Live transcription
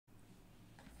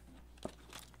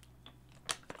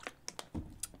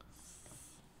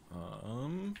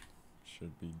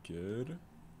Should be good.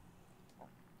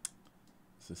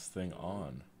 Is this thing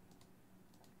on?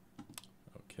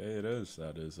 Okay, it is.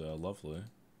 That is lovely.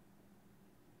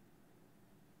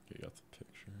 Okay, got the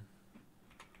picture.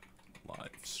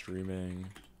 Live streaming.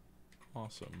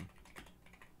 Awesome.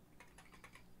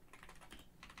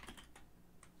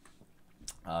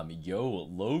 Yo,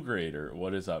 low grader,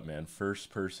 what is up, man?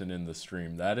 First person in the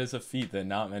stream. That is a feat that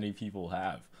not many people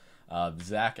have.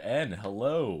 Zach N,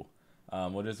 hello.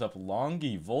 What is up,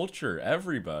 Longy, Vulture,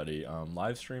 everybody?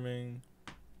 Live streaming.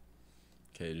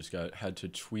 Okay, just had to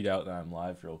tweet out that I'm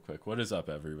live real quick. What is up,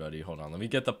 everybody? Hold on, let me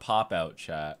get the pop-out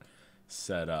chat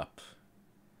set up.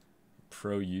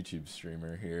 Pro YouTube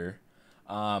streamer here.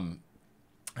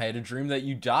 I had a dream that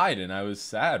you died and I was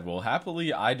sad. Well,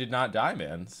 happily, I did not die,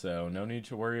 man. So no need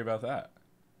to worry about that.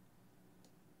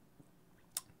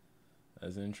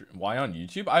 Why on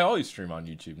YouTube? I always stream on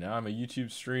YouTube now. I'm a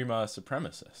YouTube stream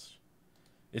supremacist.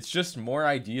 It's just more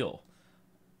ideal.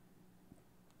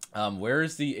 Where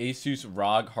is the Asus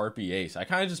ROG Harpy Ace? I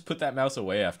kind of just put that mouse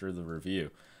away after the review.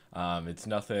 It's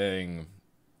nothing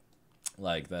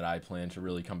like that I plan to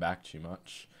really come back too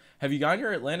much. Have you gotten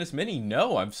your Atlantis Mini?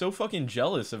 No, I'm so fucking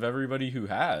jealous of everybody who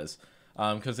has.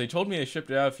 Because they told me I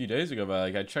shipped it out a few days ago, but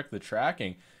like I checked the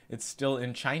tracking. It's still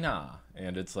in China.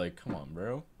 And it's like, come on,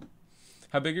 bro.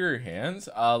 How big are your hands?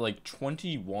 Like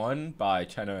 21 by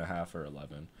 10.5 or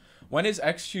 11. When is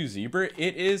X2 Zebra?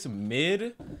 It is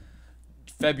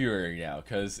mid-February now,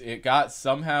 because it got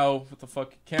somehow... What the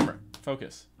fuck? Camera.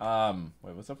 Focus.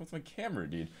 Wait, what's up with my camera,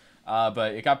 dude?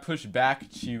 But it got pushed back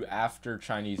to after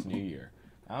Chinese New Year.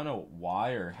 I don't know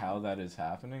why or how that is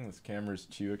happening. This camera's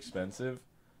too expensive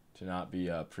to not be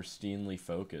pristinely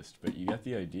focused, but you get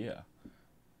the idea.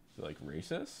 Is it like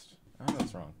racist? I don't know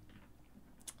what's wrong.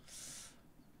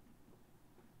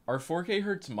 Are 4K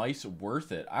Hertz mice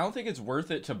worth it? I don't think it's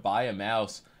worth it to buy a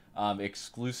mouse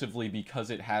exclusively because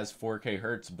it has 4K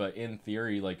Hertz, but in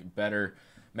theory, like better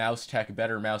mouse tech,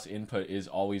 better mouse input is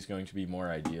always going to be more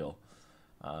ideal.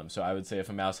 So I would say if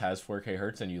a mouse has 4K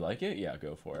Hertz and you like it, yeah,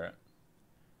 go for it.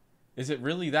 Is it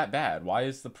really that bad? Why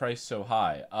is the price so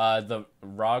high? The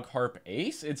ROG Harp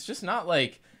Ace? It's just not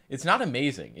like... It's not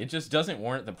amazing. It just doesn't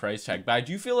warrant the price tag. But I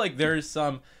do feel like there is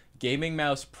some gaming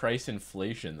mouse price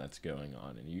inflation that's going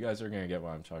on. And you guys are going to get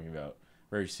what I'm talking about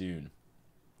very soon.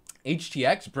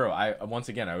 HTX, bro. Once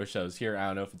again, I wish I was here. I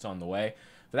don't know if it's on the way.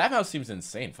 But that mouse seems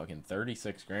insane. Fucking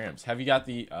 36 grams. Have you got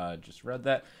the... just read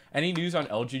that. Any news on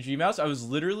LGG mouse? I was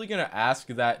literally going to ask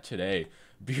that today.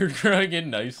 Beard growing in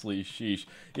nicely, sheesh.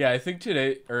 Yeah, I think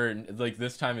today, or like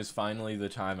this time is finally the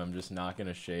time I'm just not going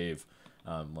to shave,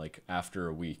 like after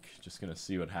a week. Just going to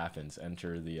see what happens.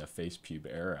 Enter the face pube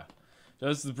era.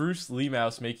 Does the Bruce Lee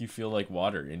mouse make you feel like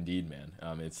water? Indeed, man.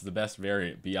 It's the best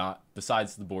variant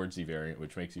besides the Boardsy variant,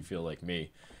 which makes you feel like me.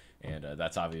 And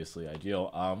that's obviously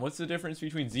ideal. What's the difference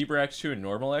between Zebra X2 and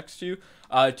normal X2?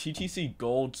 TTC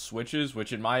Gold switches,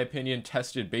 which in my opinion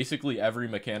tested basically every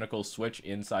mechanical switch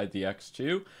inside the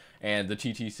X2. And the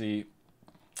TTC,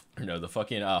 the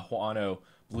fucking Huano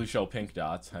Blue Shell Pink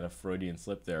Dots, had a Freudian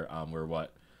slip there, were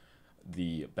what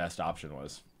the best option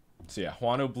was. So yeah,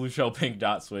 Huano Blue Shell Pink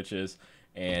Dot switches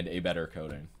and a better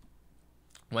coating.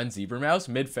 When Zebra mouse?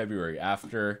 Mid-February,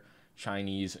 after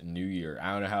Chinese New Year.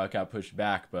 I don't know how it got pushed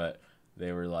back, but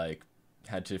they were like,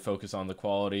 had to focus on the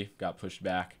quality, got pushed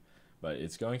back, but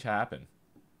it's going to happen.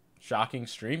 Shocking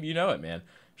stream, you know it, man.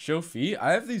 Show feet.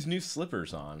 I have these new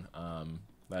slippers on,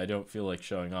 but I don't feel like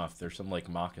showing off. They're some like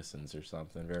moccasins or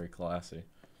something, very classy.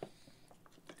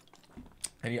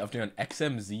 Any update on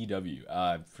XMZW?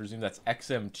 I presume that's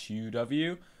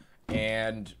XM2W,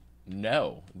 and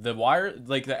no, the wire,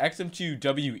 like the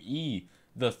XM2WE,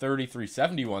 the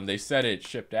 3371, they said it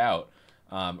shipped out,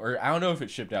 or I don't know if it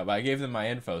shipped out, but I gave them my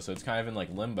info, so it's kind of in like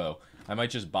limbo. I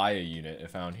might just buy a unit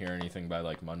if I don't hear anything by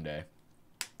like Monday.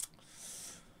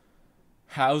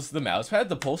 How's the mousepad?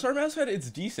 The Pulsar mousepad, it's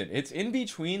decent. It's in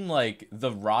between like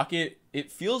the Rocket. It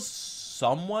feels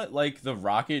somewhat like the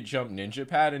Rocket Jump Ninja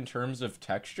Pad in terms of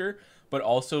texture, but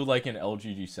also like an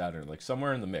LGG Saturn, like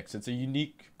somewhere in the mix. It's a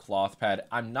unique cloth pad.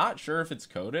 I'm not sure if it's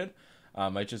coated.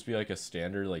 Might just be like a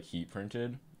standard like heat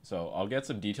printed. So I'll get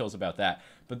some details about that.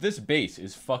 But this base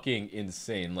is fucking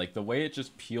insane. Like the way it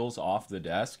just peels off the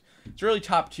desk. It's really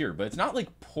top tier, but it's not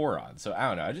like Poron. So I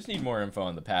don't know. I just need more info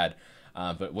on the pad.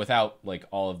 But without like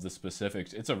all of the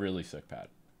specifics, it's a really sick pad.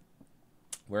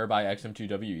 Whereby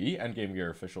XM2WE, Endgame Gear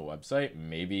official website.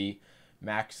 Maybe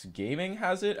Max Gaming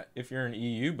has it if you're in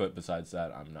EU, but besides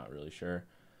that, I'm not really sure.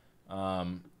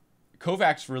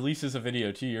 Kovacs releases a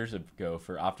video 2 years ago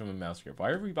for Optimum mouse grip. Why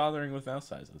are we bothering with mouse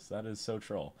sizes? That is so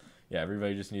troll. Yeah,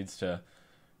 everybody just needs to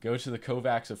Go to the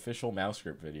Kovacs official mouse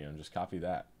grip video and just copy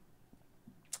that.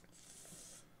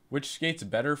 Which skate's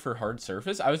better for hard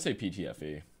surface? I would say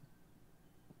PTFE.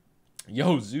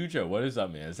 Yo, Zujo, what is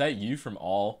up, man? Is that you from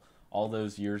all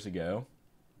those years ago?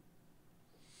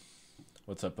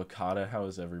 What's up, Bakata? How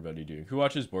is everybody doing? Who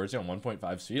watches Boardsy on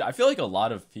 1.5 speed? I feel like a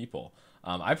lot of people.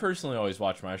 I personally always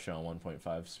watch my show on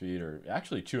 1.5 speed, or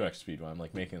actually 2x speed when I'm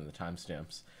like making the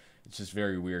timestamps. It's just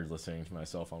very weird listening to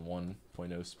myself on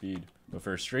 1.0 speed. But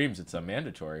for streams, it's a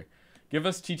mandatory. Give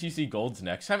us TTC Golds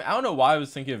next time. I don't know why I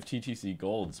was thinking of TTC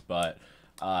Golds, but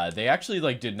they actually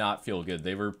like did not feel good.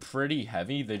 They were pretty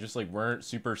heavy. They just like weren't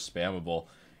super spammable,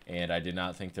 and I did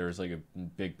not think there was like a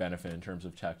big benefit in terms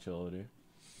of tactility.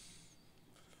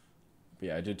 But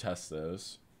yeah, I did test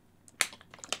those.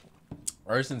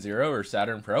 Artisan Zero or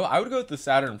Saturn Pro? I would go with the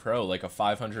Saturn Pro, like a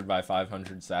 500 by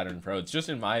 500 Saturn Pro. It's just,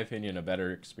 in my opinion, a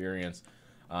better experience.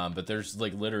 But there's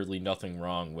like literally nothing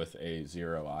wrong with a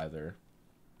Zero either.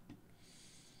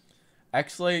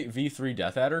 X-Lite V3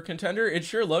 Death Adder contender? It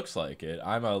sure looks like it.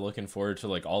 I'm looking forward to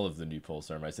like all of the new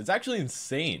Pulsar mice. It's actually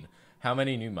insane how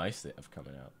many new mice they have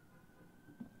coming out.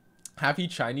 Happy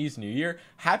Chinese New Year.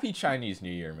 Happy Chinese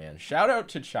New Year, man. Shout out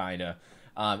to China.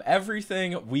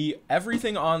 Everything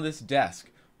on this desk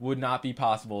would not be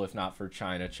possible if not for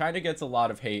China. China gets a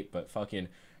lot of hate, but fucking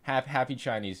happy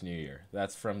Chinese New Year.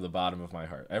 That's from the bottom of my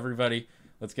heart. Everybody,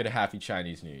 let's get a happy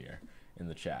Chinese New Year in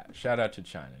the chat. Shout out to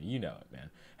China. You know it, man.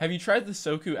 Have you tried the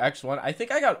Soku X1? I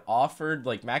think I got offered,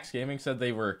 like Max Gaming said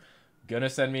they were gonna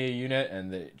send me a unit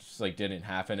and it just like didn't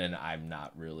happen, and I'm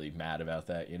not really mad about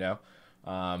that, you know?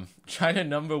 China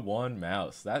 #1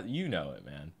 mouse. That, you know it,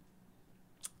 man.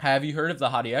 Have you heard of the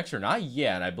Hottie X or not?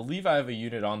 Yeah, and I believe I have a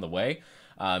unit on the way.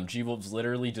 G-Wolves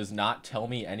literally does not tell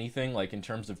me anything like in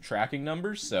terms of tracking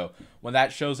numbers, so when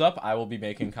that shows up, I will be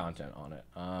making content on it.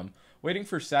 Waiting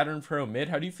for Saturn Pro mid.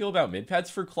 How do you feel about mid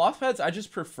pads? For cloth pads, I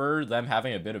just prefer them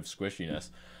having a bit of squishiness.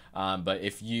 But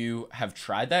if you have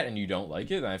tried that and you don't like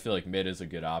it, then I feel like mid is a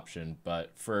good option.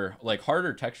 But for like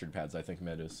harder textured pads, I think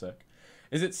mid is sick.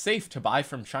 Is it safe to buy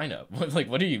from China? Like,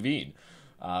 what do you mean?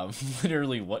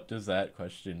 Literally, what does that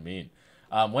question mean?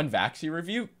 When Vaxi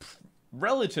review?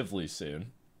 Relatively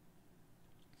soon.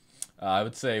 I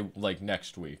would say, like,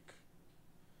 next week.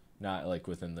 Not, like,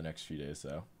 within the next few days,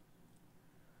 though.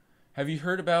 Have you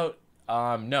heard about...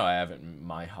 no, I haven't,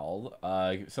 my haul.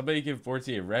 Somebody give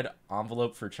Boardsy a red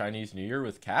envelope for Chinese New Year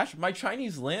with cash? My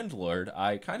Chinese landlord,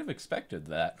 I kind of expected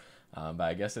that. But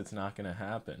I guess it's not going to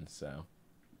happen, so...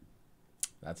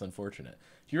 That's unfortunate.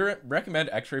 Do you recommend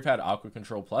X-Ray Pad Aqua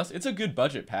Control Plus? It's a good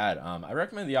budget pad. I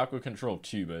recommend the Aqua Control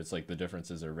 2, but it's like the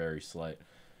differences are very slight.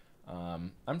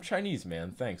 I'm Chinese,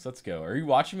 man. Thanks. Let's go. Are you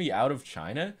watching me out of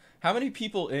China? How many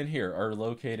people in here are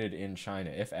located in China,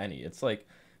 if any? It's like,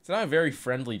 it's not a very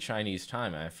friendly Chinese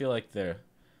time. I feel like they're,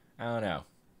 I don't know.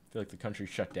 I feel like the country's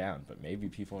shut down, but maybe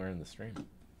people are in the stream.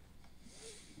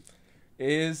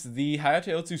 Is the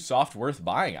Hayate Otsu Soft worth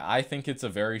buying? I think it's a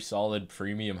very solid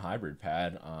premium hybrid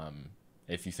pad.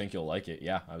 If you think you'll like it,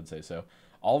 yeah, I would say so.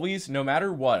 Always, no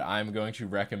matter what, I'm going to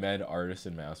recommend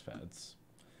Artisan mouse pads.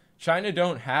 China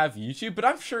don't have YouTube, but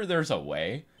I'm sure there's a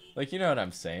way. Like, you know what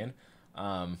I'm saying?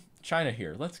 China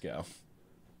here, let's go.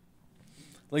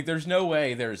 Like, there's no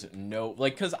way there's no...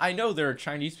 Like, because I know there are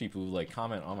Chinese people who, like,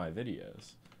 comment on my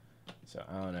videos. So,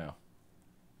 I don't know.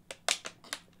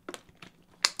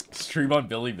 Stream on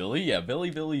Bilibili? Yeah,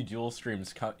 Bilibili dual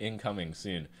streams incoming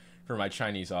soon for my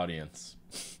Chinese audience.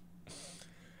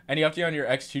 Any update on your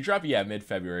X2 drop? Yeah,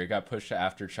 mid-February. It got pushed to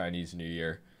after Chinese New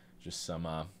Year. Just some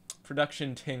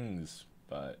production tings,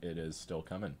 but it is still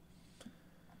coming.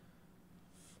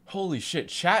 Holy shit,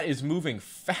 chat is moving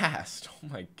fast. Oh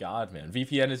my god, man.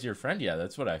 VPN is your friend? Yeah,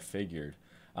 that's what I figured.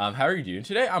 How are you doing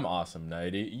today? I'm awesome,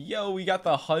 Nighty. Yo, we got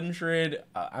the 100.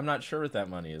 I'm not sure what that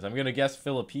money is. I'm going to guess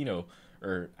Filipino,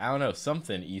 or I don't know,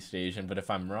 something East Asian, but if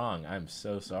I'm wrong, I'm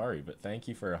so sorry. But thank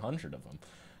you for 100 of them.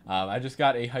 I just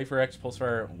got a HyperX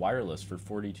Pulsar wireless for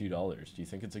 $42. Do you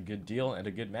think it's a good deal and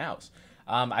a good mouse?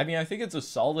 I mean, I think it's a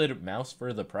solid mouse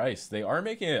for the price. They are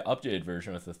making an updated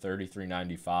version with the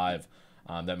 $33.95.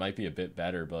 That might be a bit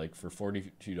better, but like for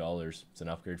 $42, it's an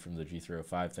upgrade from the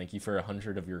G305. Thank you for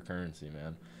 100 of your currency,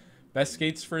 man. Best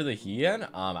skates for the Hien?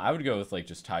 I would go with like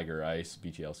just Tiger Ice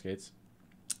BTL skates.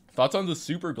 Thoughts on the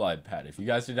Super Glide pad? If you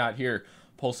guys did not hear,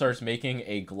 Pulsar's making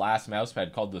a glass mouse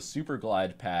pad called the Super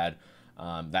Glide pad.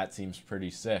 That seems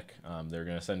pretty sick. They're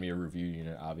going to send me a review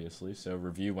unit, obviously, so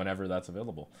review whenever that's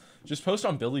available. Just post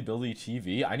on Bilibili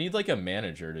TV. I need like a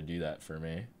manager to do that for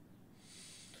me.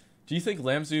 Do you think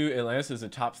Lamzu Atlantis is the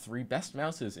top 3 best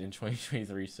mouses in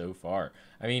 2023 so far?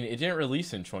 I mean, it didn't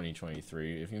release in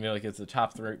 2023. If you feel like it's the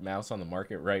top 3 mouse on the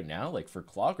market right now, like for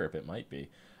claw grip, it might be.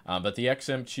 But the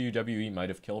XM2WE might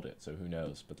have killed it, so who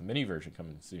knows? But the mini version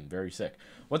coming soon, very sick.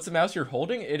 What's the mouse you're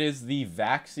holding? It is the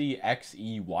Vaxi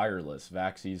XE Wireless,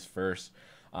 Vaxi's first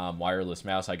wireless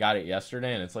mouse. I got it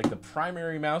yesterday, and it's like the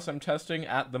primary mouse I'm testing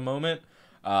at the moment.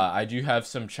 I do have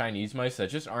some Chinese mice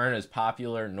that just aren't as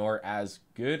popular nor as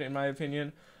good, in my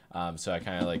opinion. So I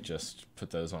kind of like just put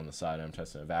those on the side. I'm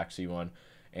testing a Vaxi one.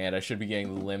 And I should be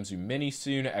getting the Lamzu Mini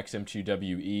soon,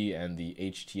 XM2WE, and the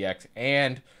HTX,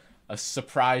 and a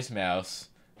surprise mouse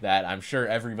that I'm sure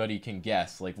everybody can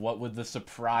guess. Like, what would the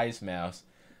surprise mouse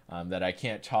that I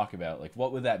can't talk about, like,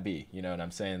 what would that be? You know what I'm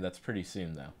saying? That's pretty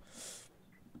soon, though.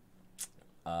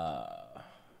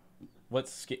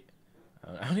 What's...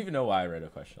 I don't even know why I read a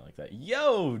question like that.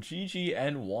 Yo,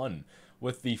 GGN1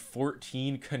 with the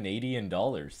 14 Canadian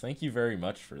dollars. Thank you very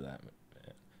much for that,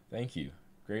 man. Thank you.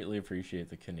 Greatly appreciate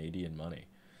the Canadian money.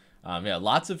 Yeah,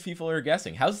 lots of people are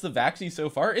guessing. How's the Vaxi so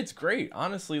far? It's great.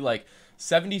 Honestly, like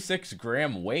 76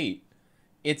 gram weight.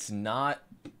 It's not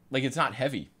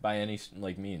heavy by any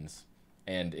like means.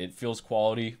 And it feels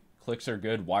quality. Clicks are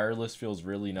good. Wireless feels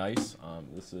really nice.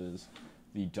 This is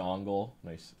the dongle,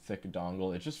 nice thick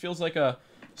dongle. It just feels like a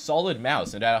solid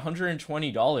mouse, and at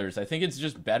 $120, I think it's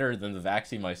just better than the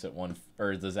Vaxi mice at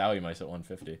the Zowie mice at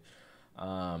 150.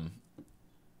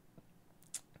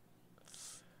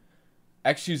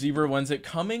 X2 Zebra, when's it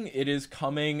coming? It is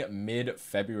coming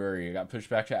mid-February. It got pushed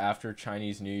back to after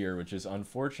Chinese New Year, which is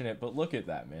unfortunate, but look at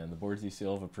that, man. The Boardsy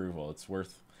seal of approval. It's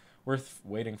worth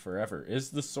waiting forever.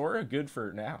 Is the Sora good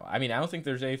for now? I mean, I don't think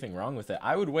there's anything wrong with it.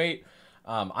 I would wait.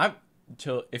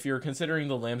 If you're considering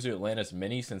the Lamzu Atlantis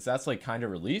Mini, since that's like kind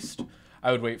of released,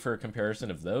 I would wait for a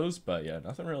comparison of those. But yeah,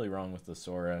 nothing really wrong with the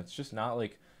Sora. It's just not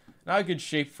a good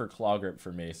shape for claw grip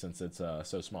for me since it's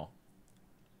so small.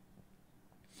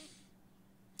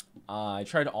 I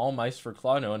tried all mice for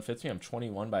claw. No one fits me. I'm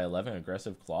 21 by 11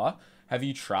 aggressive claw. Have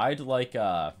you tried like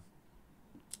Death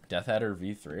Adder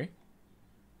V3?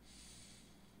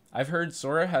 I've heard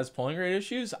Sora has pulling rate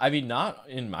issues. I mean, not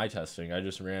in my testing. I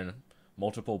just ran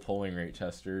multiple pulling rate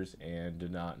testers and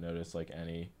did not notice like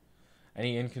any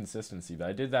inconsistency, but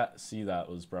I did see that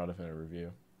was brought up in a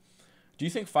review. Do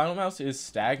you think Final Mouse is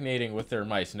stagnating with their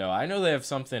mice? No, I know they have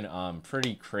something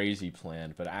pretty crazy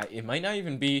planned, but it might not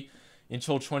even be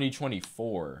until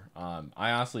 2024.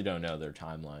 I honestly don't know their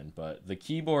timeline, but the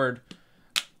keyboard,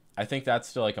 I think that's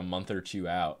still like a month or two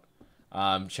out.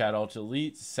 Chat Alt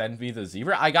Elite, send me the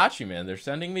Zebra. I got you, man. They're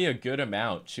sending me a good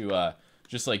amount to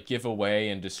just like give away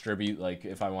and distribute, like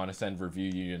if I want to send review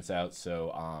units out.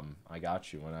 So I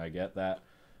got you. When I get that,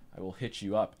 I will hit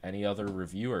you up. Any other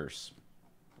reviewers?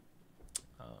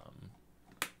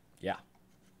 Yeah.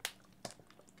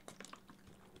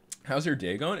 How's your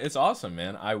day going? It's awesome,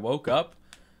 man. I woke up,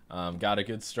 got a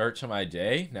good start to my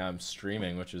day. Now I'm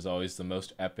streaming, which is always the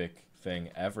most epic thing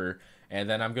ever. And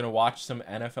then I'm going to watch some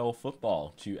NFL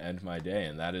football to end my day.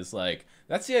 And that is like,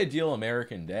 that's the ideal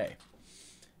American day.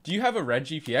 Do you have a red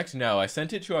GPX? No, I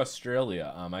sent it to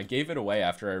Australia. I gave it away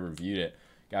after I reviewed it.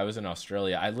 Guy was in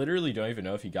Australia. I literally don't even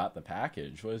know if he got the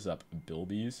package. What is up,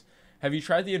 Bilbies? Have you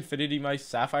tried the Infinity Mice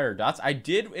Sapphire Dots? I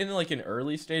did in like an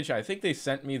early stage. I think they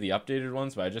sent me the updated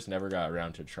ones, but I just never got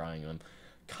around to trying them.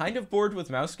 Kind of bored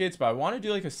with mouse skates, but I want to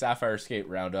do like a Sapphire Skate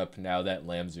roundup now that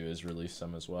Lamzu has released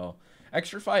some as well.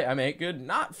 Extra Fight M8 good?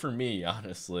 Not for me,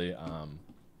 honestly.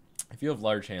 If you have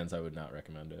large hands, I would not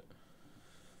recommend it.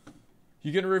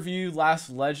 You gonna review Last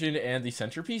Legend and the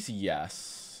Centerpiece?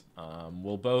 Yes.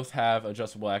 We'll both have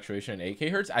adjustable actuation and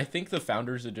 8K hertz. I think the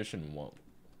Founders Edition won't.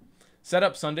 Set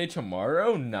up Sunday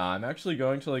tomorrow? Nah, I'm actually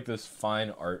going to like this fine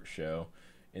art show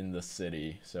in the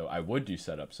city. So I would do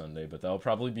Setup Sunday, but that'll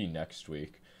probably be next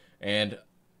week. And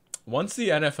once the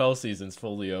NFL season's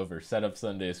fully over, Setup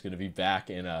Sunday is going to be back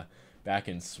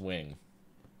in swing.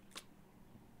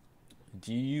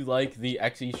 Do you like the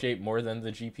XE shape more than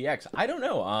the GPX? I don't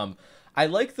know. I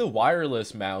like the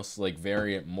wireless mouse like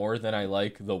variant more than I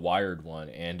like the wired one,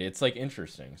 and it's like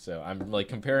interesting. So I'm like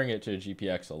comparing it to a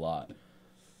GPX a lot.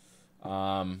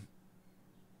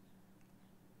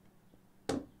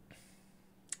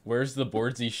 Where's the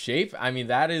Boardsy shape? I mean,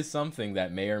 that is something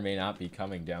that may or may not be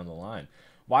coming down the line.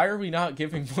 Why are we not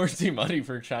giving Boardsy money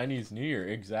for Chinese New Year?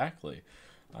 Exactly.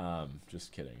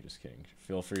 Just kidding, just kidding.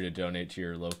 Feel free to donate to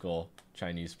your local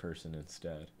Chinese person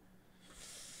instead.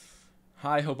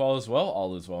 Hi, hope all is well.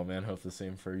 All is well, man. Hope the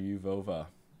same for you, Vova.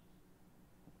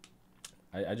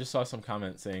 I just saw some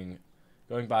comment saying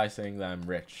going by saying that I'm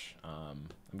rich. I'm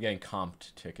getting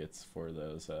comped tickets for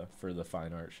those for the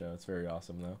fine art show. It's very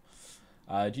awesome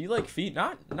though. Do you like feet?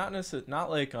 Not necessarily, not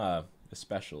like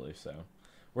especially so.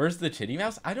 Where's the titty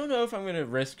mouse? I don't know if I'm gonna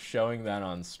risk showing that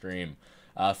on stream.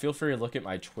 Feel free to look at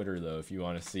my Twitter though if you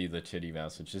want to see the titty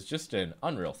mouse, which is just an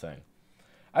unreal thing.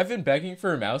 I've been begging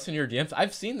for a mouse in your DMs.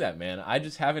 I've seen that, man. I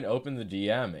just haven't opened the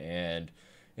DM, and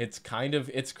it's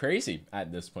crazy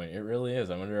at this point. It really is.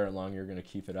 I wonder how long you're gonna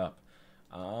keep it up.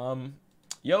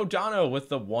 Yo, Dono with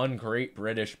the one great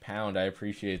British pound. I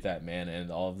appreciate that, man,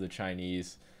 and all of the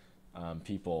Chinese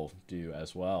people do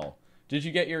as well. Did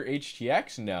you get your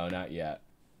HTX? No, not yet.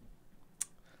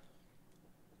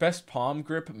 Best palm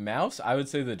grip mouse? I would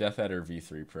say the Death Adder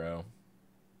V3 Pro.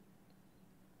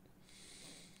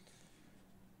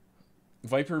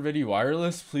 Viper Video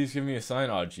Wireless, please give me a sign.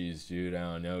 Oh, geez, dude. I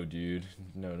don't know, dude.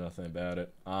 Know nothing about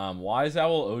it. Wise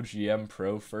Owl OGM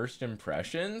Pro first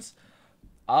impressions?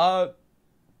 The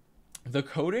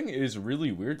coating is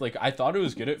really weird. Like, I thought it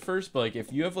was good at first, but, like,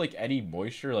 if you have, like, any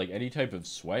moisture, like, any type of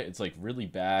sweat, it's, like, really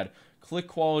bad. Click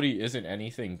quality isn't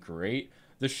anything great.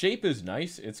 The shape is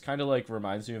nice. It's kind of, like,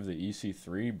 reminds me of the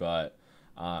EC3, but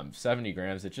 70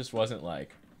 grams. It just wasn't,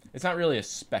 like... It's not really a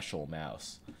special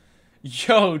mouse.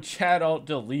 Yo, Chat Alt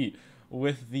Delete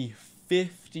with the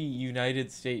 50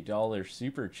 United States dollar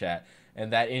super chat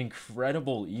and that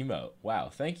incredible emote. Wow,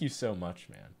 thank you so much,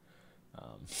 man.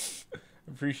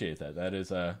 Appreciate that.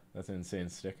 That's an insane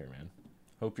sticker, man.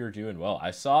 Hope you're doing well.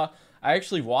 I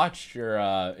actually watched your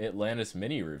Atlantis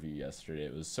mini review yesterday.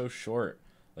 It was so short.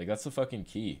 Like, that's the fucking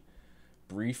key.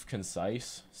 Brief,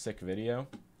 concise, sick video.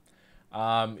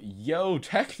 Yo,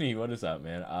 Techni, what is up,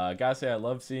 man? Gotta say, I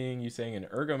love seeing you saying an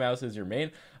ergo mouse is your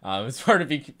main. It's part of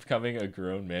becoming a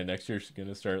grown man. Next year, you're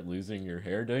gonna start losing your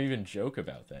hair. Don't even joke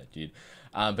about that, dude.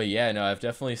 But yeah, no, I've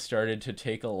definitely started to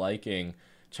take a liking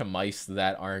to mice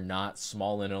that are not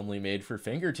small and only made for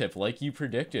fingertip, like you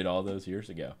predicted all those years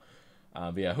ago.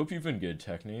 But yeah, I hope you've been good,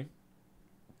 Techni.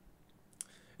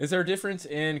 Is there a difference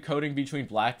in coating between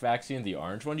black vaccine and the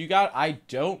orange one you got? I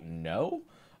don't know.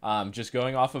 Just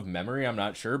going off of memory, I'm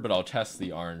not sure, but I'll test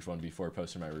the orange one before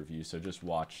posting my review, so just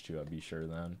watch to be sure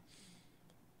then.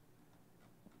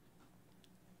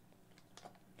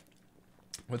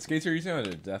 What skates are you using on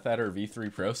the Death Adder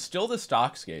V3 Pro? Still the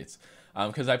stock skates,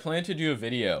 because I plan to do a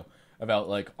video about,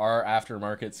 like, are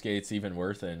aftermarket skates even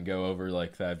worth it, and go over,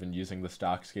 like, that I've been using the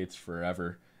stock skates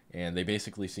forever, and they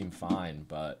basically seem fine,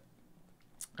 but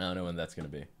I don't know when that's going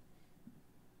to be.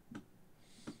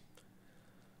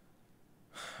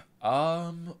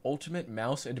 Ultimate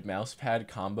mouse and mousepad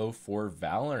combo for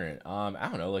Valorant. I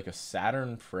don't know, like a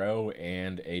Saturn Pro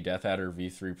and a Death Adder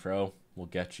V3 Pro will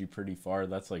get you pretty far.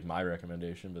 That's like my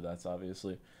recommendation, but that's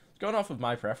obviously going off of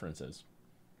my preferences.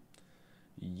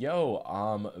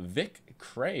 Yo, Vic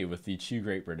Cray with the 2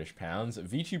 great British pounds.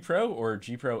 V2 Pro or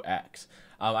G Pro X?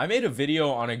 I made a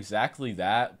video on exactly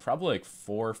that probably like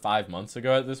 4 or 5 months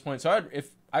ago at this point, so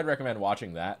I'd recommend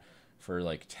watching that for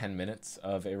like 10 minutes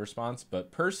of a response.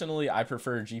 But personally, I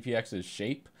prefer GPX's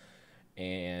shape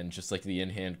and just like the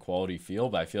in-hand quality feel.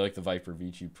 But I feel like the Viper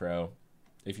V2 Pro,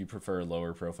 if you prefer a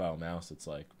lower profile mouse, it's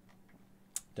like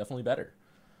definitely better.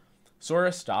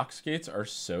 Sora stock skates are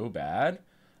so bad.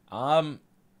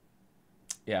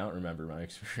 Yeah, I don't remember my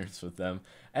experience with them.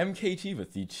 MKT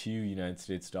with the 2 United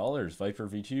States dollars. Viper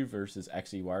V2 versus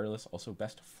XE Wireless. Also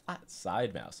best flat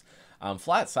side mouse.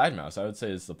 Flat side mouse, I would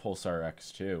say, is the Pulsar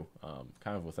X2.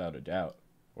 Kind of without a doubt.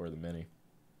 Or the Mini.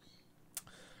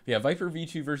 Yeah, Viper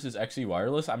V2 versus XE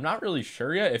Wireless. I'm not really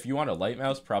sure yet. If you want a light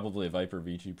mouse, probably a Viper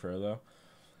V2 Pro, though.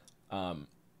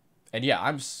 And yeah,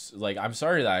 I'm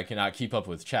sorry that I cannot keep up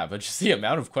with chat, but just the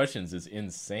amount of questions is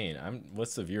insane.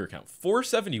 What's the viewer count?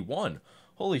 471.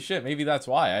 Holy shit, maybe that's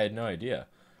why. I had no idea.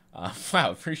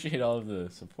 Wow, appreciate all of the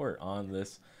support on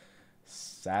this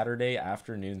Saturday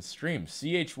afternoon stream.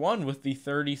 CH1 with the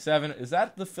 37. Is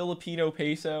that the Filipino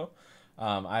peso?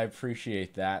 I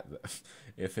appreciate that.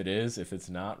 If it is, if it's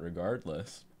not,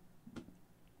 regardless.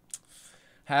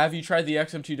 Have you tried the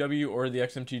XM2W or the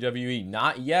XM2WE?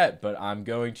 Not yet, but I'm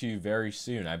going to very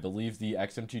soon. I believe the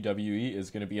XM2WE is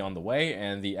going to be on the way,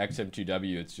 and the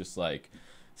XM2W, it's just, like,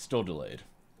 still delayed.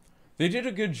 They did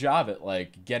a good job at,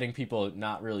 like, getting people to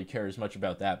not really care as much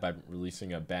about that by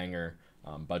releasing a banger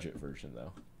budget version,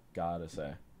 though. Gotta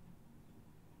say.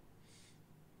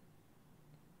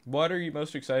 What are you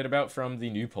most excited about from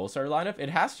the new Pulsar lineup? It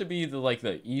has to be the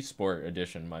eSport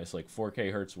edition mice, like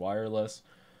 4K Hertz wireless.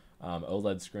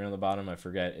 OLED screen on the bottom. I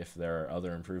forget if there are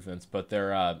other improvements, but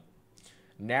their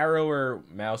narrower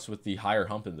mouse with the higher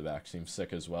hump in the back seems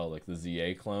sick as well, like the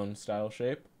ZA clone style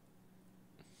shape.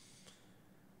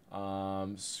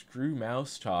 Screw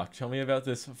mouse talk. Tell me about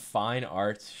this fine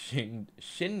arts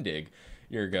shindig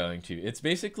you're going to. It's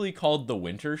basically called the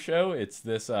Winter Show. It's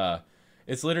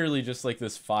literally just like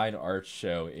this fine arts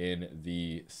show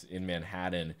in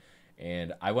Manhattan.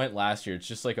 And I went last year. It's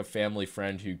just like a family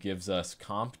friend who gives us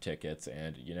comp tickets,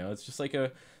 and it's just like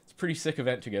it's a pretty sick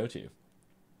event to go to.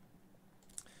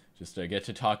 Just to get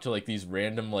to talk to like these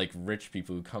random like rich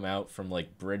people who come out from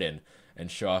like Britain and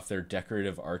show off their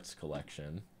decorative arts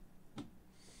collection.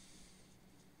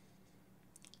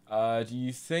 Do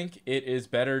you think it is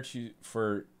better to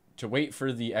wait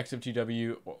for the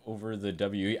XM2W over the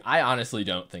WE? I honestly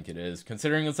don't think it is,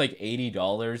 considering it's like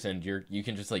 $80 and you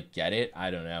can just like get it. I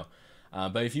don't know,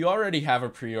 but if you already have a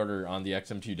pre-order on the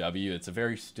XM2W, it's a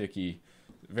very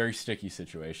sticky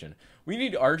situation. We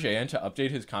need RJN to update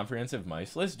his comprehensive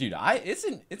mice list, dude.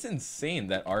 It's insane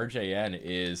that RJN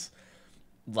is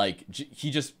like he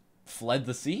just fled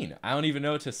the scene. I don't even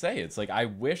know what to say. It's like I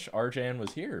wish RJN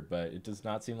was here, but it does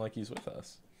not seem like he's with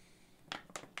us.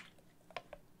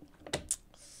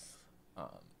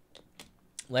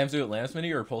 Lamzo Atlantis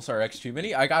Mini or Pulsar X2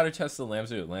 Mini? I gotta test the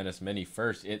Lamzo Atlantis Mini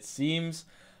first. It seems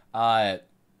like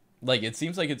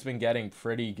it's been getting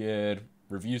pretty good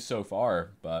reviews so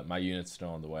far, but my unit's still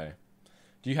on the way.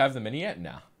 Do you have the Mini yet?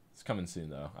 Nah, it's coming soon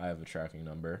though. I have a tracking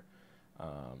number.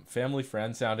 Family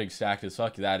friend sounding stacked as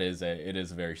fuck. It is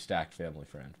a very stacked family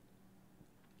friend.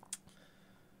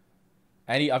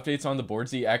 Any updates on the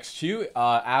Boardsy X2?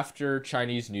 After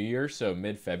Chinese New Year, so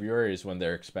mid-February is when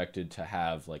they're expected to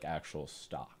have like actual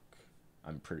stock.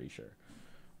 I'm pretty sure.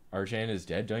 RJN is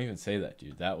dead? Don't even say that,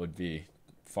 dude. That would be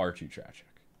far too tragic.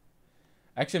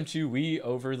 XM2 Wii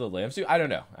over the Lamsu? I don't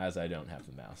know, as I don't have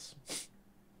the mouse.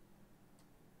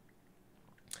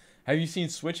 Have you seen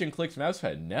Switch and Click's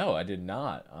mousepad? No, I did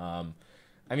not.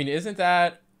 I mean, isn't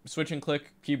that Switch and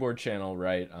Click keyboard channel,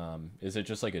 right? Is it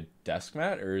just like a desk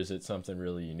mat, or is it something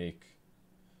really unique?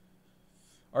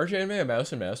 RJ made a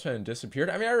mouse and mousepad and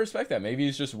disappeared. I mean, I respect that. Maybe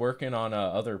he's just working on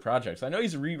other projects. I know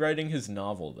he's rewriting his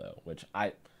novel, though, which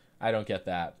I don't get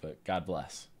that, but God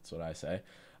bless. That's what I say.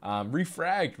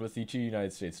 Refragged with the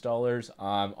 $2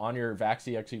 on your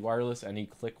Vaxi XE wireless, any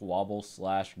click wobble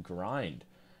 / grind.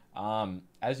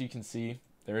 As you can see,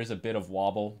 there is a bit of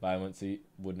wobble, but I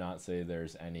would not say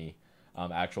there's any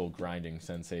actual grinding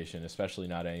sensation, especially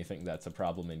not anything that's a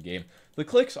problem in game. The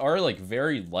clicks are like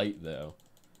very light though.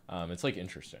 It's like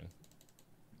interesting.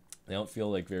 They don't feel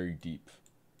like very deep.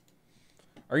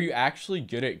 Are you actually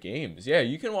good at games? Yeah,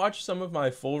 you can watch some of my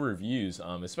full reviews,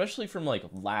 especially from like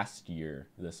last year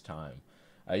this time.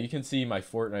 You can see my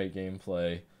Fortnite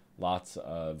gameplay, lots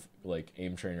of like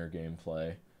Aim Trainer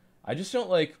gameplay. I just don't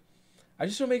make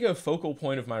it a focal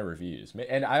point of my reviews.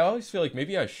 And I always feel like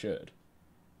maybe I should.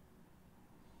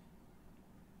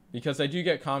 Because I do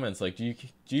get comments like, do you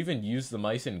even use the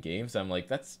mice in games? I'm like,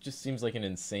 that just seems like an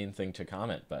insane thing to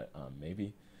comment, but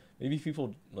maybe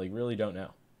people like really don't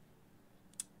know.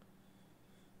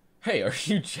 Hey, are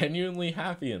you genuinely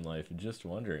happy in life? Just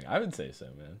wondering. I would say so,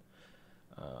 man.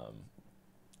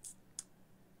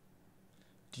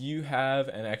 Do you have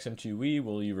an XM2 Wii?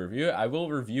 Will you review it? I will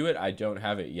review it. I don't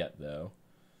have it yet, though.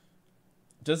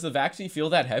 Does the Vaxi feel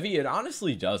that heavy? It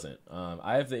honestly doesn't.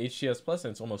 I have the HTS Plus,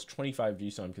 and it's almost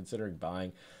 25G, so I'm considering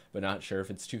buying, but not sure if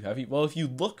it's too heavy. Well, if you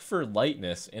look for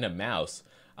lightness in a mouse,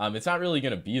 it's not really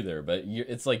going to be there, but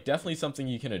it's like definitely something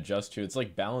you can adjust to. It's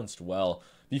like balanced well.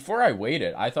 Before I weighed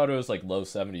it, I thought it was like low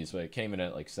 70s, but it came in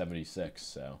at like 76,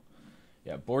 so...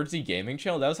 Yeah, Boardsy Gaming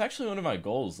Channel. That was actually one of my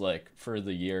goals, like, for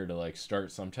the year to, like,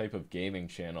 start some type of gaming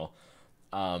channel.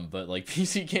 But, like,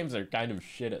 PC games are kind of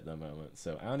shit at the moment,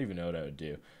 so I don't even know what I would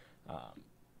do.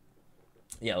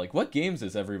 Yeah, like, what games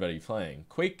is everybody playing?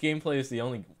 Quake gameplay is the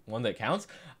only one that counts.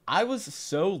 I was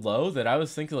so low that I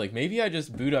was thinking, like, maybe I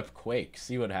just boot up Quake,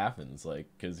 see what happens, like,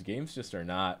 because games just are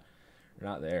not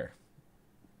there.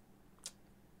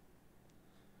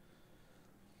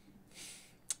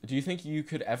 Do you think you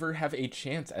could ever have a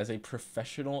chance as a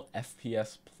professional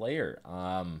FPS player?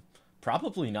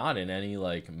 Probably not in any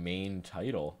like main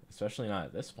title, especially not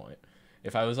at this point.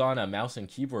 If I was on a mouse and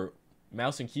keyboard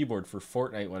for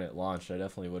Fortnite when it launched, I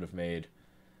definitely would have made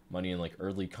money in like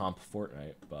early comp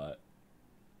Fortnite, but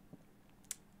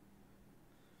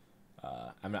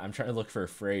I'm trying to look for a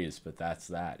phrase, but that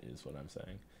is what I'm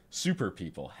saying. Super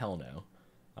people, hell no.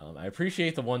 I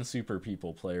appreciate the one super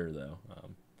people player though.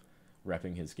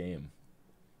 Repping his game.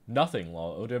 Nothing,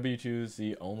 lol. OW2 is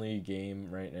the only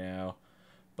game right now,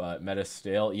 but meta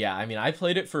stale. Yeah, I mean, I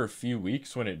played it for a few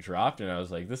weeks when it dropped, and I was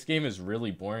like, this game is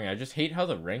really boring. I just hate how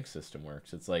the rank system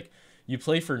works. It's like, you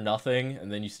play for nothing,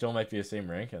 and then you still might be the same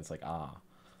rank, and it's like, ah.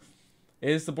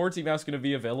 Is the Board Seat mouse going to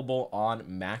be available on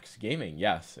Max Gaming?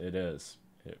 Yes, it is.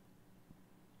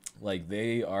 Like,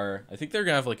 they are... I think they're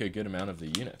going to have, like, a good amount of the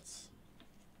units.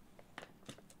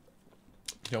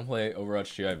 Don't play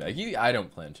Overwatch 2, I beg you? I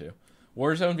don't plan to.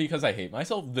 Warzone because I hate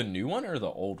myself? The new one or the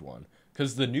old one?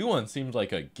 Because the new one seemed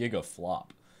like a giga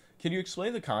flop. Can you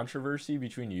explain the controversy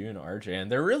between you and RJ?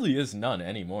 And there really is none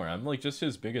anymore. I'm, like, just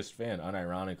his biggest fan,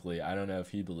 unironically. I don't know if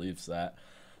he believes that.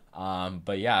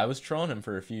 But yeah, I was trolling him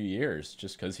for a few years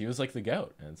just because he was, like, the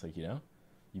GOAT. And it's like, you know,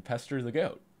 you pester the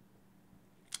GOAT.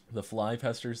 The fly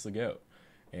pesters the GOAT.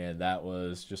 And that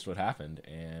was just what happened.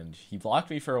 And he blocked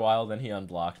me for a while, then he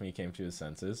unblocked me, came to his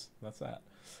senses. That's that.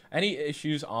 Any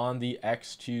issues on the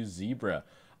X2 Zebra?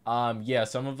 Yeah,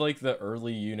 some of, like, the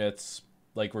early units,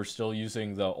 like, were still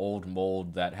using the old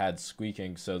mold that had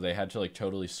squeaking, so they had to, like,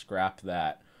 totally scrap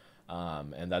that.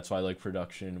 And that's why, like,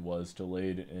 production was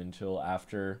delayed until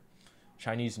after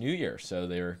Chinese New Year. So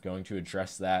they were going to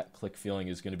address that. Click feeling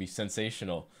is going to be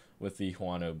sensational with the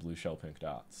Huano blue shell pink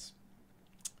dots.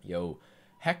 Yo,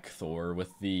 Hector with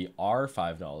the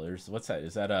R$5. What's that?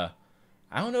 Is that a...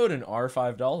 I don't know what an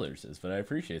R$5 is, but I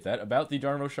appreciate that. About the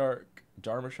Dharma Shark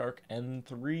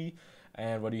N3.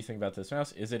 And what do you think about this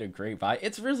mouse? Is it a great buy?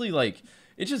 It's really, like,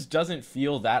 it just doesn't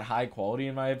feel that high quality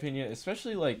in my opinion,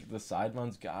 especially, like, the side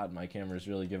ones. God, my camera is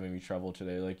really giving me trouble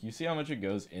today. Like, you see how much it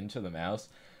goes into the mouse?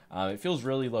 It feels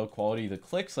really low quality. The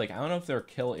clicks, like, I don't know if they're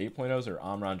Kill 8.0s or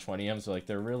Omron 20Ms, so, like,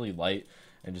 they're really light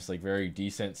and just, like, very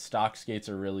decent. Stock skates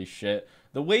are really shit.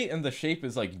 The weight and the shape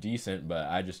is, like, decent, but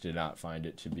I just did not find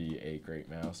it to be a great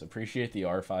mouse. Appreciate the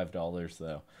R$5,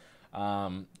 though.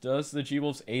 Does the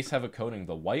G-Wolf's Ace have a coating?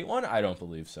 The white one? I don't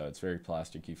believe so. It's very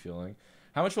plasticky feeling.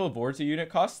 How much will a Board Seat unit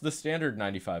cost? The standard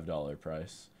 $95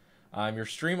 price. Your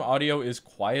stream audio is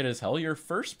quiet as hell. You're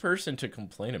first person to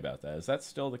complain about that. Is that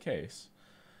still the case?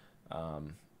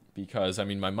 Because, I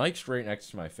mean, my mic's right next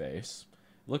to my face.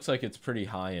 It looks like it's pretty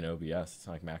high in OBS. It's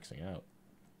not, like, maxing out.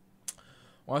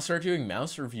 Want to start doing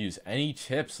mouse reviews? Any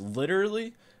tips?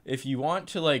 Literally, if you want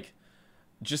to, like...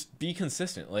 just be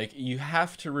consistent. Like, you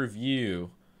have to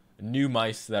review new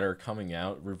mice that are coming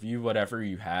out, review whatever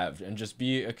you have, and just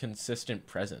be a consistent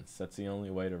presence. That's the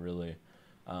only way to really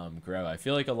grow. I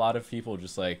feel like a lot of people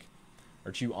just, like,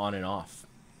 are too on and off.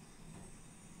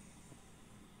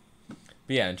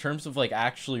 But yeah, in terms of, like,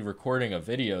 actually recording a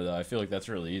video, though, I feel like that's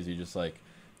really easy. Just, like,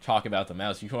 talk about the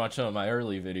mouse. You can watch some of my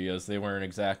early videos. They weren't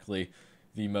exactly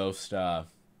the most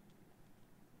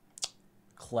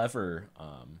clever...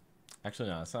 actually,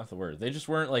 no, that's not the word. They just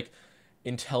weren't, like,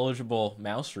 intelligible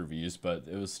mouse reviews, but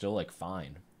it was still, like,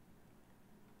 fine.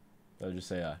 I would just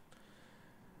say,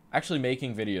 actually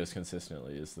making videos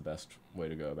consistently is the best way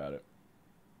to go about it.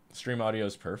 Stream audio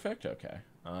is perfect? Okay.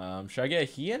 Should I get a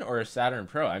Heian or a Saturn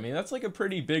Pro? I mean, that's, like, a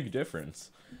pretty big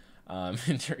difference.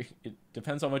 It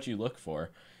depends on what you look for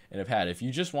in a pad. If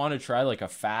you just want to try, like, a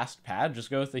fast pad,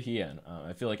 just go with the Heian.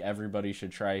 I feel like everybody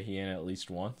should try a Heian at least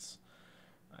once.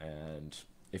 And...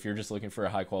 if you're just looking for a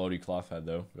high-quality cloth pad,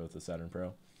 though, go with the Saturn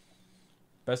Pro.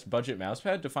 Best budget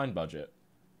mousepad? Define budget.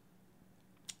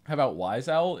 How about Wise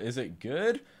Owl? Is it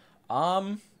good?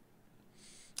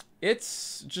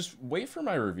 It's... just wait for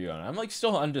my review on it. I'm, like,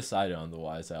 still undecided on the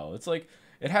Wise Owl. It's, like,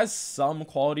 it has some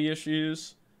quality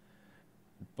issues,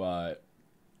 but,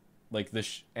 like,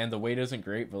 and the weight isn't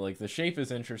great, but, like, the shape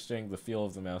is interesting. The feel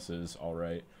of the mouse is all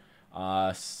right.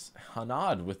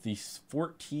 Hanad with the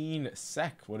 14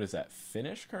 SEK. What is that?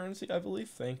 Finnish currency, I believe.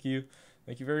 Thank you.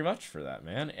 Thank you very much for that,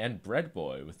 man. And Bread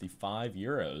Boy with the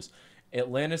 €5.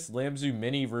 Atlantis Lamzu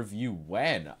Mini review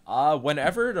when?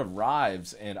 Whenever it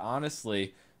arrives. And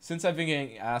honestly, since I've been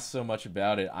getting asked so much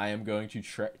about it, I am going to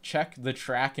check the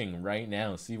tracking right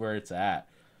now, see where it's at.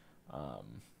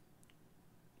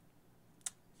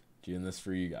 Doing this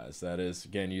for you guys. That is,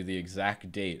 again, the exact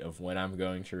date of when I'm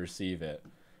going to receive it.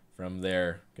 From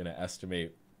there, gonna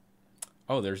estimate.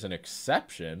 Oh, there's an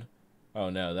exception. Oh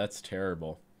no, that's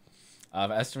terrible.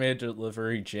 Estimated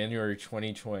delivery January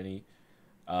 2020.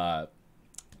 The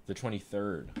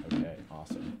 23rd. Okay,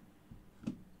 awesome.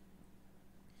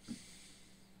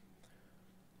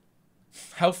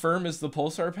 How firm is the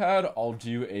Pulsar pad? I'll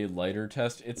do a lighter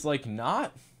test. It's like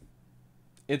not.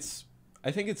 It's.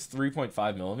 I think it's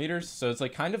 3.5 millimeters, so it's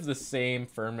like kind of the same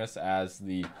firmness as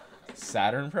the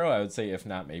Saturn Pro, I would say, if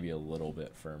not maybe a little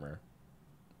bit firmer.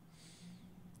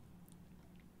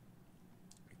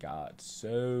 God,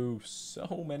 so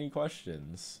many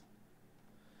questions.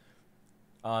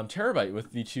 Terabyte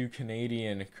with the 2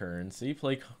 Canadian currency.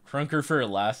 Play Krunker for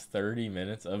the last 30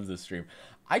 minutes of the stream.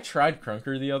 I tried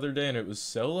Krunker the other day and it was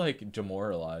so, like,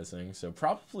 demoralizing, so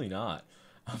probably not.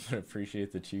 I'm gonna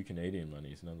appreciate the 2 Canadian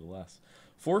monies nonetheless.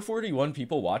 441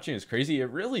 people watching is crazy. It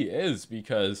really is,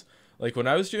 because like when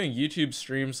I was doing YouTube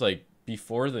streams like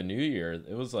before the new year,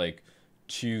 it was like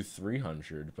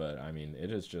 200-300. But I mean,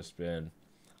 it has just been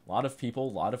a lot of people,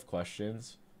 a lot of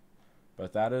questions.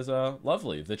 But that is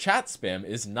lovely. The chat spam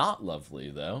is not lovely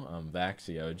though.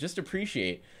 Vaxio, just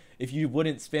appreciate if you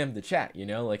wouldn't spam the chat, you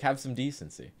know, like have some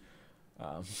decency.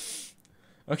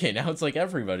 Okay, now it's like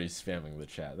everybody's spamming the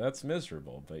chat. That's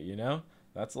miserable, but you know,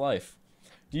 that's life.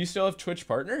 Do you still have Twitch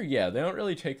partner? Yeah, they don't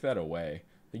really take that away.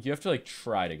 Like you have to like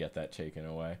try to get that taken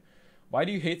away. Why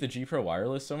do you hate the G Pro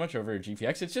Wireless so much over a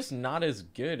GPX? It's just not as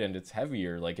good and it's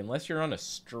heavier. Like unless you're on a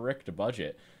strict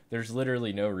budget, there's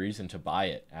literally no reason to buy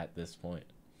it at this point.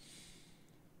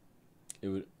 It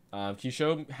would. Can you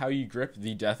show how you grip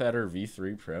the DeathAdder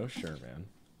V3 Pro? Sure, man.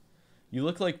 You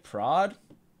look like Prod.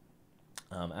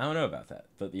 I don't know about that,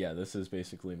 but yeah, this is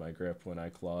basically my grip when I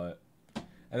claw it.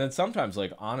 And then sometimes,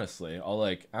 like, honestly, I'll,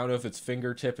 like, I don't know if it's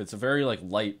fingertip. It's a very, like,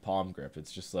 light palm grip.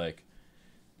 It's just, like,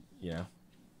 you know.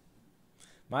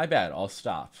 My bad. I'll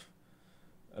stop.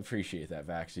 Appreciate that,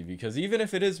 Vaxi, because even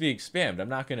if it is being spammed, I'm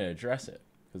not going to address it,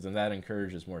 because then that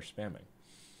encourages more spamming.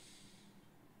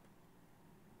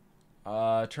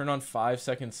 Turn on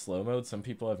 5-second slow mode. Some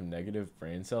people have negative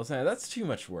brain cells. Nah, that's too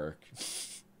much work.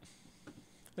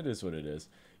 It is what it is.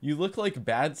 You look like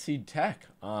Bad Seed Tech.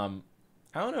 I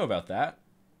don't know about that.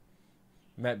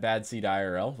 Met Bad Seed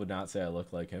IRL. Would not say I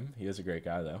look like him. He is a great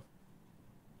guy, though.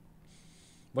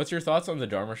 What's your thoughts on the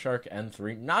Dharma Shark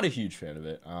N3? Not a huge fan of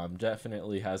it.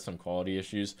 Definitely has some quality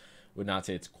issues. Would not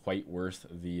say it's quite worth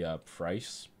the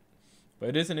price. But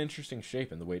it is an interesting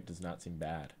shape, and the weight does not seem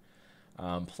bad.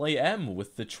 Play M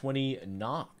with the 20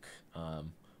 knock.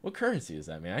 What currency is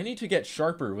that, man? I need to get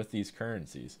sharper with these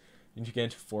currencies. I need to get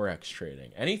into Forex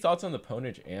trading. Any thoughts on the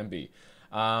Ponage Ambi?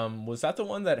 Was that the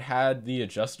one that had the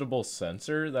adjustable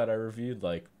sensor that I reviewed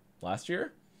like last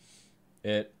year?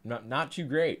 It not too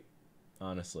great,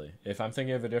 honestly. If I'm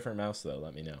thinking of a different mouse though,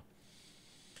 let me know.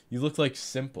 You look like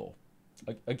Simple.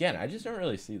 Again, I just don't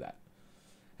really see that.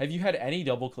 Have you had any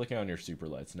double clicking on your super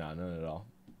lights? No, none at all.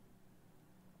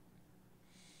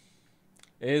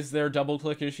 Is there double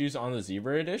click issues on the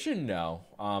Zebra Edition? No.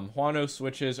 Huano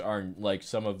switches are like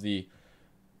some of the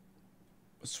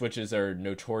switches that are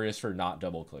notorious for not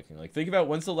double clicking. Like think about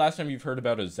when's the last time you've heard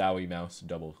about a Zowie mouse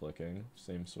double clicking?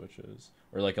 Same switches.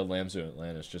 Or like a Lamzo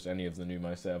Atlantis, just any of the new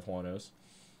mice that have Huanos.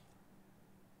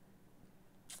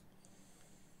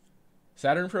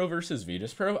 Saturn Pro versus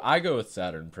Vitus Pro? I go with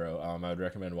Saturn Pro. I would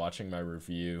recommend watching my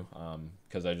review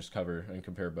because I just cover and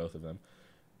compare both of them.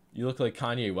 You look like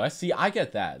Kanye West. See, I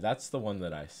get that. That's the one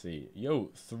that I see. Yo,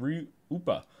 3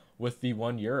 Upa with the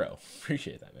 €1.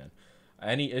 Appreciate that, man.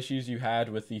 Any issues you had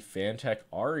with the Fantech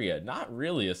Aria? Not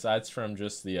really, aside from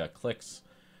just the clicks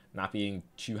not being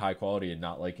too high quality and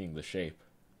not liking the shape.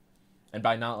 And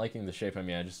by not liking the shape, I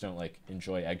mean I just don't like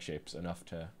enjoy egg shapes enough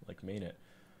to like main it.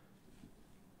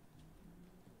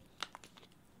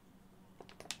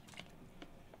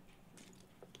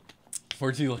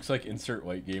 Forty looks like insert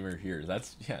white gamer here.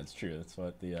 That's, yeah, it's true. That's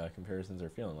what the comparisons are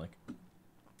feeling like.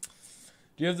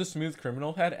 Do you have the Smooth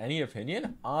Criminal pad? Any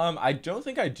opinion? I don't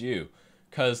think I do,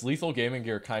 because Lethal Gaming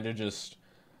Gear kind of just,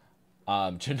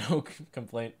 to no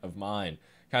complaint of mine,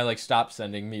 kind of like stopped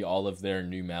sending me all of their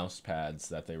new mouse pads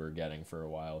that they were getting for a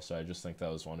while. So I just think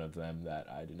that was one of them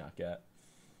that I did not get.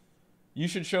 You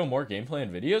should show more gameplay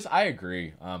and videos. I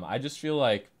agree. I just feel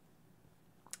like,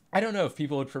 I don't know if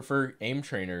people would prefer Aim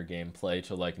Trainer gameplay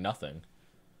to, like, nothing.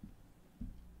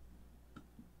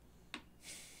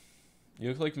 You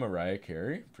look like Mariah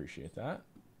Carey. Appreciate that.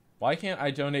 Why can't I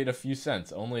donate a few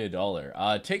cents? Only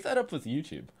 $1. Take that up with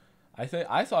YouTube.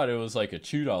 I thought it was, like, a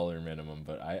 $2 minimum,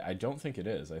 but I don't think it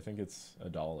is. I think it's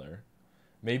 $1.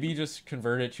 Maybe just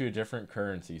convert it to a different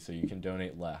currency so you can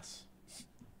donate less.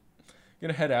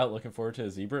 Gonna head out. Looking forward to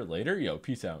a Zebra later. Yo,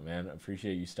 peace out, man.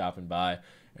 Appreciate you stopping by.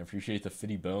 And appreciate the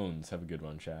fitty bones. Have a good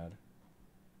one, Chad.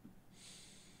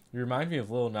 You remind me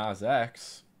of Lil Nas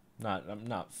X. I'm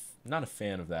not a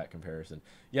fan of that comparison.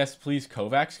 Yes, please,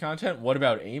 Kovacs content. What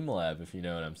about AimLab, if you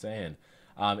know what I'm saying?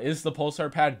 Is the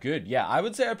Pulsar pad good? Yeah, I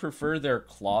would say I prefer their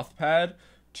cloth pad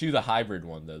to the hybrid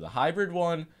one, though. The hybrid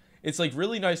one, it's like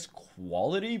really nice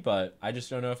quality, but I just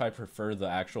don't know if I prefer the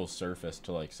actual surface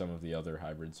to like some of the other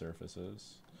hybrid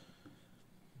surfaces.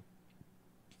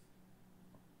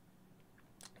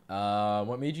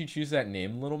 What made you choose that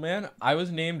name, little man? I was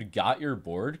named Got Your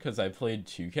Board because I played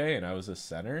 2K and I was a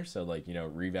center, so like, you know,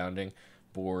 rebounding,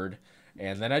 board,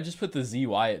 and then I just put the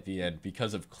ZY at the end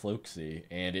because of Cloaksy,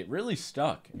 and it really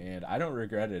stuck, and I don't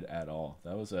regret it at all.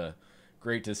 That was a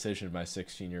great decision my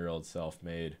 16-year-old self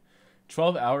made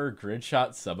 12-hour grid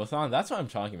shot subathon. That's what I'm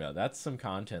talking about. That's some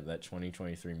content that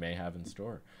 2023 may have in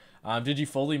store. Did you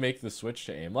fully make the switch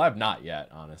to AimLab? Not yet,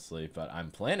 honestly, but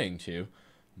I'm planning to.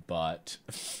 But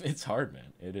it's hard,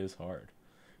 man. It is hard.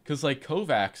 Because, like,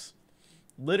 Kovacs,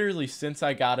 literally since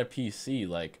I got a PC,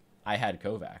 like, I had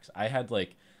Kovacs. I had,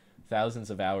 like, thousands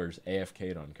of hours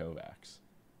AFK'd on Kovacs.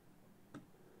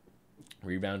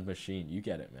 Rebound machine. You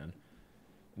get it, man.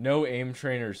 No aim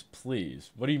trainers,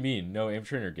 please. What do you mean? No aim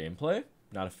trainer gameplay?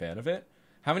 Not a fan of it.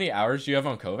 How many hours do you have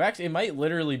on Kovacs? It might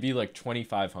literally be like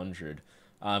 2,500.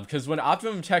 Because when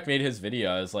Optimum Tech made his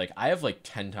video, I was like, I have like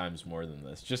 10 times more than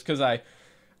this. Just because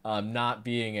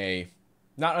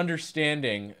not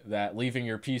understanding that leaving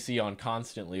your PC on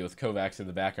constantly with Kovacs in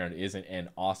the background isn't an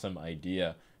awesome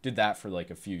idea. Did that for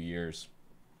like a few years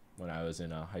when I was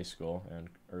in high school and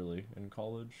early in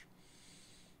college.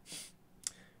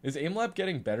 Is AimLab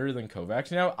getting better than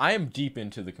Kovacs now? I am deep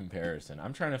into the comparison.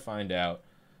 I'm trying to find out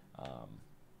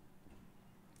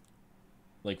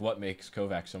like what makes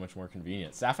Kovacs so much more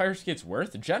convenient. Sapphire Skate's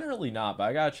worth? Generally not, but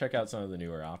I gotta check out some of the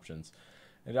newer options.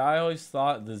 And I always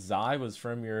thought the Zai was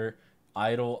from your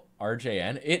idol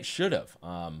RJN. It should have.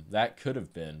 That could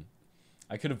have been.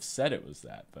 I could have said it was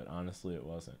that, but honestly it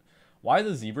wasn't. Why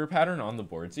the zebra pattern on the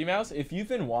board Z mouse? If you've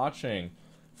been watching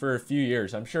for a few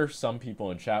years, I'm sure some people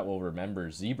in chat will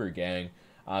remember Zebra Gang.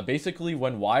 Basically,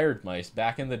 when Wired Mice,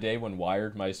 back in the day when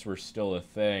Wired Mice were still a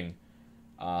thing,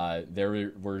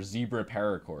 there were zebra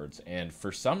paracords. And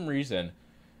for some reason,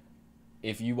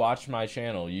 if you watched my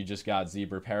channel, you just got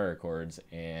zebra paracords.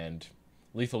 And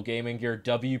Lethal Gaming Gear,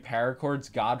 W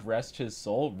paracords, God rest his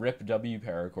soul. Rip W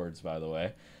paracords, by the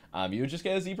way. You would just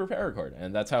get a zebra paracord,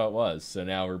 and that's how it was. So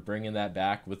now we're bringing that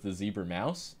back with the zebra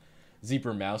mouse.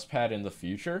 Zebra mouse pad in the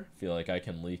future. Feel like I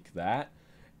can leak that.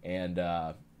 And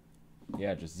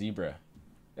yeah, just zebra.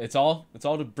 It's all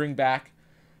to bring back,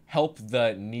 help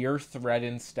the near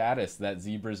threatened status that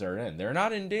zebras are in. They're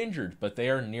not endangered, but they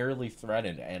are nearly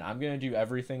threatened, and I'm going to do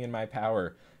everything in my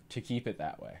power to keep it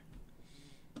that way.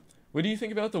 What do you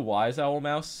think about the Wise Owl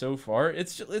mouse so far?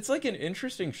 It's like an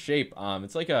interesting shape.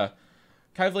 It's like a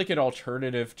kind of like an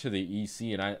alternative to the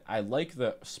EC, and I like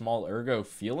the small ergo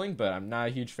feeling, but I'm not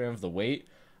a huge fan of the weight.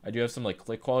 I do have some like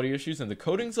click quality issues, and the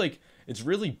coating's like, it's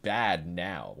really bad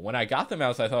now. When I got the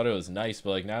mouse, I thought it was nice, but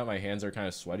like now my hands are kind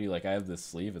of sweaty. Like I have this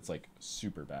sleeve, it's like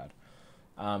super bad.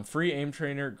 Free aim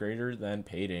trainer greater than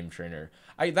paid aim trainer.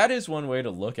 That is one way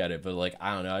to look at it, but like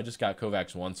I don't know. I just got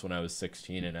Kovacs once when I was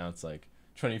 16, and now it's like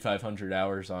 2,500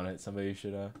 hours on it. Somebody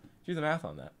should do the math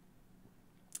on that.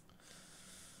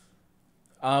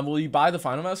 Will you buy the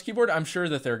Final Mouse keyboard? I'm sure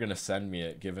that they're going to send me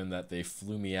it, given that they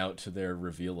flew me out to their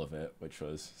reveal of it, which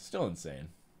was still insane.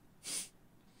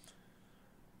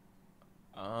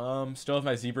 Still have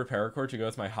my Zebra paracord to go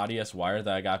with my Hot ES wire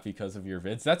that I got because of your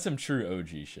vids. That's some true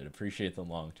OG shit. Appreciate the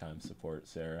long time support,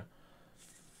 Sarah.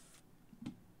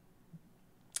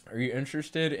 Are you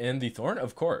interested in the Thorn?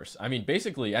 Of course. I mean,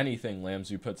 basically anything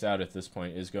Lamzu puts out at this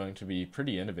point is going to be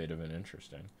pretty innovative and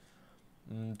interesting.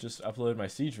 Just uploaded my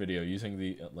Siege video using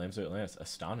the Lamzu Atlantis.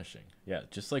 Astonishing. Yeah,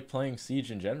 just like playing Siege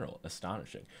in general.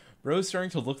 Astonishing. Bro's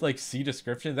starting to look like C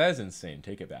description. That is insane.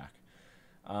 Take it back.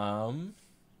 XM2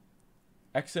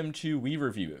 Wii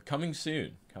review. Coming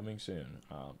soon. Coming soon.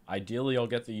 Ideally, I'll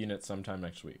get the unit sometime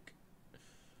next week.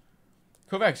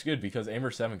 Kovacs good because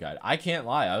Aimer 7 guide. I can't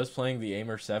lie. I was playing the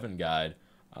Aimer 7 guide.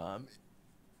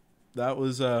 That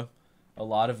was a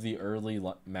lot of the early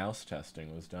mouse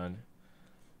testing was done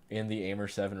in the Aimer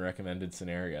 7 recommended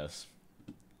scenarios.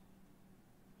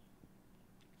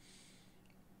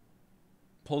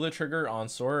 Pull the trigger on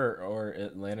Sora or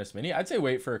Atlantis Mini. I'd say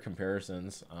wait for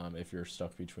comparisons if you're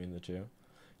stuck between the two.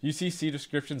 You see C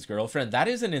Description's girlfriend. That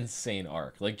is an insane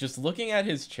arc. Like, just looking at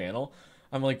his channel,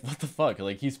 I'm like, what the fuck?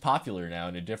 Like, he's popular now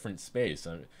in a different space.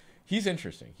 He's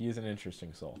interesting. He is an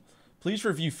interesting soul. Please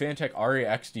review Fantech Aria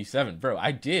XD7. Bro,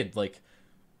 I did, like,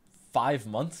 5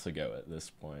 months ago at this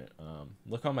point.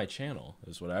 Look on my channel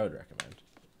is what I would recommend.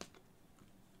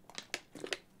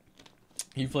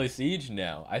 You play Siege?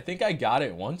 No. I think I got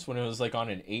it once when it was like on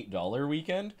an $8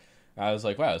 weekend. I was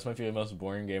like, wow, this might be the most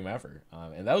boring game ever.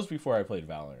 And that was before I played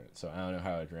Valorant, so I don't know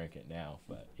how I'd rank it now.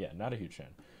 But yeah, not a huge fan.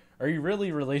 Are you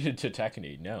really related to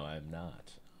Techney? No, I'm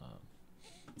not.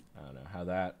 I don't know how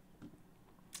that...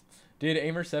 Did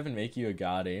Aimer 7 make you a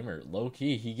god aimer?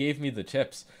 Low-key, he gave me the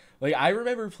tips. Like, I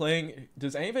remember playing...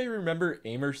 Does anybody remember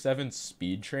Aimer 7's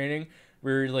speed training?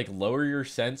 Where you, like, lower your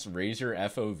sense, raise your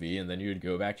FOV, and then you would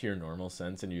go back to your normal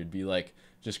sense, and you'd be, like,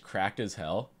 just cracked as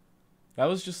hell. That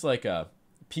was just, like, a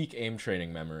peak aim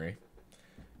training memory.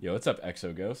 Yo, what's up,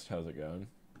 Exoghost? How's it going?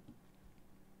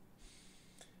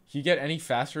 Can you get any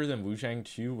faster than Wuzhang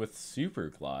 2 with super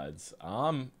glides?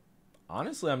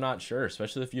 Honestly, I'm not sure,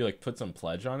 especially if you like put some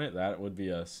pledge on it. That would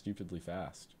be stupidly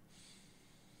fast.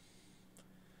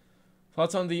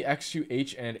 Thoughts on the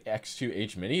X2H and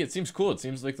X2H Mini? It seems cool. It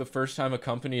seems like the first time a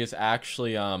company has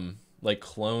actually like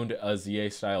cloned a ZA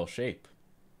style shape.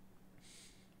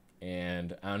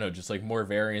 And I don't know, just like more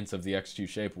variants of the X2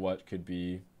 shape. What could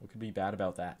be bad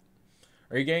about that?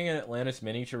 Are you getting an Atlantis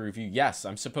Mini to review? Yes,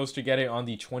 I'm supposed to get it on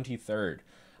the 23rd.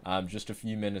 Just a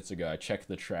few minutes ago, I checked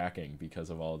the tracking because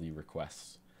of all the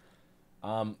requests.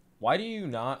 Why do you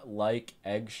not like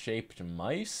egg-shaped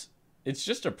mice? It's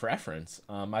just a preference.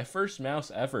 My first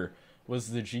mouse ever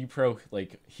was the G Pro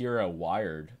like Hero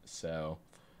wired, so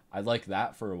I liked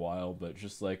that for a while. But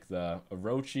just like the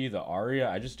Orochi, the Aria,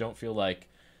 I just don't feel like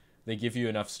they give you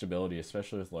enough stability,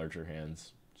 especially with larger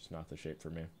hands. Just not the shape for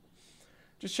me.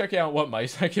 Just checking out what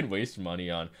mice I can waste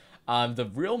money on. The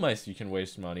real mice you can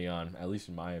waste money on, at least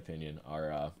in my opinion,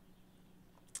 are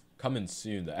coming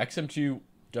soon. The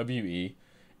XM2WE,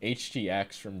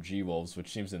 HTX from G-Wolves,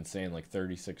 which seems insane, like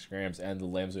 36 grams, and the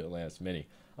Lamzo Atlantis Mini.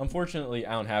 Unfortunately,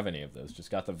 I don't have any of those. Just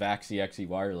got the Vaxi XE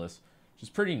wireless, which is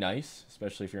pretty nice,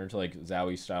 especially if you're into like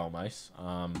Zowie-style mice.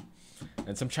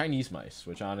 And some Chinese mice,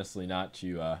 which honestly not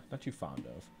too fond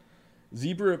of.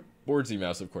 Zebra Boardsy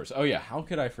mouse, of course. Oh yeah, how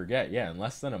could I forget? Yeah, in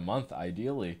less than a month,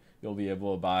 ideally, you'll be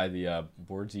able to buy the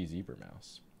Boardsy Zebra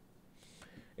mouse.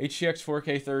 HTX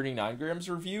 4K 39 grams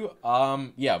review.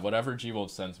 Yeah, whatever G-Wolf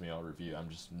sends me, I'll review. I'm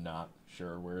just not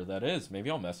sure where that is.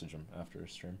 Maybe I'll message him after a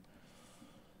stream.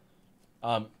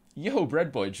 Yo,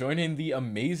 Breadboy, joining the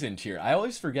Amazing tier. I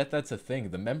always forget that's a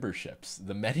thing. The memberships,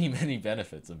 the many, many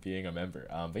benefits of being a member.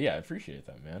 But yeah, I appreciate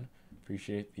that, man.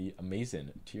 Appreciate the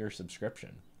Amazing tier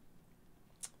subscription.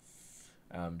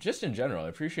 Just in general, I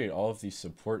appreciate all of the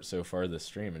support so far this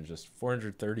stream, and just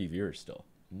 430 viewers still.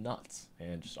 Nuts.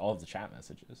 And just all of the chat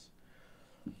messages.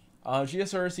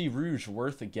 GSRC Rouge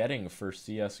worth getting for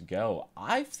CSGO.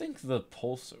 I think the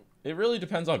Pulse, it really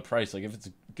depends on price. Like if it's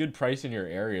a good price in your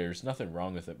area, there's nothing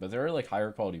wrong with it. But there are like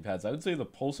higher quality pads. I would say the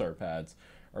Pulsar pads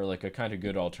are like a kind of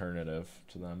good alternative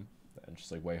to them. And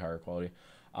just like way higher quality.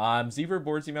 Zebra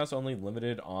Boardsy mouse only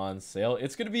limited on sale.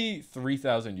 It's going to be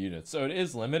 3,000 units. So it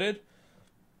is limited.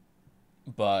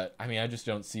 But I mean, I just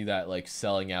don't see that like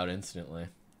selling out instantly.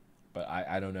 But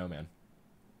I don't know, man.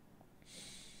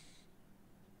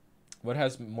 What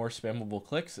has more spammable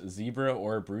clicks, Zebra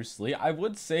or Bruce Lee? I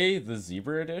would say the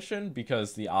Zebra edition,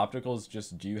 because the opticals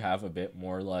just do have a bit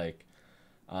more like,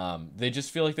 they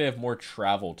just feel like they have more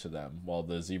travel to them, while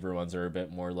the Zebra ones are a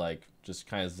bit more like just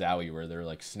kind of zowie, where they're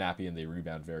like snappy and they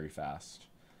rebound very fast.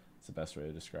 It's the best way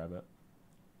to describe it.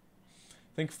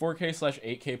 I think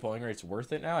 4K/8K polling rate's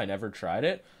worth it now. I never tried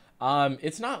it.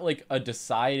 It's not like a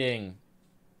deciding.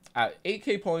 At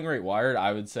 8K polling rate wired,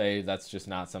 I would say that's just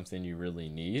not something you really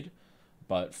need.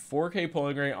 But 4K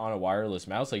polling rate on a wireless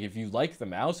mouse, like if you like the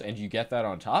mouse and you get that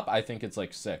on top, I think it's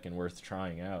like sick and worth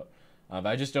trying out. But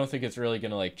I just don't think it's really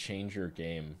gonna like change your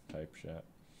game type shit.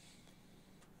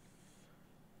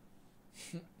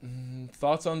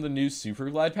 Thoughts on the new Super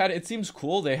Glide pad? It seems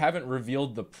cool. They haven't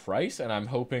revealed the price, and I'm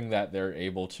hoping that they're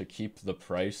able to keep the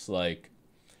price like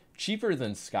cheaper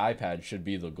than Skypad should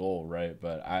be the goal, right?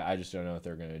 But I just don't know what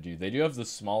they're going to do. They do have the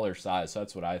smaller size, so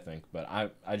that's what I think. But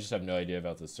I just have no idea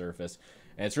about the Surface.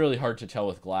 And it's really hard to tell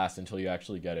with glass until you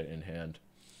actually get it in hand.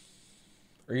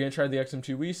 Are you going to try the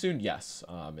XM2 Wii soon? Yes.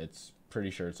 It's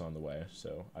pretty sure it's on the way.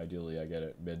 So ideally I get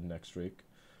it mid next week.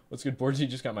 What's good, Boardsy?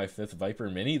 Just got my 5th Viper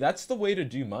Mini. That's the way to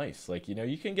do mice. Like, you know,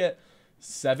 you can get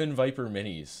 7 Viper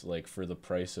Minis, like, for the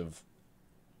price of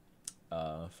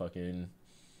fucking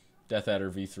Death Adder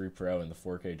V3 Pro and the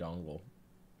 4K dongle.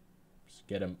 Just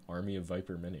get an army of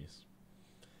Viper Minis.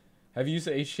 Have you used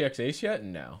the HTX Ace yet?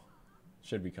 No.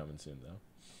 Should be coming soon, though.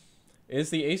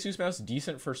 Is the Asus mouse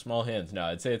decent for small hands? No,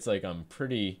 I'd say it's like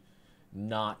pretty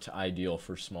not ideal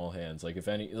for small hands. Like if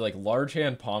any, like large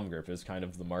hand palm grip is kind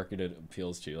of the market it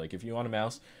appeals to. Like if you want a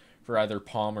mouse for either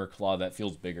palm or claw that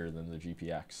feels bigger than the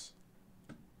GPX.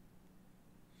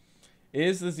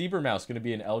 Is the Zebra mouse going to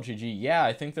be an LGG? Yeah,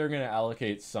 I think they're going to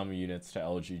allocate some units to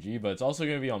LGG, but it's also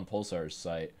going to be on Pulsar's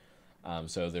site.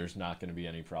 So there's not going to be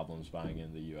any problems buying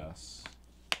in the US.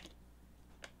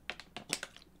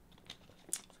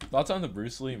 Thoughts on the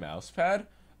Bruce Lee mouse pad?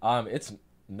 It's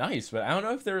nice, but I don't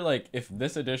know if they're like, if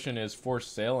this edition is for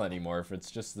sale anymore, if it's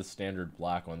just the standard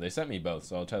black one. They sent me both,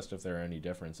 so I'll test if there are any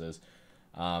differences.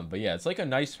 But yeah, it's like a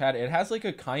nice pad. It has like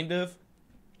a kind of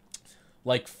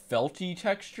like felty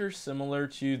texture similar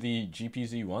to the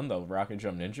GPZ1, the Rocket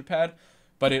Jump Ninja pad,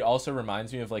 but it also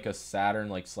reminds me of like a Saturn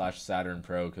like / Saturn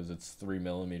Pro, because it's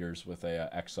 3mm with a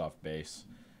Xsoft base.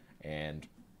 And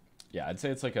Yeah, I'd say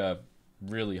it's like a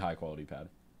really high quality pad.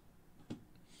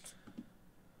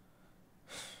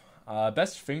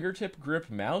 Best fingertip grip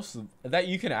mouse that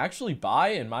you can actually buy,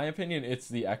 in my opinion, it's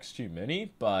the X2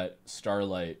 Mini, but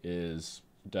Starlight is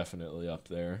definitely up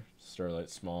there. Starlight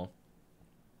Small.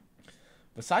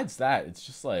 Besides that, it's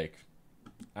just like,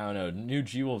 I don't know, new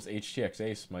G-Wolves HTX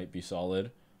Ace might be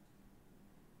solid.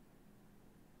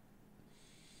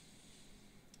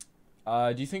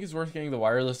 Do you think it's worth getting the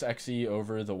wireless XE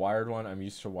over the wired one? I'm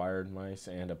used to wired mice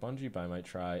and a bungee, but I might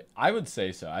try. I would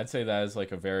say so. I'd say that is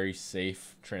like a very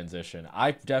safe transition.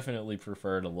 I definitely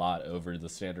prefer it a lot over the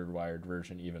standard wired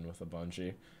version, even with a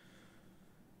bungee.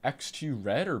 X2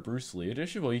 Red or Bruce Lee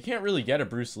edition? Well, you can't really get a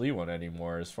Bruce Lee one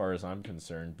anymore as far as I'm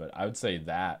concerned, but I would say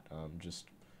that, just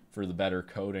for the better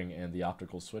coating and the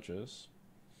optical switches.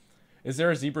 Is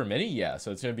there a Zebra Mini? Yeah,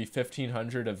 so it's going to be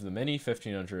 1,500 of the Mini,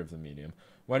 1,500 of the medium.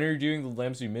 When are you doing the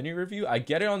Lamzu Mini review? I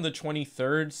get it on the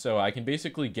 23rd, so I can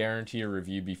basically guarantee a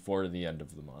review before the end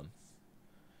of the month.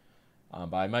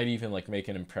 But I might even like make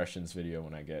an impressions video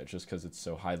when I get it, just because it's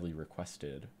so highly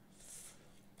requested.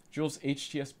 Jules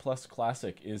HTS Plus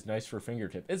Classic is nice for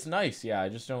fingertip. It's nice, yeah. I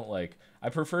just don't like. I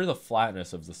prefer the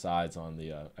flatness of the sides on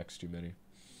the X2 Mini.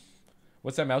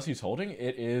 What's that mouse he's holding?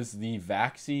 It is the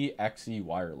Vaxi XE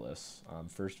Wireless.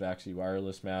 First Vaxi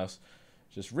Wireless mouse.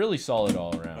 Just really solid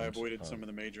all around. I avoided some of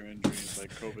the major injuries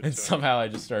like COVID. And somehow I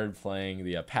just started playing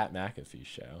the Pat McAfee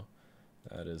show.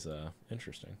 That is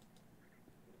interesting.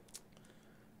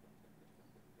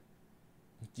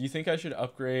 Do you think I should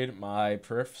upgrade my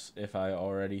perfs if I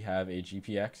already have a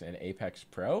GPX and Apex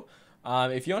Pro?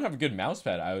 If you don't have a good mouse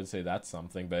pad, I would say that's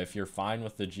something. But if you're fine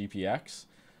with the GPX,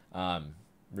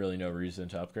 really no reason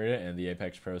to upgrade it. And the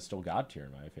Apex Pro is still God tier,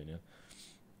 in my opinion.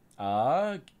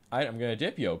 I'm going to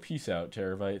dip. Yo, peace out,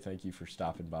 Terabyte. Thank you for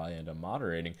stopping by and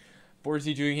moderating.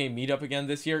 Borzy doing a meetup again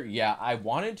this year? Yeah, I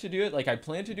wanted to do it. Like, I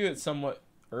planned to do it somewhat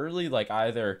early, like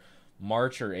either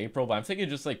March or April, but I'm thinking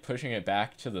just like pushing it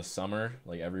back to the summer.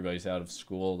 Like, everybody's out of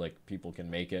school, like people can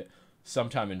make it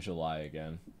sometime in July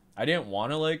again. I didn't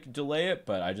want to like delay it,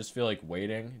 but I just feel like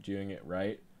waiting, doing it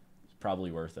right, is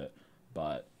probably worth it.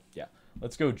 But yeah,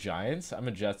 let's go Giants. I'm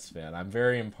a Jets fan. I'm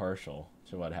very impartial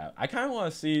to what happened. I kind of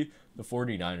want to see the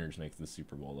 49ers make the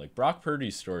Super Bowl. Like, Brock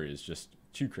Purdy's story is just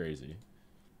too crazy.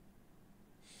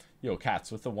 Yo,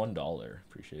 Cats with the $1.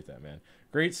 Appreciate that, man.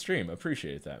 Great stream.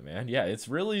 Appreciate that, man. Yeah, it's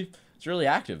really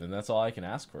active, and that's all I can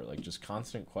ask for. Like, just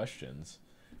constant questions.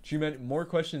 Too many more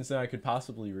questions than I could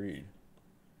possibly read.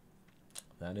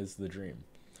 That is the dream.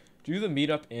 Do the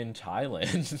meetup in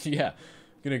Thailand. Yeah,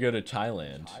 I'm gonna go to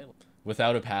Thailand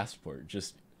without a passport.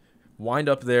 Just wind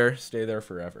up there, stay there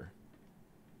forever.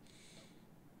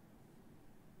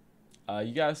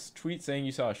 You guys tweet saying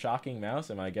you saw a shocking mouse,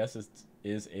 and my guess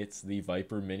it's the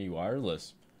Viper Mini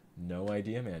Wireless. No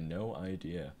idea, man. No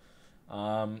idea.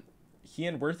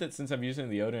 Heian worth it since I'm using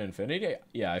the Oda Infinity?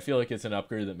 Yeah, I feel like it's an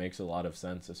upgrade that makes a lot of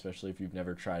sense, especially if you've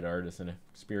never tried Artis and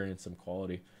experienced some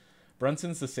quality.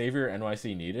 Brunson's the savior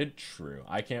NYC needed? True.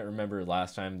 I can't remember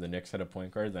last time the Knicks had a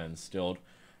point guard that instilled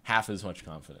half as much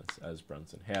confidence as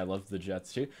Brunson. Hey, I love the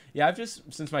Jets too. Yeah, I've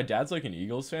just, since my dad's like an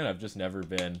Eagles fan, I've just never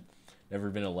been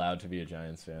allowed to be a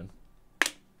Giants fan.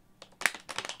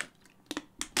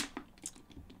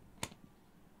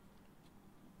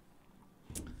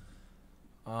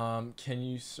 Can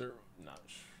you serve? Not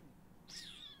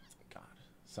God.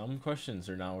 Some questions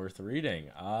are not worth reading.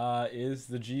 Is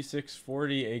the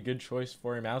G640 a good choice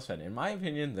for a mousepad? In my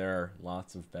opinion, there are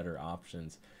lots of better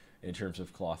options in terms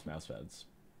of cloth mousepads.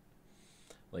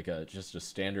 Like just a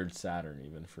standard Saturn,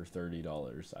 even for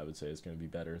 $30, I would say is going to be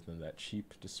better than that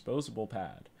cheap disposable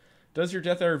pad. Does your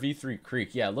Death Hour V3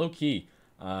 creak? Yeah, low key,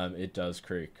 it does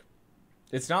creak.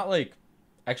 It's not like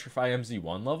Xtrfy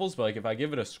MZ1 levels, but like if I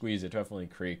give it a squeeze, it definitely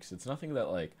creaks. It's nothing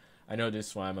that like I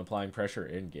notice when I'm applying pressure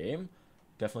in game.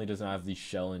 Definitely doesn't have the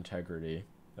shell integrity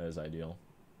that is ideal.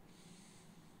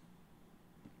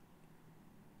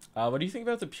 What do you think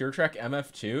about the PureTrack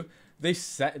MF2? They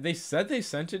said they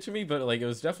sent it to me, but like it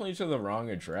was definitely to the wrong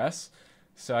address,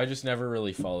 so I just never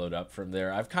really followed up from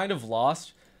there. I've kind of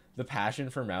lost the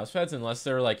passion for mousepads unless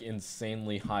they're like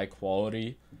insanely high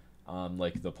quality,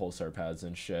 like the Pulsar pads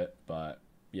and shit. But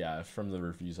yeah, from the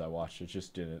reviews I watched, it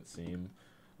just didn't seem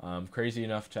crazy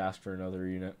enough to ask for another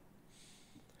unit.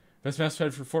 Best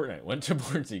mousepad for Fortnite went to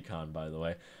BoardsyCon, by the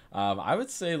way. I would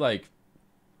say like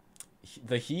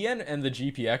the Heian and the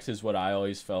GPX is what I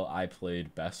always felt I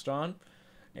played best on,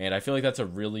 and I feel like that's a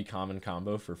really common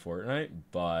combo for Fortnite.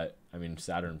 But I mean,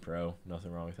 Saturn Pro,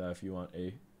 nothing wrong with that if you want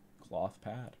a cloth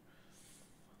pad.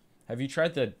 Have you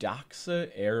tried the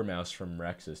Doxa Air mouse from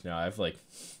Rexus? No, I have like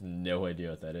no idea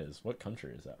what that is. What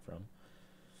country is that from?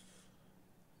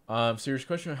 Serious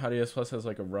question, how DS Plus has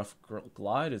like a rough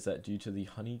glide? Is that due to the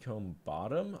honeycomb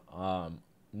bottom?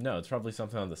 No, it's probably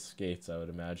something on the skates, I would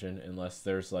imagine, unless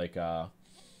there's like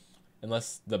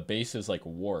unless the base is like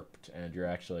warped and you're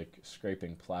actually like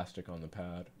scraping plastic on the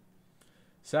pad.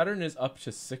 Saturn is up to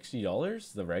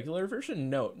 $60, the regular version?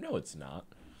 No, it's not.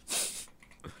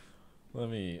 Let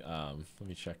me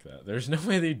check that. There's no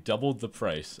way they doubled the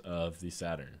price of the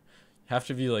Saturn. Have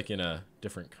to be like in a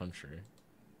different country.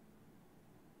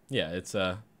 Yeah, it's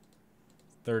 $30.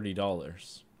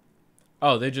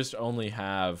 Oh, they just only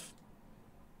have.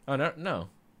 Oh no.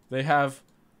 They have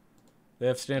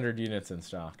standard units in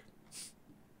stock.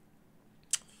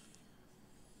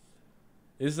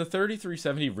 Is the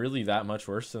 3370 really that much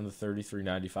worse than the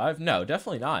 3395? No,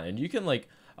 definitely not. And you can like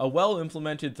a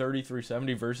well-implemented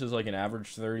 3370 versus like an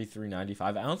average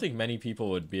 3395. I don't think many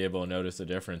people would be able to notice a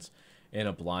difference in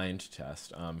a blind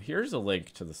test. Here's a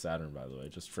link to the Saturn, by the way,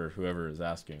 just for whoever is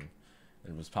asking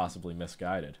and was possibly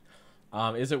misguided.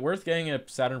 Is it worth getting a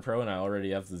Saturn Pro and I already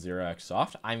have the Zero X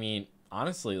Soft? I mean,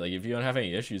 honestly, like if you don't have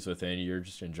any issues with it and you're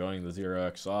just enjoying the Zero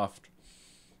X Soft,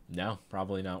 no,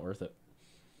 probably not worth it.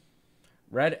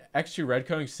 Red X2 red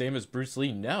coating same as Bruce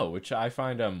Lee? No, which I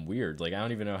find weird. Like I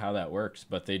don't even know how that works,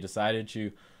 but they decided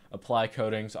to apply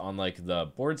coatings on like the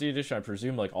Boardsy edition. I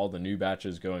presume like all the new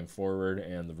batches going forward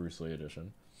and the Bruce Lee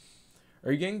edition.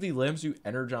 Are you getting the Lamzu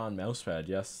Energon mousepad?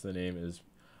 Yes, the name is.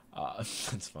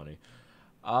 That's funny.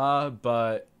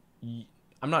 But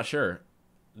I'm not sure.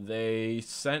 They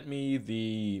sent me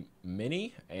the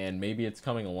Mini, and maybe it's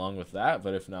coming along with that,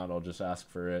 but if not, I'll just ask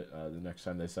for it the next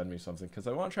time they send me something, because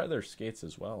I want to try their skates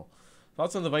as well.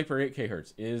 Thoughts on the Viper 8K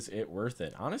Hertz? Is it worth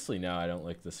it? Honestly, no, I don't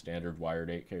like the standard wired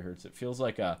 8K Hertz. It feels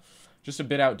like just a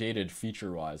bit outdated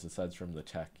feature-wise, aside from the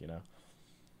tech, you know?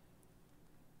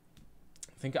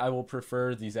 I think I will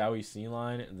prefer the Zowie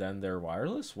C-Line than their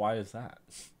wireless. Why is that?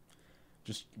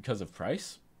 Just because of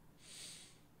price?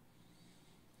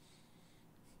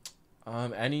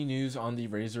 Any news on the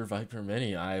Razer Viper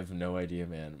Mini? I have no idea,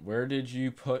 man. Where did you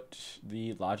put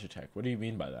the Logitech? What do you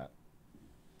mean by that?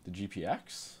 The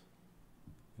GPX?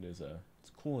 It's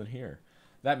cool in here.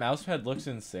 That mousepad looks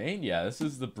insane. Yeah, this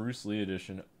is the Bruce Lee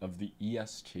edition of the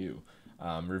ES2.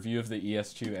 Review of the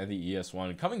ES2 and the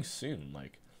ES1 coming soon.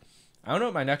 Like, I don't know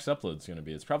what my next upload's gonna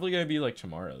be. It's probably gonna be like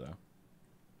tomorrow though.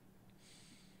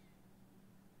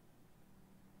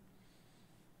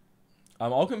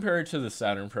 I'll compare it to the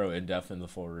Saturn Pro in-depth in the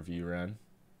full review run.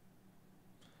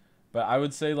 But I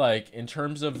would say, like, in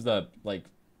terms of the, like,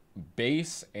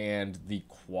 base and the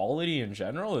quality in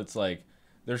general, it's like,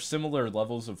 there's similar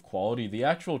levels of quality. The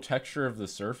actual texture of the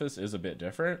surface is a bit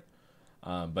different.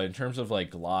 But in terms of,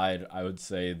 like, glide, I would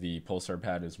say the Pulsar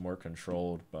pad is more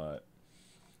controlled, but,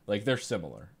 like, they're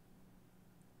similar.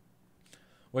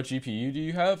 What GPU do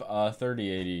you have?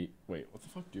 3080. Wait, what the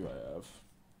fuck do I have?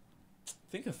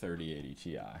 I think a 3080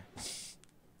 Ti.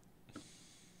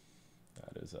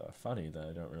 That is funny that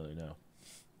I don't really know.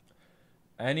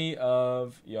 Any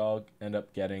of y'all end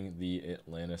up getting the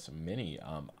Atlantis Mini?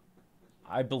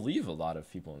 I believe a lot of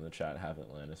people in the chat have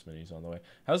Atlantis Minis on the way.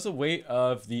 How's the weight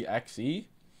of the XE?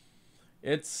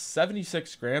 It's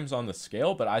 76 grams on the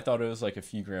scale, but I thought it was like a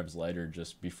few grams lighter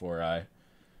just before I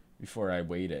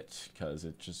weighed it, because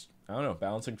it just, I don't know,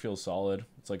 balancing feels solid.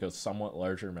 It's like a somewhat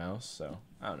larger mouse, so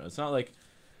I don't know. It's not like,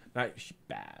 not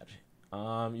bad.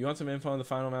 You want some info on the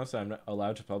final mouse that I'm not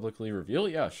allowed to publicly reveal?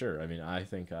 Yeah, sure. I mean, I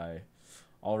think I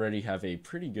already have a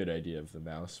pretty good idea of the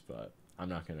mouse, but I'm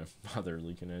not going to bother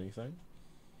leaking anything.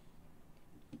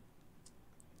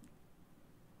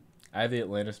 I have the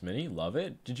Atlantis Mini. Love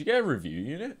it. Did you get a review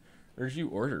unit? Or did you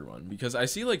order one? Because I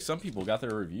see, like, some people got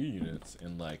their review units,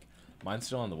 and, like, mine's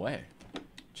still on the way.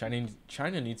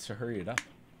 China needs to hurry it up.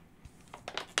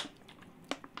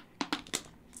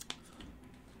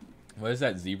 What is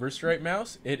that zebra stripe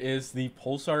mouse? It is the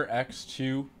Pulsar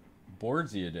X2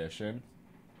 Boardsy edition.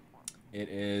 It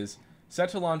is set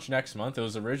to launch next month. It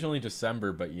was originally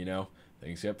December, but, you know,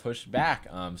 things get pushed back.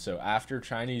 So after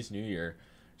Chinese New Year,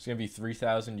 there's going to be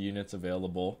 3,000 units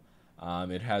available.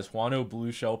 It has Huano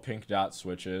blue shell pink dot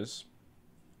switches.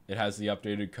 It has the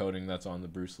updated coating that's on the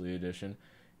Bruce Lee edition.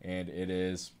 And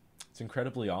it's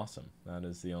incredibly awesome. That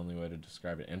is the only way to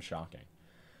describe it, and shocking.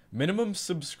 Minimum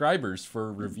subscribers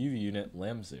for review unit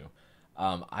Lamzu.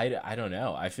 I don't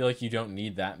know. I feel like you don't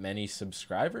need that many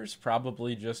subscribers.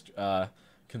 Probably just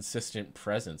consistent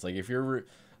presence. Like if you're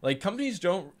like, companies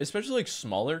don't, especially like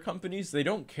smaller companies, they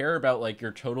don't care about like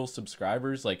your total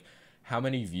subscribers, like how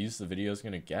many views the video is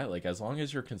going to get. Like as long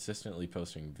as you're consistently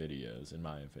posting videos, in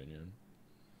my opinion.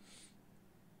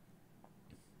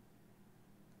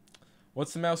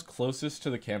 What's the mouse closest to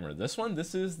the camera? This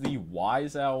is the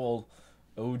Wise Owl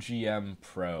OGM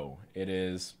Pro. It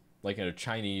is like a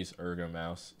Chinese ergo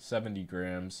mouse, 70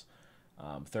 grams,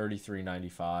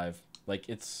 $33.95. Like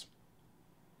it's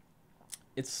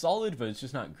solid, but it's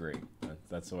just not great.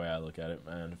 That's the way I look at it.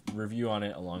 And review on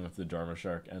it along with the Dharma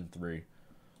Shark N3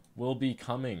 will be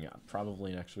coming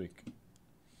probably next week.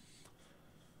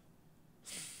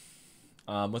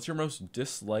 What's your most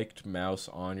disliked mouse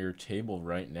on your table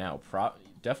right now?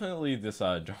 Definitely this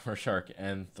Dharma Shark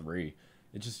N3.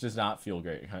 It just does not feel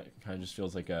great. It kind of just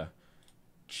feels like a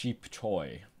cheap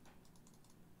toy.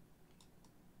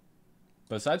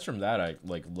 But aside from that, I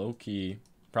like low-key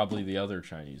probably the other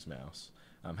Chinese mouse.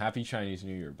 Happy Chinese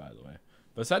New Year, by the way.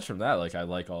 But aside from that, like I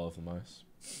like all of the mice.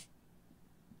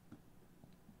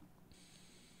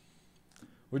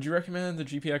 Would you recommend the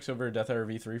GPX over a Death Adder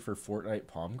V3 for Fortnite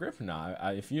palm grip? Nah,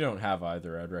 if you don't have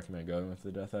either, I'd recommend going with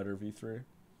the Death Adder V3.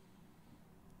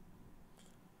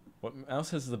 What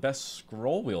mouse has the best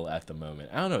scroll wheel at the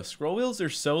moment? I don't know. Scroll wheels are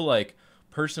so like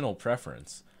personal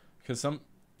preference, because and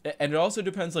it also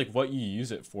depends like what you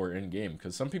use it for in game.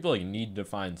 Because some people like need to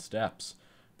find steps,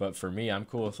 but for me, I'm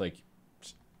cool with like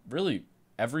really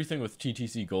everything with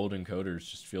TTC Gold encoders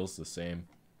just feels the same.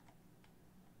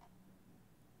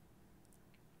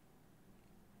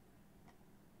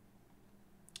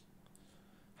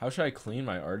 How should I clean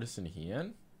my Artisan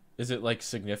Heian? Is it like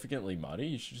significantly muddy?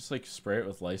 You should just like spray it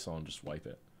with Lysol and just wipe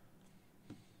it.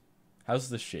 How's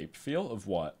the shape feel of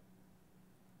what?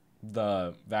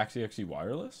 The Vaxi XE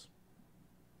wireless?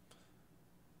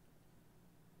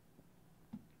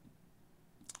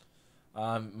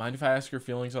 Mind if I ask your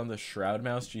feelings on the Shroud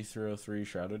Mouse G303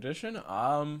 Shroud Edition?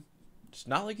 Just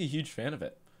not like a huge fan of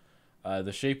it.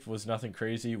 The shape was nothing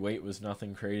crazy. Weight was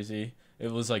nothing crazy.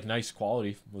 It was like nice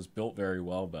quality. Was built very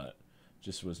well, but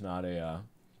just was not a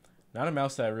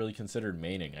mouse that I really considered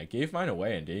maining. I gave mine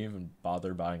away and didn't even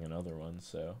bother buying another one,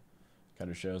 so kind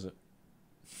of shows it.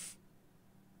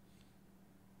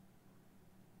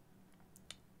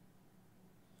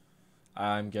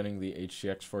 I'm getting the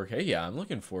HTX 4K. Yeah, I'm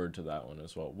looking forward to that one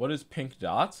as well. What is Pink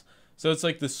Dots? So it's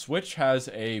like the Switch has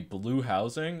a blue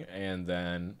housing and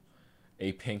then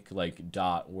a pink like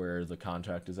dot where the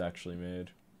contact is actually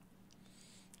made.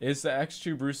 Is the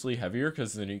X2 Bruce Lee heavier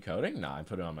because of the new coating? Nah, I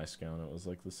put it on my scale and it was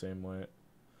like the same weight.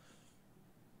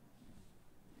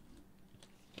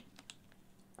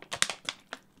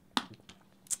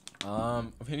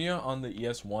 Opinion on the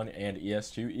ES1 and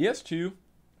ES2. ES2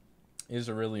 is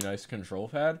a really nice control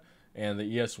pad, and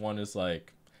the ES1 is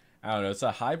like, I don't know, it's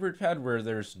a hybrid pad where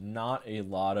there's not a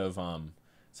lot of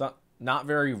it's not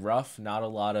very rough, not a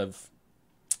lot of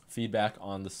feedback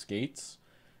on the skates,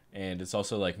 and it's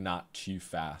also like not too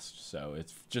fast, so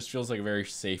it just feels like a very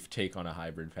safe take on a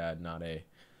hybrid pad. Not a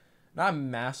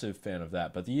massive fan of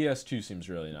that, but the ES2 seems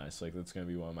really nice. Like that's going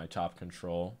to be one of my top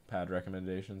control pad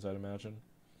recommendations, I'd imagine.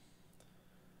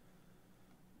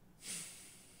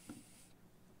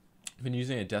 I've been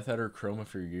using a Death Adder Chroma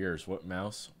for years. What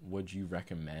mouse would you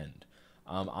recommend?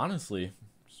 Honestly,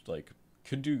 just like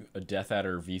could do a Death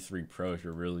Adder V3 Pro if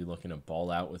you're really looking to ball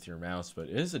out with your mouse, but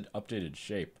it is an updated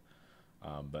shape.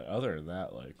 But other than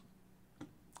that, like,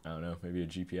 I don't know, maybe a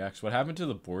GPX. What happened to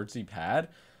the Boardsy pad?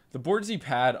 The Boardsy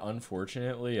pad,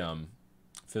 unfortunately,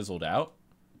 fizzled out.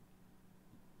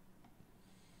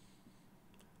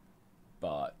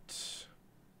 But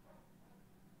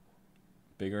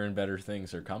bigger and better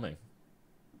things are coming.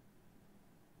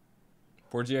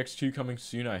 Boardsy X2 coming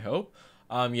soon, I hope.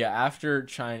 Yeah, after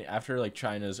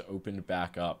China's opened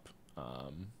back up,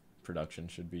 production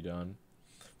should be done.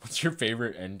 What's your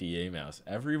favorite NDA mouse?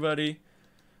 Everybody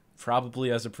probably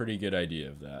has a pretty good idea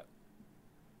of that.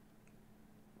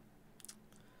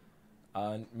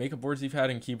 Make a Boardsy pad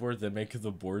and keyboard, then make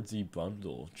the Boardsy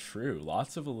bundle. True,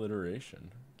 lots of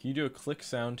alliteration. Can you do a click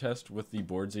sound test with the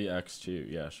Boardsy X2?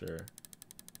 Yeah, sure.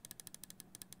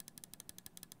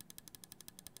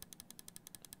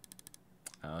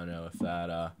 I don't know if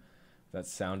that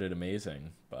sounded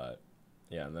amazing, but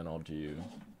yeah, and then I'll do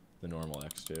the normal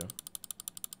X2.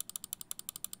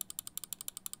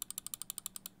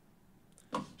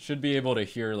 Should be able to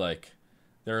hear, like,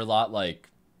 they're a lot, like,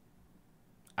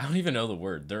 I don't even know the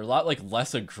word. They're a lot, like,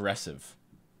 less aggressive.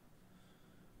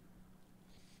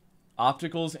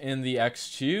 Opticals in the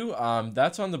X2,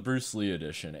 that's on the Bruce Lee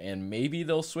edition, and maybe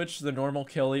they'll switch the normal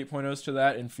Kill 8.0s to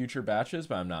that in future batches,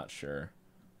 but I'm not sure.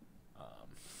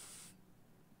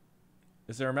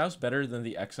 Is there a mouse better than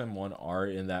the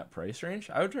XM1R in that price range?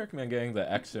 I would recommend getting the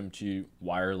XM2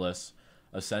 Wireless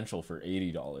Essential for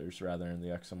 $80 rather than the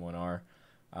XM1R.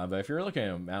 But if you're looking at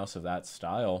a mouse of that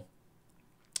style,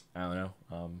 I don't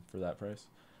know, for that price.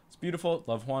 It's beautiful.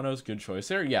 Love Huano's. Good choice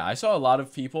there. Yeah, I saw a lot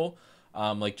of people,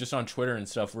 like just on Twitter and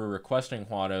stuff, were requesting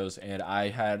Huano's, and I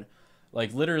had,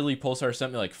 like, literally Pulsar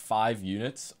sent me like 5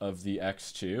 units of the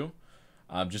X2,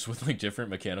 just with like different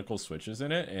mechanical switches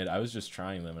in it, and I was just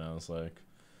trying them, and I was like,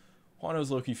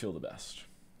 Huano's low-key feel the best.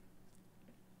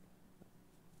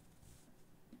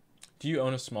 Do you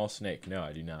own a small snake? No,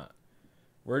 I do not.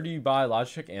 Where do you buy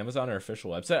Logitech? Amazon or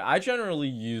official website? I generally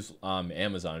use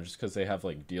Amazon just because they have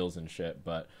like deals and shit.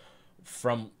 But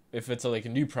if it's like a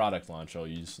new product launch, I'll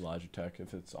use Logitech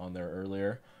if it's on there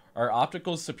earlier. Are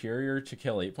opticals superior to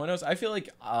Kill 8.0s? I feel like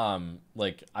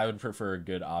I would prefer a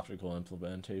good optical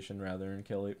implementation rather than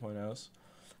Kill 8.0s.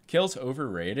 Kale's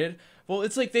overrated. Well,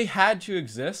 it's like they had to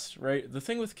exist, right? The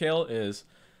thing with Kale is,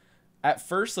 at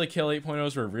first, like, Kale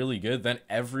 8.0s were really good. Then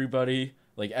everybody,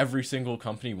 like, every single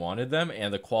company wanted them,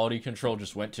 and the quality control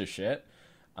just went to shit.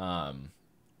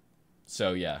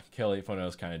 So, yeah, Kale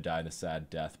 8.0s kind of died a sad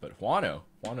death. But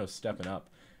Huano's stepping up.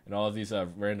 And all of these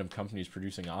random companies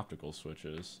producing optical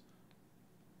switches.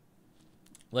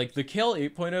 Like, the Kale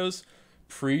 8.0s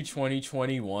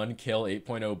pre-2021 Kale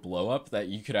 8.0 blow-up that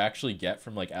you could actually get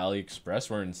from, like, AliExpress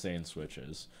were insane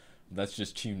switches. That's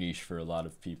just too niche for a lot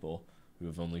of people who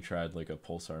have only tried, like, a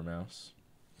Pulsar mouse.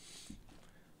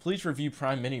 Please review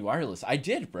Prime Mini Wireless. I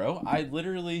did, bro. I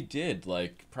literally did,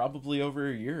 like, probably over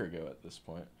a year ago at this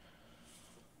point.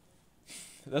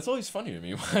 That's always funny to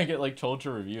me when I get, like, told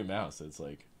to review a mouse. It's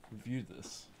like, reviewed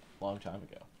this a long time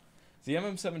ago. Is the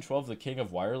MM712 the king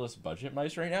of wireless budget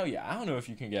mice right now? Yeah, I don't know if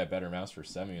you can get a better mouse for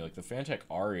semi, like the Fantech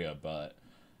Aria, but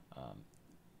I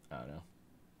don't know.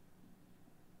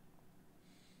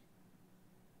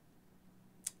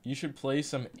 You should play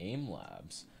some AIM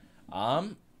Labs.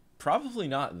 Probably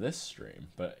not this stream,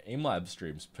 but AIM Lab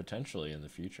streams potentially in the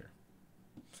future.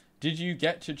 Did you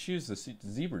get to choose the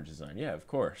zebra design? Yeah, of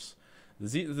course.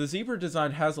 The zebra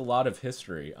design has a lot of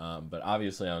history, but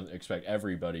obviously I don't expect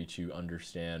everybody to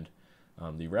understand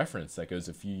the reference that goes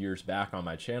a few years back on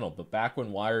my channel. But back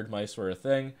when wired mice were a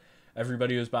thing,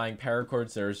 everybody was buying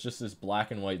paracords. There was just this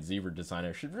black and white zebra design.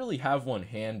 I should really have one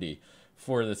handy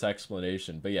for this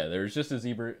explanation. But yeah, there's just a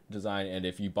zebra design, and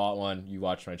if you bought one, you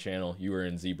watched my channel, you were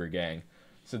in Zebra Gang.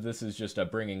 So this is just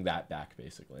bringing that back,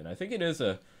 basically. And I think it is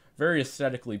a very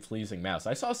aesthetically pleasing mouse.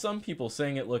 I saw some people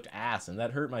saying it looked ass, and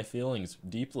that hurt my feelings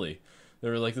deeply. They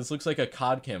were like, this looks like a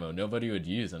COD camo nobody would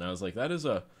use. And I was like, it's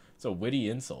a witty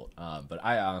insult. But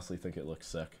I honestly think it looks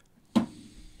sick.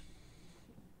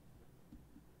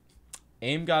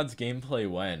 Aim Gods gameplay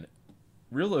when?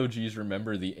 Real OGs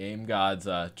remember the Aim Gods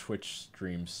Twitch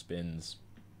stream spins.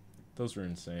 Those were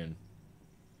insane.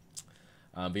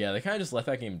 But yeah, they kind of just let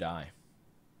that game die.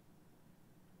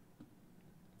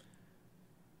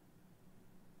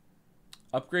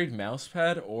 Upgrade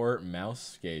mousepad or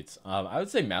mouse skates? I would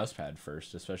say mousepad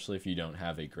first, especially if you don't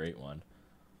have a great one.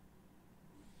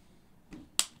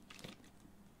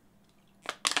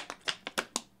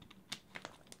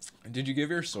 Did you give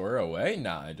your Sora away?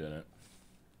 Nah, I didn't.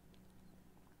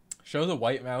 Show the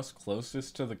white mouse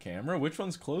closest to the camera. Which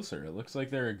one's closer? It looks like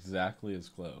they're exactly as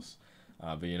close.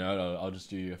 But you know what? I'll just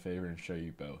do you a favor and show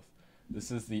you both.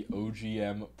 This is the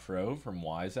OGM Pro from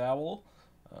Wise Owl.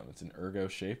 It's an ergo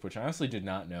shape, which I honestly did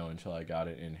not know until I got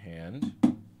it in hand.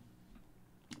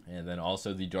 And then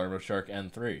also the Dharma Shark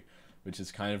N3, which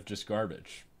is kind of just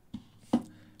garbage.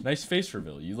 Nice face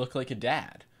reveal. You look like a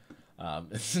dad.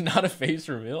 It's not a face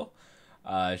reveal.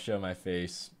 I show my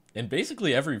face in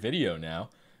basically every video now.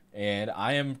 And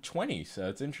I am 20, so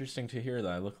it's interesting to hear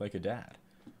that I look like a dad.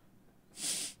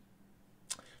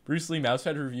 Bruce Lee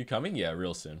mousepad review coming? Yeah,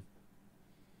 real soon.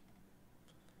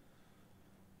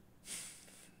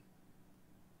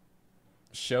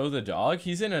 Show the dog?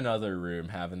 He's in another room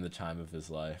having the time of his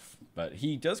life. But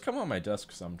he does come on my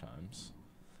desk sometimes.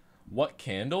 What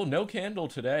candle? No candle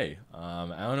today. I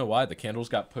don't know why. The candles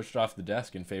got pushed off the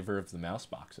desk in favor of the mouse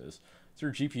boxes. Is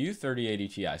your GPU 3080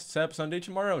 Ti? Set up Sunday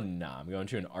tomorrow? Nah, I'm going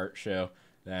to an art show.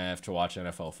 Then I have to watch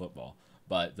NFL football.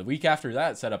 But the week after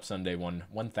that, set up Sunday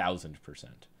 1000%.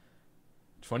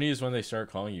 20 is when they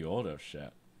start calling you old. Oh,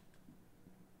 shit.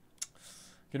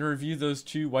 Gonna review those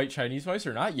 2 white Chinese mice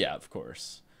or not? Yeah, of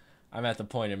course. I'm at the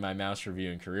point in my mouse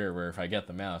reviewing career where if I get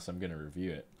the mouse, I'm gonna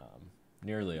review it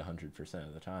nearly 100%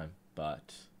 of the time.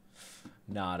 But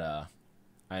not, I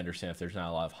understand if there's not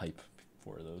a lot of hype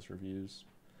for those reviews.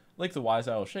 Like the Wise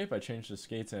Owl shape, I changed the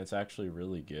skates and it's actually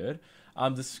really good.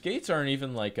 The skates aren't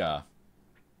even like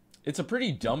it's a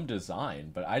pretty dumb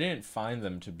design, but I didn't find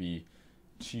them to be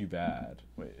too bad.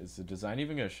 Wait, is the design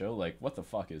even gonna show? Like, what the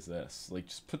fuck is this? Like,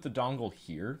 just put the dongle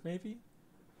here, maybe?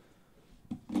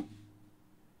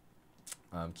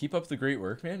 Keep up the great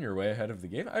work, man. You're way ahead of the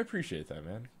game. I appreciate that,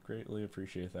 man. Greatly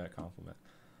appreciate that compliment.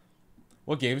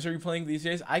 What games are you playing these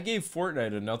days? I gave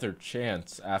Fortnite another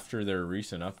chance after their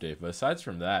recent update, but aside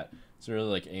from that, it's really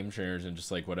like Aim Trainers and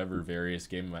just like whatever various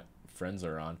game my friends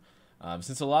are on.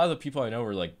 Since a lot of the people I know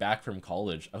were like back from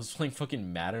college, I was playing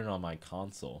fucking Madden on my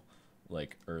console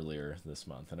like earlier this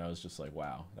month, and I was just like,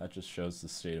 wow, that just shows the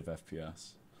state of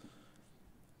FPS.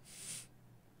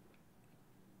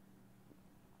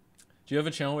 Do you have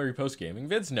a channel where you post gaming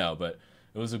vids? No, but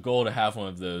it was a goal to have one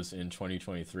of those in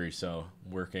 2023, so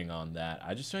I'm working on that.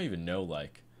 I just don't even know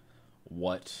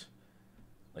what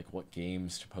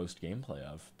games to post gameplay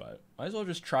of, but might as well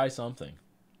just try something.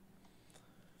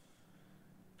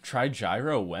 Try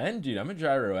gyro when? Dude, I'm a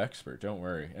gyro expert, don't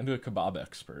worry. And a kebab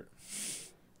expert.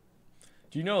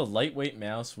 Do you know a lightweight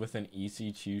mouse with an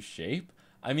EC2 shape?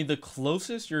 I mean, the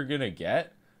closest you're gonna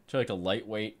get to like a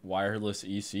lightweight wireless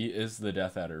EC is the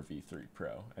Death Adder V3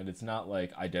 Pro. And it's not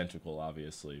like identical,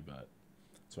 obviously, but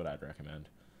that's what I'd recommend.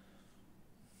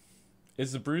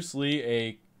 Is the Bruce Lee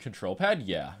a control pad?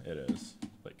 Yeah, it is.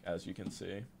 Like, as you can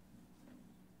see.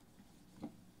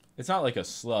 It's not like a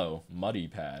slow, muddy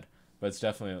pad, but it's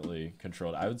definitely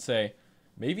controlled. I would say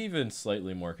maybe even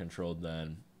slightly more controlled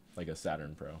than like a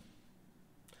Saturn Pro.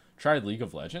 Tried League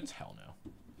of Legends? Hell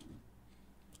no.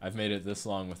 I've made it this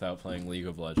long without playing League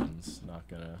of Legends. Not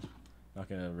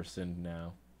gonna rescind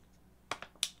now.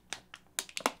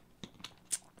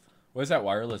 What is that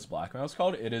wireless black mouse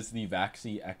called? It is the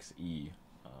Vaxi XE.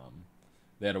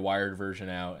 They had a wired version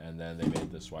out, and then they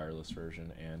made this wireless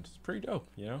version, and it's pretty dope,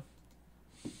 you know?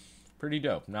 Pretty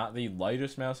dope. Not the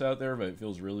lightest mouse out there, but it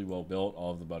feels really well built. All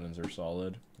of the buttons are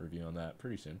solid. Review on that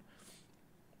pretty soon.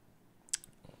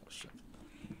 Oh, shit.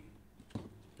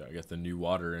 Gotta get the new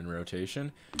water in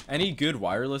rotation. Any good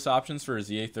wireless options for a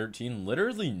ZA13?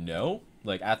 Literally no,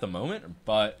 like at the moment,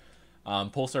 but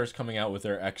Pulsar's coming out with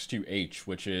their X2H,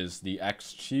 which is the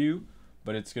X2,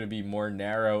 but it's going to be more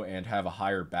narrow and have a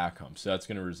higher back hump, so that's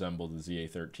going to resemble the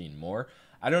ZA13 more.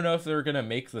 I don't know if they're going to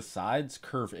make the sides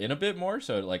curve in a bit more,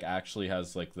 so it like actually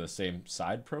has like the same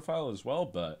side profile as well,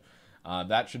 but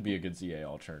that should be a good ZA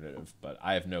alternative, but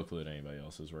I have no clue what anybody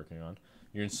else is working on.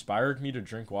 You inspired me to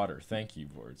drink water. Thank you,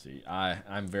 Vordsy.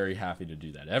 I'm very happy to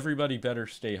do that. Everybody better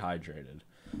stay hydrated.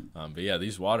 But yeah,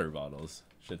 these water bottles,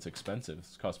 shit's expensive.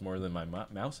 It's cost more than my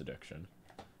mouse addiction.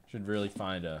 Should really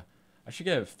find I should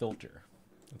get a filter.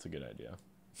 That's a good idea.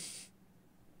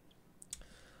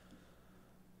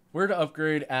 Where to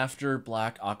upgrade after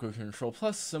Black Aqua Control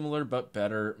Plus? Similar but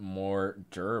better, more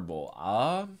durable.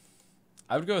 I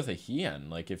would go with a Hien,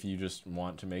 like if you just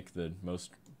want to make the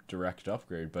most direct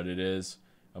upgrade, but it is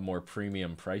a more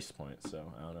premium price point,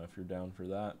 so I don't know if you're down for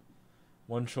that.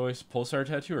 One choice, Pulsar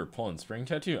tattoo or Pull and Spring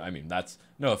tattoo? I mean, that's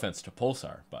no offense to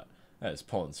Pulsar, but that is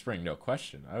Pull and Spring, no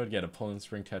question. I would get a Pull and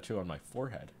Spring tattoo on my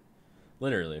forehead.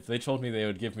 Literally, if they told me they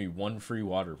would give me one free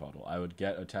water bottle, I would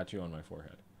get a tattoo on my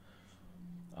forehead.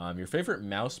 Your favorite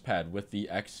mouse pad with the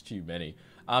X2 Mini?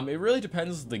 It really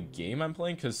depends the game I'm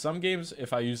playing, because some games,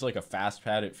 if I use like a fast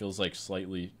pad, it feels like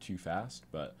slightly too fast,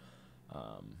 but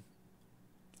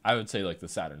I would say like the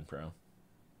Saturn Pro,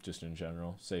 just in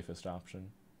general, safest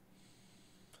option.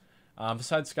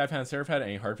 Besides Skypad and Serapad,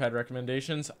 any hardpad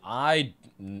recommendations? I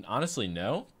honestly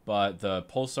no, but the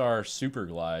Pulsar Super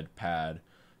Glide pad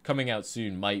coming out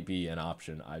soon might be an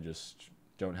option. I just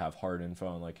don't have hard info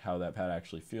on like how that pad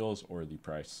actually feels or the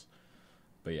price.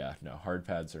 But yeah, no, hard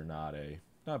pads are not a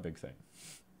big thing.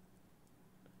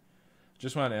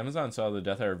 Just went on Amazon, saw the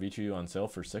Death Adder V2 on sale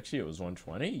for $60. It was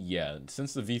 $120. Yeah,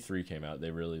 since the V3 came out,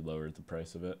 they really lowered the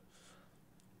price of it.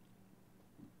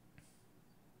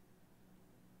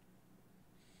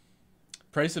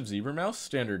 Price of Zebra Mouse,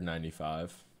 standard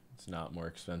 $95. It's not more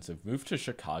expensive. Move to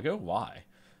Chicago? Why?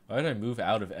 Why would I move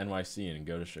out of NYC and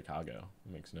go to Chicago?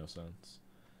 It makes no sense.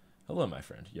 Hello, my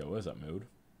friend. Yo, what is up, Mood?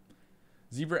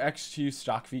 Zebra X2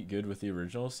 stock feet good with the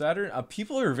original Saturn?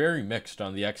 People are very mixed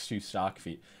on the X2 stock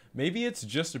feet. Maybe it's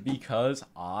just because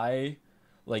I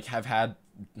like have had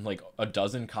like a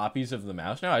dozen copies of the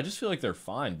mouse now. I just feel like they're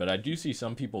fine, but I do see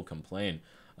some people complain.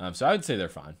 So I would say they're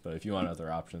fine, but if you want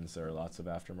other options, there are lots of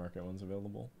aftermarket ones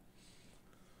available.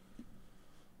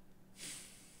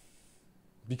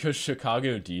 Because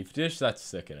Chicago deep dish? That's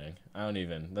sickening.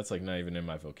 That's like not even in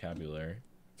my vocabulary.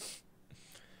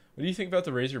 What do you think about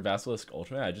the Razer Basilisk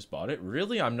Ultimate? I just bought it.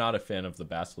 Really, I'm not a fan of the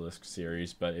Basilisk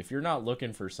series, but if you're not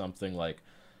looking for something like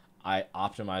I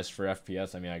optimized for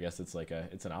FPS, I mean, I guess it's like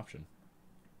it's an option.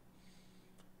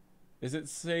 Is it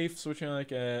safe switching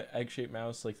like a egg-shaped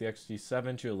mouse like the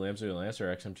XT7 to a Lamzo Lance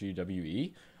or XMG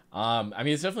WE? I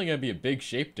mean, it's definitely going to be a big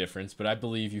shape difference, but I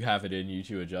believe you have it in you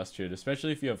to adjust to it,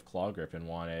 especially if you have claw grip and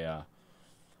want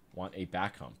a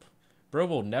back hump. Bro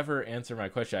will never answer my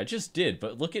question. I just did,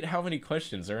 but look at how many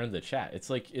questions are in the chat. It's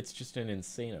like, it's just an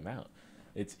insane amount.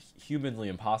 It's humanly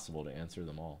impossible to answer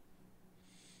them all.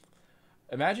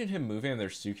 Imagine him moving their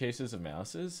suitcases of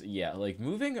mouses. Yeah, like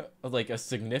moving like a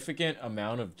significant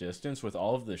amount of distance with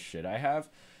all of the shit I have,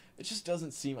 it just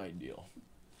doesn't seem ideal.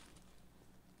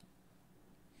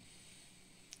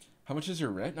 How much is your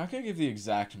rent? Not going to give the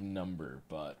exact number,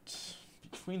 but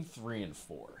between 3 and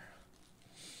 4.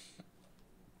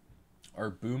 Are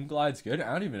boom glides good?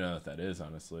 I don't even know what that is,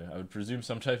 honestly. I would presume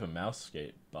some type of mouse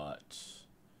skate, but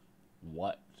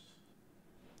what?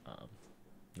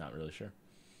 Not really sure.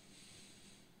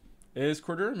 Is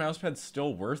Cordura mousepad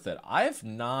still worth it? I have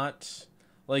not...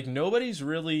 Like, nobody's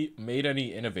really made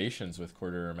any innovations with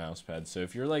Cordura mousepad, so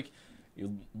if you're, like, you're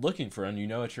looking for one, you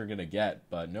know what you're going to get,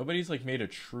 but nobody's, like, made a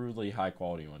truly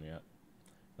high-quality one yet.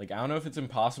 Like, I don't know if it's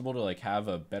impossible to, like, have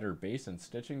a better base and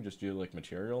stitching just due to, like,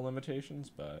 material limitations,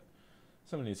 but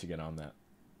someone needs to get on that.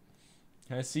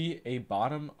 Can I see a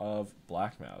bottom of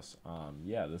Black Mouse?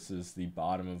 Yeah, this is the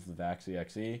bottom of the Vaxi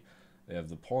XE. They have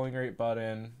the polling rate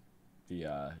button,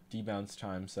 the debounce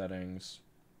time settings.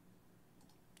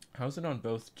 How's it on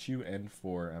both 2 and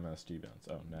 4 MS debounce?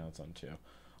 Oh, now it's on 2.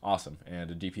 Awesome. And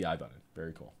a DPI button.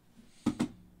 Very cool.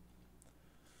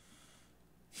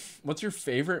 What's your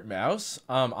favorite mouse?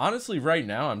 Honestly, right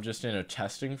now, I'm just in a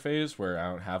testing phase where I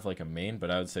don't have like a main, but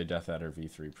I would say DeathAdder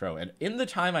V3 Pro. And in the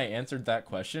time I answered that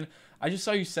question, I just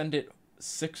saw you send it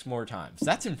 6 more times.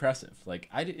 That's impressive. Like,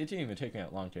 it didn't even take me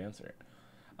that long to answer it.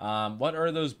 What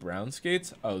are those brown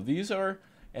skates? Oh, these are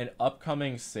an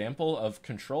upcoming sample of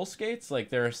control skates. Like,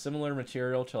 they're a similar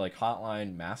material to like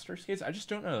Hotline Master skates. I just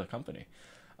don't know the company.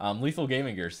 Lethal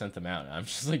Gaming Gear sent them out. I'm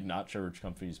just like not sure which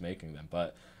company's making them,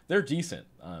 but they're decent.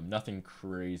 Nothing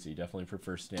crazy. Definitely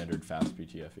prefer standard fast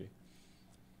PTFE.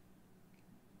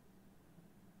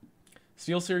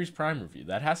 SteelSeries Prime review.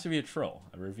 That has to be a troll.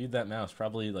 I reviewed that mouse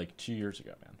probably like 2 years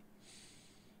ago, man.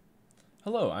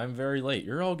 Hello, I'm very late.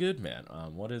 You're all good, man.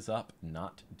 What is up?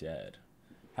 Not dead.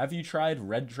 Have you tried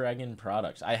Red Dragon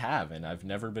products? I have, and I've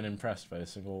never been impressed by a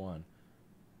single one.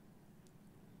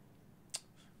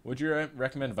 Would you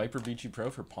recommend Viper BG Pro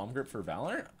for palm grip for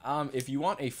Valorant? If you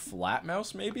want a flat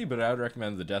mouse, maybe, but I would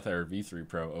recommend the DeathAdder V3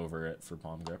 Pro over it for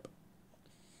palm grip.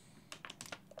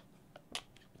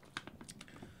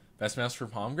 Best mouse for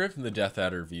palm grip? The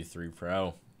DeathAdder V3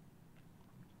 Pro.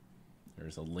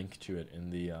 There's a link to it in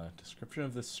the description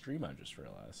of this stream, I just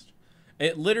realized.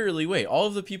 It literally, wait, all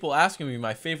of the people asking me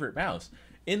my favorite mouse,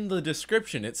 in the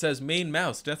description it says main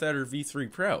mouse, DeathAdder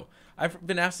V3 Pro. I've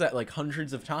been asked that like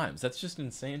hundreds of times. That's just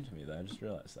insane to me that I just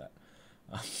realized that.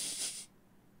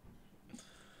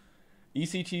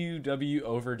 EC2W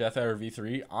over DeathAdder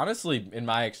V3. Honestly, in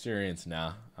my experience,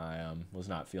 nah, I was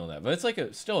not feeling that. But it's like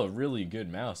still a really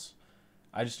good mouse.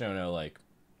 I just don't know, like,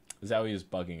 Zowie is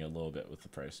bugging a little bit with the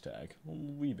price tag. A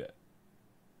wee bit.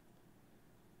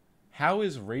 How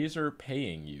is Razer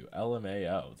paying you?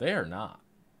 LMAO. They are not.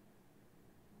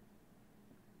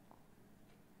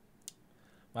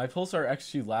 My Pulsar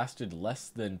X2 lasted less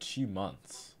than 2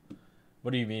 months.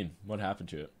 What do you mean? What happened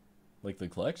to it? Like the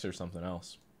clicks or something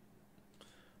else?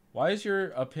 Why is your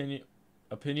opinion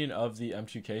of the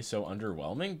M2K so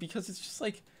underwhelming? Because it's just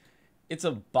like, it's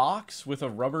a box with a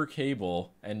rubber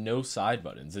cable and no side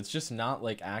buttons. It's just not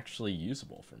like actually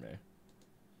usable for me.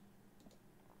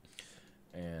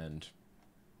 And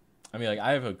I mean, like,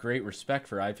 I have a great respect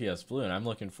for IPS Blue and I'm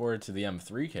looking forward to the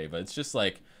M3K, but it's just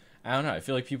like, I don't know. I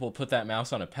feel like people put that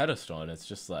mouse on a pedestal and it's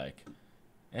just like,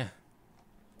 eh.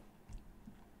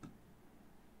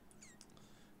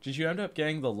 Did you end up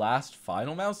getting the last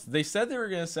final mouse? They said they were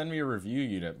going to send me a review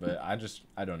unit, but I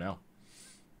don't know.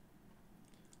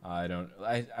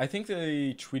 I think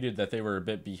they tweeted that they were a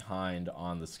bit behind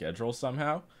on the schedule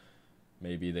somehow.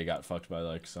 Maybe they got fucked by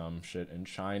like some shit in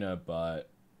China, but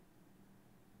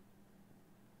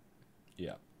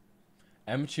yeah.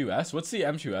 M2S? What's the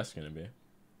M2S going to be?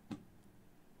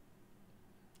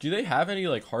 Do they have any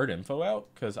like hard info out?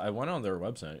 Because I went on their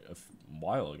website a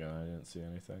while ago and I didn't see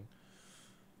anything.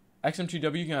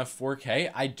 XM2W can have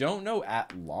 4K. I don't know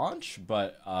at launch,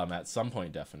 but at some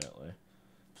point definitely.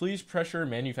 Please pressure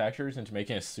manufacturers into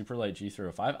making a Superlight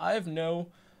G305. I have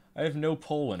no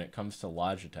pull when it comes to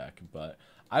Logitech, but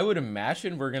I would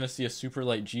imagine we're gonna see a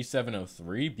Superlight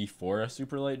G703 before a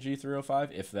Superlight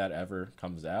G305 if that ever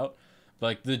comes out. But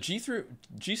like the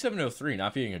G703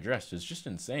 not being addressed is just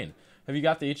insane. Have you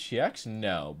got the HTX?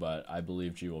 No, but I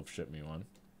believe G will ship me one.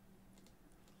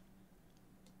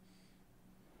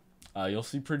 You'll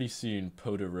see pretty soon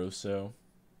Poderoso.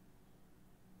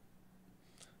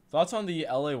 Thoughts on the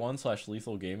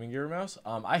LA1/Lethal Gaming Gear mouse?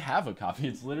 I have a copy.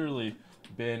 It's literally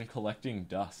been collecting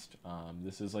dust.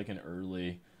 This is like an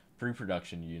early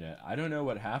pre-production unit. I don't know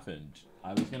what happened.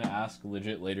 I was going to ask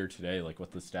legit later today like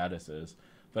what the status is,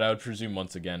 but I would presume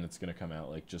once again it's going to come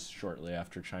out like just shortly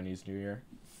after Chinese New Year.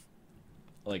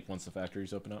 Like once the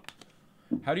factories open up.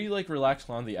 How do you like Relax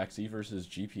Clown the XE versus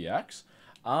GPX?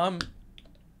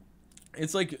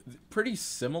 It's like pretty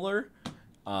similar.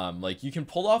 Like you can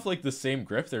pull off like the same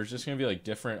grip. There's just gonna be like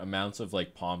different amounts of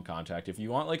like palm contact. If you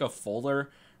want like a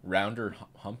fuller, rounder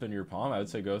hump in your palm, I would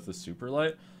say go with the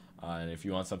Superlight. And if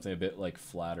you want something a bit like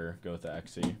flatter, go with the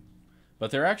XE.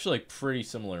 But they're actually like pretty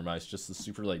similar mice. Just the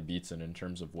Superlight beats it in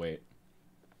terms of weight.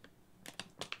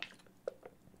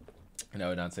 And I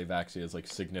would not say Vaxi is like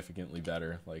significantly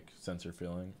better, like sensor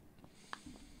feeling.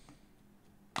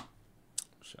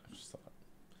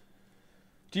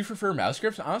 Do you prefer mouse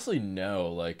grips? Honestly, no.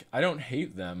 Like, I don't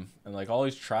hate them, and like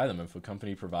always try them if a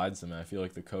company provides them. And I feel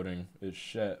like the coating is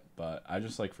shit, but I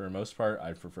just like for the most part,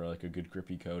 I prefer like a good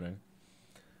grippy coating.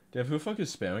 Damn, who the fuck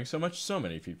is spamming so much? So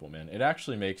many people, man. It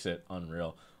actually makes it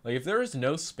unreal. Like, if there was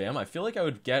no spam, I feel like I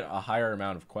would get a higher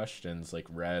amount of questions, like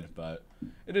read, but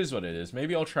it is what it is.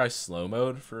 Maybe I'll try slow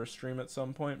mode for a stream at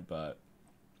some point, but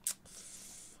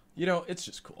you know, it's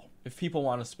just cool. If people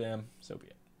want to spam, so be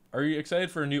it. Are you excited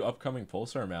for a new upcoming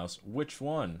Pulsar mouse? Which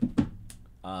one?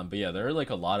 But yeah, there are like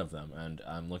a lot of them, and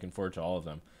I'm looking forward to all of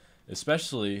them,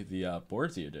 especially the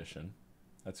Boardsy edition.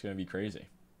 That's gonna be crazy.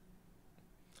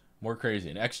 More crazy.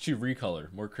 An X2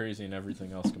 recolor, more crazy than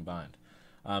everything else combined.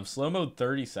 Slow mode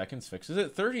 30 seconds fixes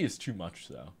it. 30 is too much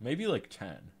though. Maybe like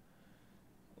 10.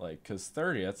 Like, cause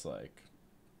 30, that's like,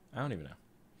 I don't even know.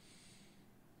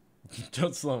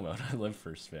 Don't slow mode. I live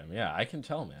for spam. Yeah, I can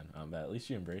tell, man. But at least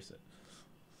you embrace it.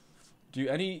 Do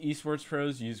any esports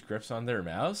pros use grips on their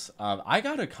mouse? I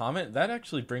got a comment that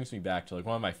actually brings me back to like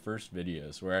one of my first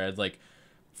videos where I had like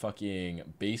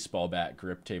fucking baseball bat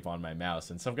grip tape on my mouse,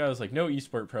 and some guy was like, no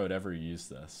esport pro would ever use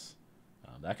this.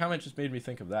 That comment just made me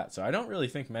think of that. So I don't really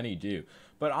think many do,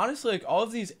 but honestly, like all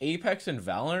of these Apex and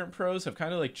Valorant pros have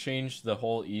kind of like changed the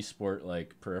whole esport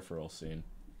like peripheral scene.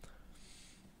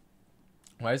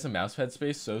 Why is the mousepad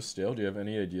space so still? Do you have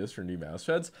any ideas for new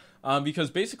mousepads?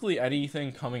 Because basically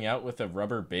anything coming out with a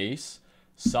rubber base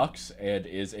sucks and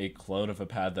is a clone of a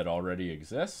pad that already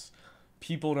exists.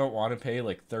 People don't want to pay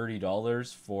like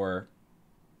 $30 for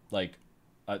like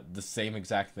the same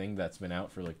exact thing that's been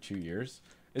out for like 2 years.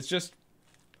 It's just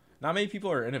not many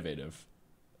people are innovative.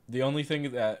 The only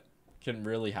thing that can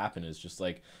really happen is just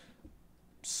like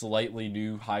slightly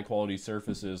new high quality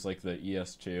surfaces like the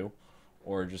ES2.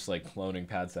 Or just like cloning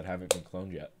pads that haven't been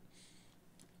cloned yet.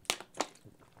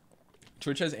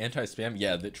 Twitch has anti-spam.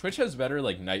 Yeah, the Twitch has better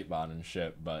like Nightbot and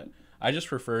shit, but I just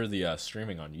prefer the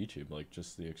streaming on YouTube. Like,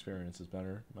 just the experience is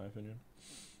better, in my opinion.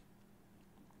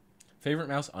 Favorite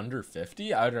mouse under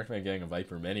 50? I would recommend getting a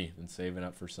Viper Mini and saving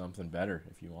up for something better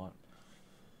if you want.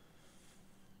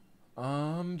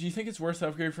 Do you think it's worth to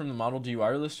upgrade from the Model D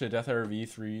wireless to a Deathfire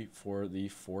V3 for the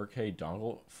 4K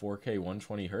dongle, 4K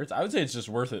 120 Hz? I would say it's just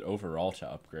worth it overall to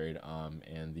upgrade.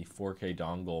 And the 4K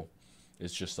dongle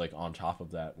is just like on top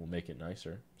of that will make it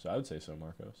nicer. So I would say so,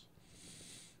 Marcos.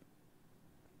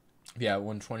 Yeah,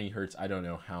 120 Hz. I don't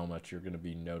know how much you're going to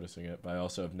be noticing it, but I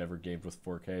also have never gamed with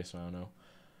 4K, so I don't know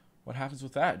what happens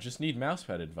with that. Just need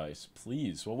mousepad advice,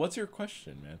 please. Well, what's your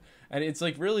question, man? And it's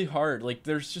like really hard. Like,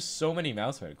 there's just so many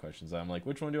mousepad questions. I'm like,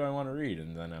 which one do I want to read?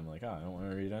 And then I'm like, oh, I don't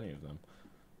want to read any of them.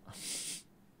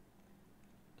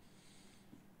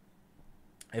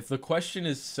 If the question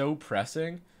is so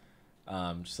pressing,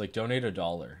 just like donate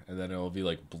 $1, and then it will be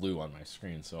like blue on my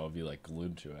screen, so I'll be like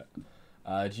glued to it.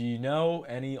 Do you know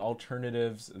any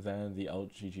alternatives than the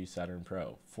LG Saturn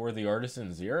Pro? For the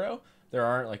Artisan Zero, there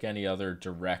aren't like any other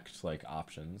direct like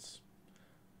options.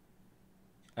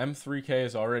 M3K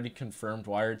is already confirmed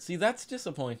wired. See, that's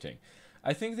disappointing.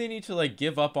 I think they need to like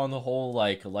give up on the whole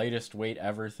like lightest weight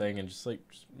ever thing and just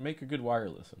make a good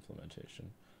wireless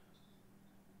implementation.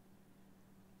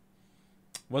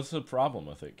 What's the problem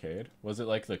with it, Cade? Was it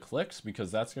like the clicks?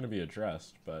 Because that's going to be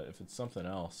addressed, but if it's something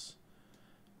else,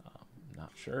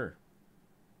 not sure.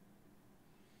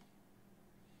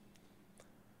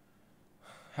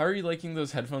 How are you liking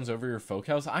those headphones over your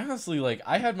Focals? I honestly, like,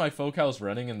 I had my Focals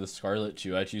running in the Scarlett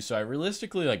 2 so I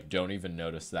realistically, like, don't even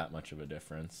notice that much of a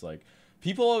difference. Like,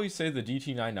 people always say the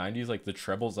DT990 is, like, the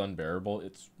treble's unbearable.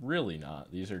 It's really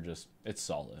not. These are just, it's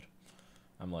solid.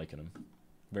 I'm liking them.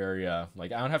 Very,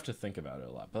 like, I don't have to think about it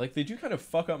a lot. But, like, they do kind of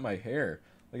fuck up my hair.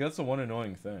 Like, that's the one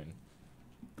annoying thing.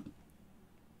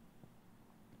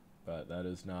 but that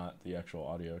is not the actual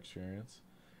audio experience.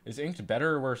 Is Inked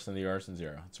better or worse than the Arsen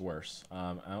Zero? It's worse.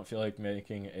 I don't feel like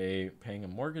paying a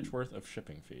mortgage worth of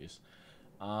shipping fees.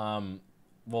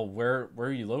 Well, where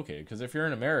are you located? Because if you're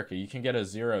in America, you can get a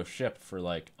Zero shipped for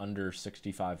like under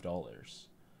 $65.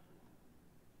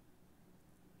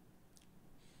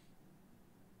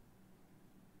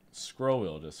 Scroll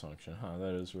wheel dysfunction. Huh,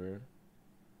 that is weird.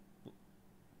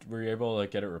 Were you able to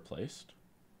like, get it replaced?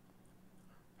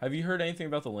 Have you heard anything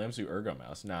about the Lamzu Ergo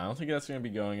mouse? No, I don't think that's going to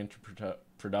be going into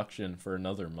production for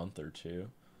another month or two.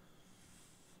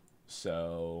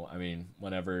 So, I mean,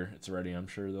 whenever it's ready, I'm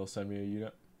sure they'll send me a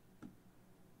unit.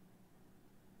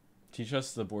 Teach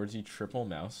us the Boardsy triple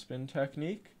mouse spin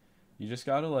technique. You just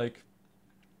got to, like,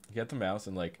 get the mouse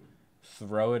and, like,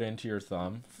 throw it into your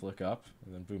thumb, flick up,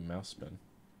 and then boom, mouse spin.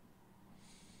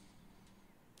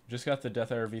 Just got the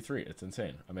Death Arrow V3. It's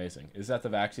insane. Amazing. Is that the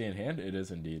Vaxi in hand? It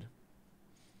is indeed.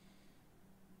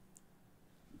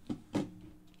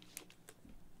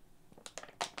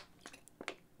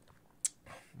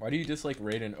 Why do you dislike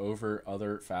Raiden over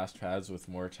other fast pads with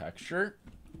more texture?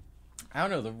 I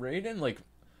don't know. The Raiden, like,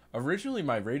 originally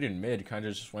my Raiden mid kind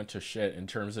of just went to shit in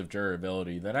terms of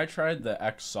durability. Then I tried the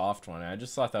X soft one. And I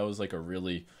just thought that was like a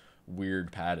really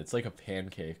weird pad. It's like a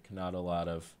pancake. Not a lot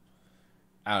of...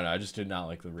 I don't know. I just did not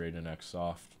like the Raiden X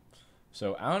soft.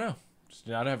 So, I don't know. Just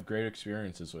did not have great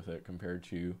experiences with it compared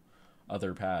to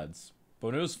other pads. But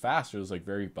when it was fast, it was like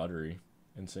very buttery.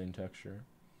 Insane texture.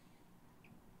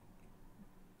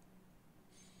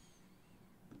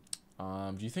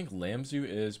 Do you think Lamzu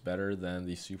is better than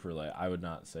the Super Light? I would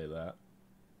not say that.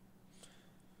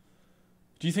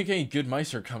 Do you think any good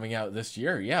mice are coming out this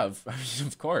year? Yeah,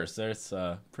 of course. There's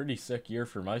a pretty sick year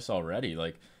for mice already.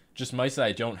 Like, just mice that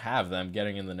I don't have that I'm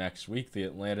getting in the next week. The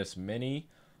Atlantis Mini,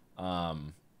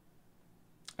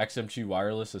 XM2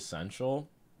 Wireless Essential,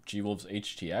 G-Wolves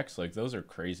HTX. Like, those are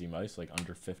crazy mice, like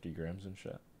under 50 grams and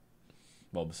shit.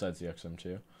 Well, besides the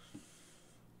XM2.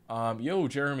 Yo,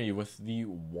 Jeremy with the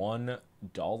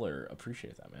 $1.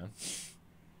 Appreciate that, man.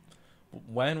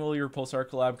 When will your Pulsar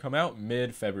collab come out?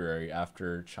 Mid-February,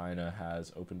 after China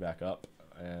has opened back up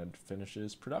and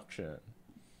finishes production.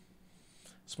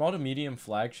 Small to medium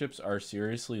flagships are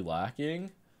seriously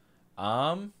lacking.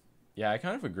 Yeah, I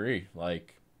kind of agree.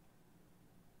 Like,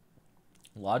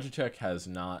 Logitech has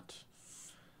not...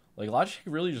 Like, Logitech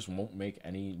really just won't make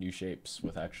any new shapes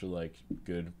with actually, like,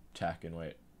 good tech and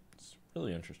weight.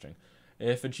 Really interesting.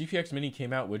 If a GPX Mini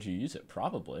came out, would you use it?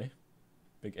 Probably.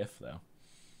 Big if, though.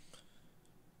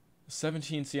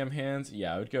 17 CM hands?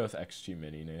 Yeah, I would go with X2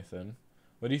 Mini, Nathan.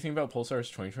 What do you think about Pulsar's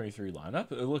 2023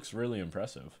 lineup? It looks really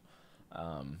impressive.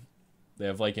 They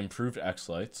have, like, improved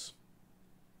X-Lights.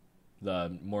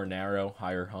 The more narrow,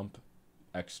 higher hump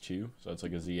X2, so it's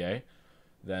like a ZA.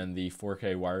 Then the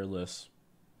 4K wireless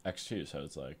X2, so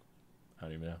it's like, I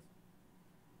don't even know.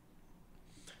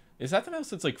 Is that the mouse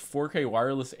that's like 4K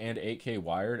wireless and 8K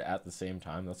wired at the same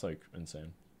time? That's like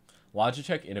insane.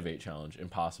 Logitech Innovate Challenge.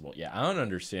 Impossible. Yeah, I don't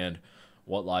understand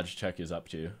what Logitech is up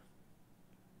to.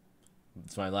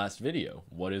 It's my last video.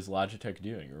 What is Logitech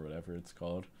doing or whatever it's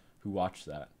called? Who watched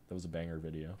that? That was a banger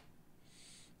video.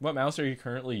 What mouse are you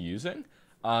currently using?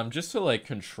 Just to like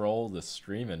control the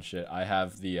stream and shit, I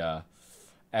have the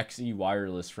XE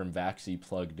wireless from Vaxi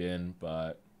plugged in,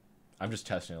 but I'm just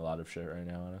testing a lot of shit right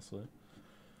now, honestly.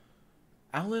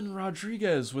 Alan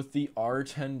Rodriguez with the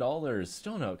R$10.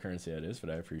 Still know what currency that is, but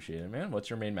I appreciate it, man. What's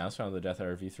your main mouse found on the Death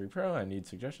Arrow V3 Pro? I need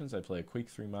suggestions. I play a Quake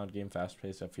 3 mod game,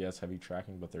 fast-paced FPS, heavy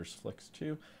tracking, but there's flicks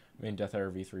too. Main Death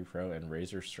Arrow V3 Pro and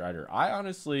Razer Strider. I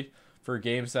honestly, for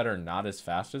games that are not as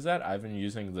fast as that, I've been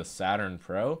using the Saturn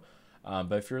Pro.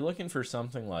 But if you're looking for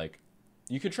something like,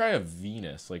 you could try a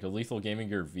Venus, like a Lethal Gaming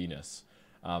Gear Venus.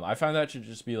 I find that to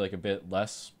just be like a bit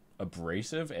less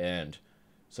abrasive and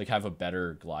it's like have a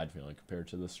better glide feeling compared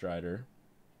to the Strider.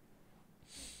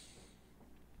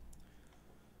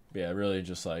 But yeah, really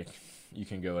just like you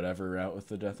can go whatever route with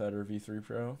the Death Adder V3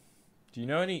 Pro. Do you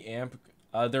know any amp?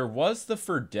 There was the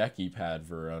Ferdeki pad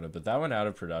Verona, but that went out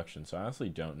of production, so I honestly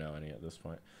don't know any at this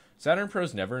point. Saturn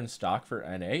Pro's never in stock for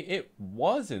NA. It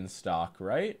was in stock,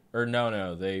 right? Or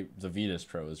no, the Venus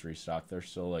Pro is restocked. They're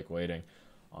still like waiting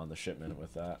on the shipment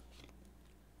with that.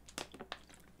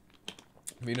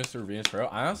 Venus or Venus Pro?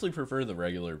 I honestly prefer the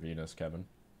regular Venus, Kevin.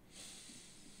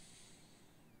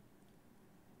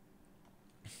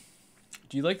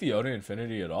 Do you like the Oda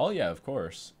Infinity at all? Yeah, of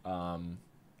course.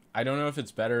 I don't know if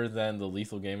it's better than the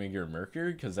Lethal Gaming Gear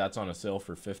Mercury, because that's on a sale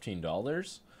for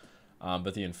 $15.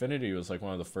 But the Infinity was like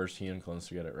one of the first Heian clones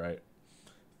to get it right.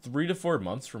 3 to 4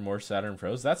 months for more Saturn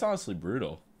Pros? That's honestly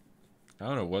brutal. I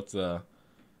don't know what the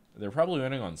They're probably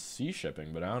running on sea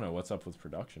shipping, but I don't know what's up with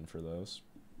production for those.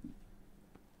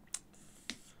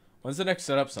 When's the next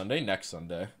setup Sunday? Next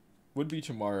Sunday. Would be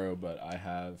tomorrow, but I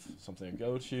have something to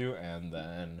go to, and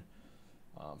then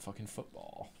fucking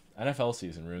football. NFL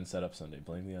season ruined setup Sunday.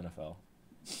 Blame the NFL.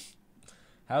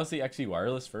 How's the XE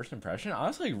Wireless first impression?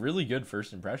 Honestly, really good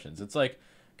first impressions. It's like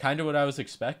kind of what I was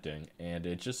expecting, and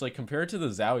it just like compared to the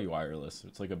Zowie Wireless,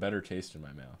 it's like a better taste in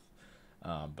my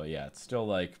mouth. But yeah, it's still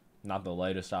like not the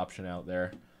lightest option out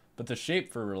there. But the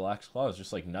shape for Relaxed Claw is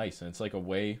just like nice, and it's like a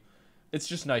way, it's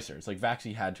just nicer. It's like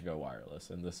Vaxi had to go wireless,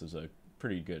 and this is a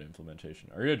pretty good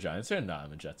implementation. Are you a Giants fan? Nah,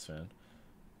 I'm a Jets fan.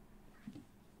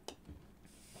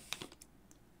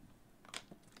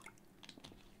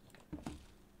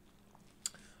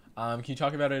 Can you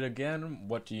talk about it again?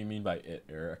 What do you mean by it,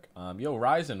 Eric? Yo,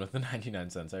 Ryzen with the 99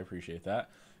 cents. I appreciate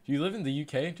that. Do you live in the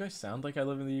UK? Do I sound like I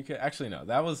live in the UK? Actually, no.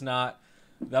 That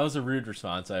was a rude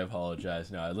response. I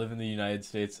apologize. No, I live in the United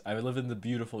States. I live in the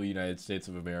beautiful United States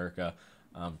of America.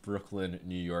 Brooklyn,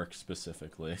 New York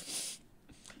specifically.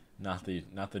 Not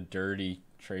the dirty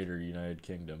traitor United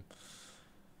Kingdom.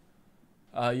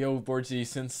 Yo, Boardsy,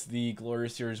 since the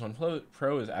Glorious Series 1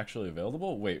 Pro is actually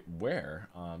available, wait, where?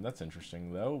 That's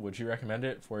interesting, though. Would you recommend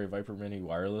it for a Viper Mini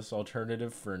wireless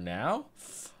alternative for now?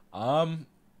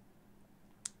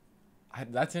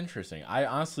 That's interesting. I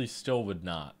honestly still would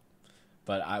not.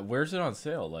 But where's it on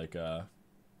sale? Like,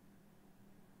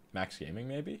 Max Gaming,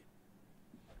 maybe?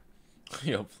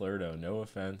 Yo, Flirto, no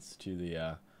offense to the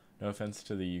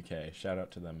UK. Shout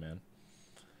out to them, man.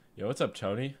 Yo, what's up,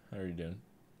 Tony? How are you doing?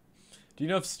 Do you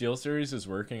know if SteelSeries is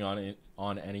working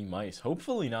on any mice?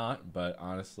 Hopefully not, but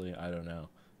honestly, I don't know.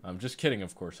 I'm just kidding,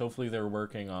 of course. Hopefully they're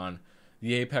working on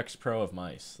the Apex Pro of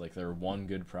mice. Like, they're one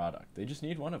good product. They just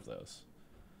need one of those.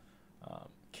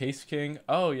 Case King.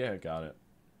 Oh, yeah, got it.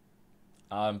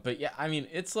 But yeah, I mean,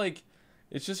 it's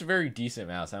just a very decent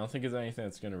mouse. I don't think it's anything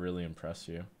that's going to really impress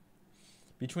you.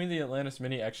 Between the Atlantis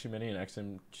Mini, XG Mini, and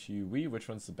XM2 which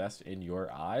one's the best in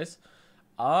your eyes?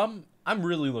 I'm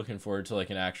really looking forward to like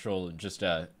an actual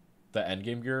the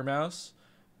Endgame Gear mouse,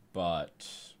 but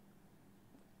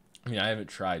I mean I haven't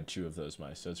tried two of those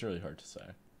mice, so it's really hard to say.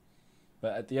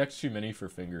 But the X2 Mini for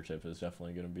fingertip is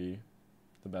definitely going to be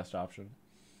the best option.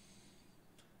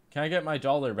 Can I get my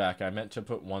dollar back? I meant to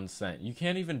put 1 cent. You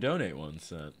can't even donate 1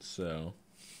 cent, so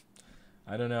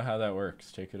I don't know how that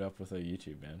works. Take it up with a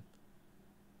YouTube man.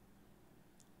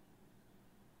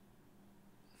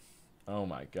 Oh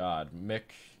my god,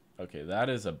 Mick. Okay, that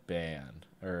is a ban.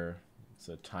 Or it's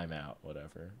a timeout,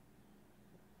 whatever.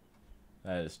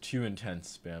 That is too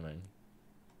intense spamming.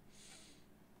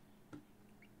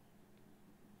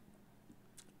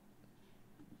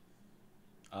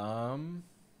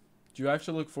 Do I have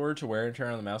to look forward to wear and tear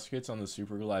on the mouse kits on the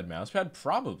Super Glide mousepad?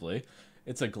 Probably.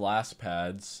 It's a glass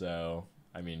pad, so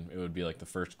I mean, it would be like the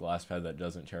first glass pad that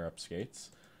doesn't tear up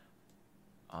skates.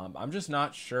 I'm just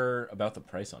not sure about the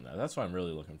price on that. That's what I'm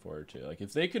really looking forward to. Like,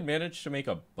 if they could manage to make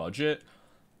a budget,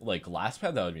 like, glass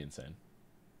pad, that would be insane.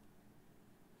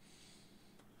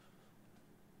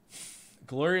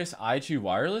 Glorious i2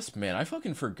 wireless? Man, I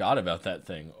fucking forgot about that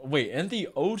thing. Wait, and the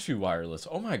O2 wireless.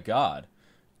 Oh my god.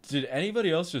 Did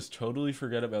anybody else just totally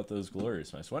forget about those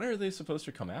Glorious mice? When are they supposed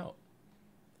to come out?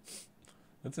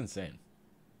 That's insane.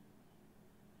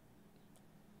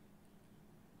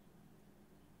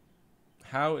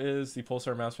 How is the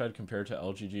Pulsar mousepad compared to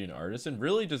LGG and Artisan?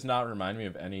 Really does not remind me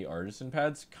of any Artisan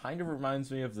pads. Kind of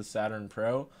reminds me of the Saturn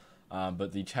Pro,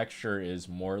 but the texture is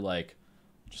more like,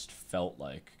 just felt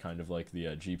like, kind of like the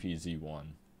GPZ1.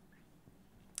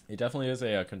 It definitely is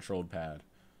a controlled pad.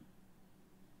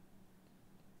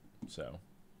 So,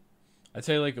 I'd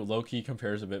say like low-key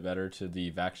compares a bit better to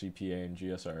the Vaxi PA and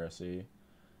GSRSE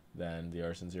than the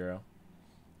Artisan Zero.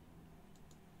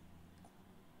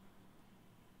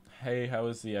 Hey, how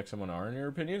is the XM1R in your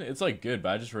opinion? It's like good, but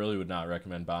I just really would not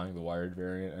recommend buying the wired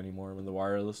variant anymore when the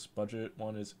wireless budget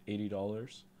one is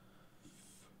 $80.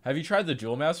 Have you tried the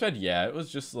dual mousepad? Yeah, it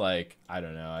was just like, I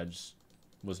don't know, I just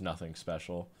was nothing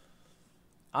special.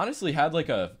 Honestly, had like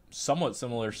a somewhat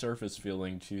similar surface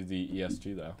feeling to the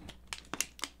ES2 though.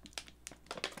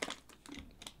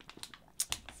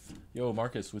 Yo,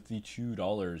 Marcus with the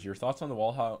 $2. Your thoughts on the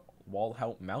Wallhout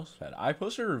mousepad? I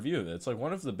posted a review of it. It's like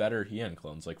one of the better Hien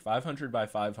clones, like 500 by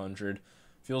 500.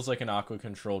 Feels like an Aqua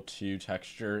Control 2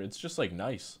 texture. It's just like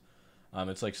nice.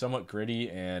 It's like somewhat gritty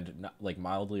and not, like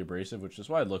mildly abrasive, which is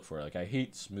what I look for. Like I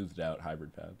hate smoothed out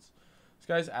hybrid pads. This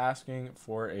guy's asking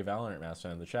for a Valorant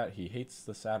mousepad in the chat. He hates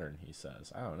the Saturn, he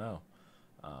says. I don't know.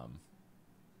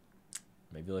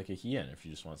 Maybe like a Hien if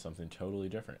you just want something totally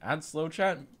different. Add slow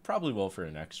chat? Probably will for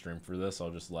an next stream for this. I'll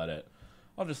just let it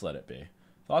be.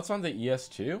 Thoughts on the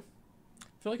ES2? I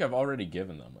feel like I've already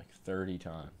given them like 30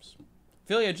 times. I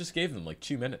feel like I just gave them like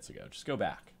 2 minutes ago. Just go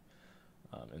back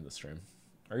in the stream.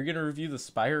 Are you going to review the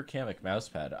Spire Kamek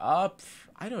mousepad?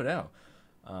 I don't know.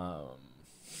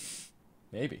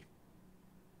 Maybe.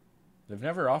 They've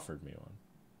never offered me one.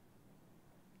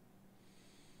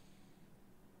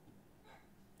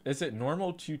 Is it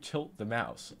normal to tilt the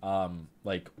mouse?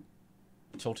 Like,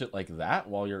 tilt it like that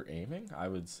while you're aiming? I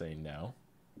would say no.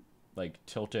 Like,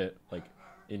 tilt it, like,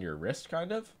 in your wrist,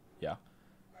 kind of? Yeah.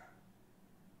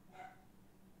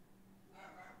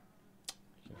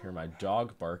 You can hear my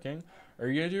dog barking. Are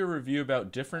you going to do a review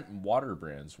about different water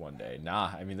brands one day?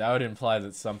 Nah, I mean, that would imply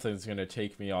that something's going to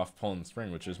take me off Poland Spring,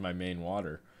 which is my main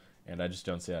water. And I just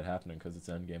don't see that happening because it's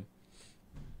endgame.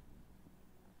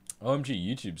 OMG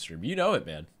YouTube stream. You know it,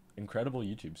 man. Incredible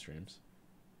YouTube streams.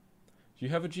 Do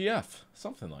you have a GF?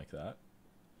 Something like that.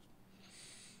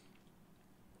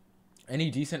 Any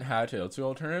decent How to Otsu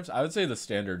alternatives? I would say the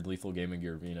standard Lethal Gaming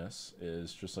Gear Venus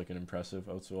is just like an impressive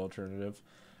Otsu alternative.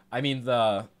 I mean,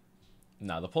 the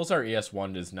Pulsar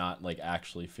ES1 does not like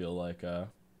actually feel like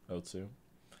Otsu.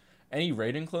 Any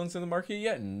Raiden clones in the market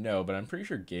yet? No, but I'm pretty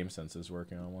sure GameSense is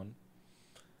working on one.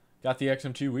 Got the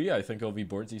XM2 Wii. I think it'll be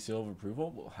Boardsy seal of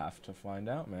approval. We'll have to find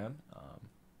out, man.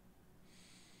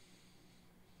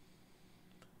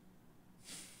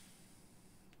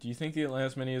 Do you think the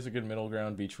Atlantis Mini is a good middle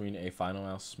ground between a Final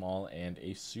Mouse Small and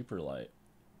a Super Light?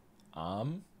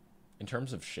 In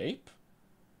terms of shape?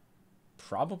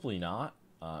 Probably not.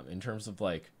 In terms of,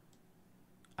 like,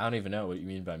 I don't even know what you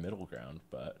mean by middle ground,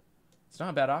 but it's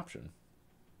not a bad option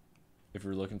if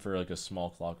you're looking for, like, a small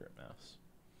claw grip mouse.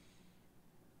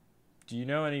 Do you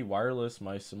know any wireless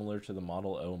mice similar to the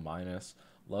Model O minus?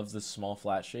 Love this small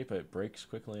flat shape, but it breaks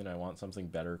quickly and I want something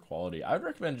better quality. I would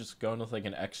recommend just going with like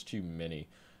an X2 Mini,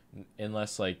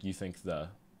 unless like you think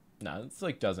it's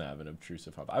like doesn't have an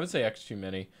obtrusive hub. I would say X2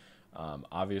 Mini.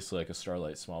 Obviously like a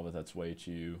Starlight Small, but that's way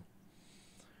too,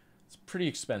 it's pretty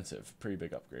expensive, pretty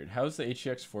big upgrade. How's the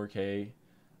HTX 4K?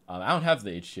 I don't have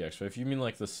the HTX, but if you mean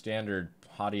like the standard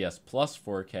Hottie S Plus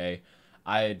 4K,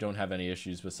 I don't have any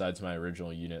issues besides my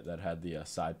original unit that had the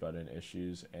side button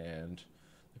issues and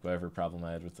whatever problem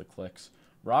I had with the clicks.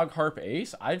 ROG Harp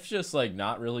Ace, I've just like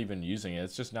not really been using it.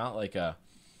 It's just not like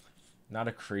not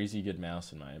a crazy good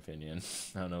mouse in my opinion.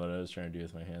 I don't know what I was trying to do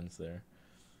with my hands there.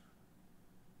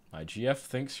 My GF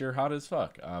thinks you're hot as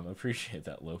fuck. Appreciate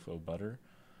that, Lofo Butter.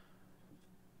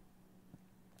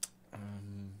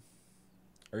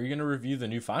 Are you going to review the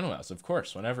new Final Mouse? Of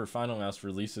course. Whenever Final Mouse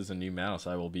releases a new mouse,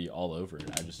 I will be all over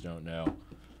it. I just don't know.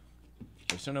 I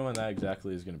just don't know when that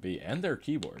exactly is going to be. And their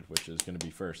keyboard, which is going to be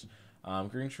first.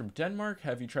 Greetings from Denmark.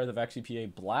 Have you tried the Vaxi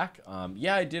PA Black?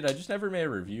 Yeah, I did. I just never made a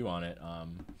review on it.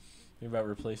 Think about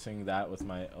replacing that with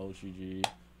my LGG.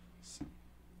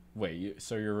 Wait,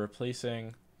 so you're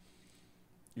replacing...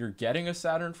 You're getting a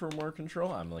Saturn for more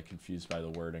control? I'm like confused by the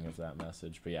wording of that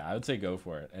message. But yeah, I would say go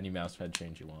for it. Any mousepad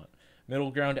change you want.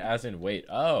 Middle ground as in weight.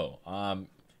 Oh,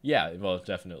 yeah, well, it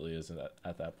definitely is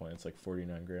at that point. It's like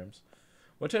 49 grams.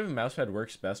 What type of mousepad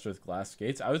works best with glass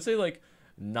skates? I would say like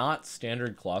not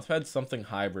standard cloth pad, something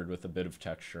hybrid with a bit of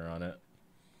texture on it.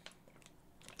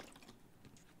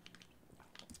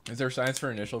 Is there science for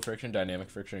initial friction, dynamic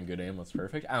friction, and good aim? What's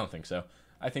perfect? I don't think so.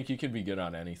 I think you can be good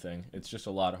on anything. It's just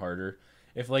a lot harder.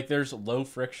 If like there's low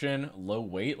friction, low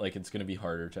weight, like it's going to be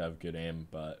harder to have good aim,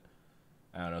 but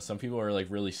I don't know. Some people are like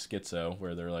really schizo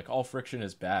where they're like, all friction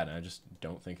is bad. And I just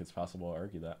don't think it's possible to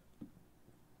argue that.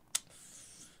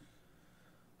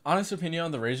 Honest opinion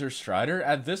on the Razer Strider.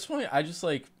 At this point, I just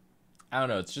like, I don't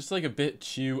know. It's just like a bit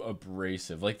too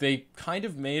abrasive. Like they kind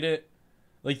of made it,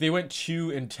 like they went too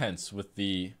intense with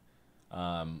the,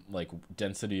 like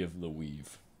density of the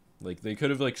weave. Like they could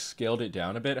have like scaled it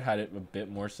down a bit, had it a bit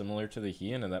more similar to the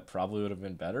Heian, and that probably would have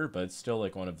been better. But it's still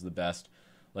like one of the best,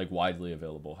 like widely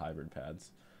available hybrid pads.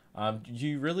 Do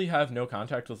you really have no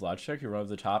contact with Logitech? You're one of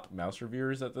the top mouse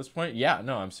reviewers at this point. Yeah,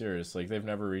 no, I'm serious. Like they've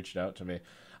never reached out to me.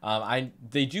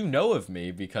 They do know of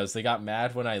me because they got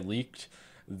mad when I leaked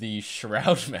the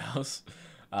Shroud mouse,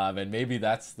 and maybe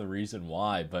that's the reason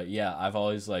why. But yeah, I've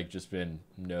always like just been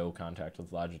no contact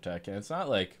with Logitech, and it's not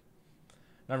like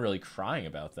I'm not really crying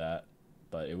about that,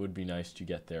 but it would be nice to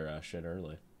get their shit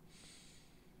early.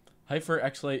 Hype for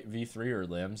X-Lite V3 or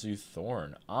Lamzu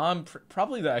Thorn?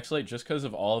 Probably the X-Lite just because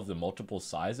of all of the multiple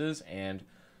sizes and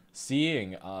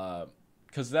seeing,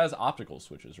 because that has optical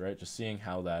switches, right? Just seeing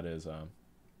how that is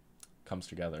comes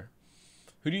together.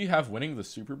 Who do you have winning the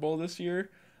Super Bowl this year?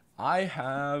 I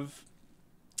have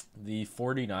the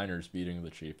 49ers beating the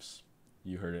Chiefs.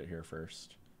 You heard it here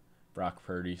first. Brock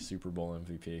Purdy, Super Bowl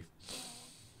MVP.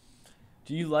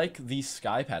 Do you like the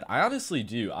SkyPad? I honestly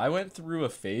do. I went through a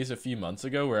phase a few months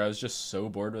ago where I was just so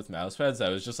bored with mouse pads. I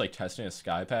was just like testing a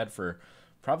SkyPad for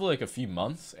probably like a few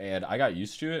months, and I got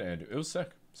used to it, and it was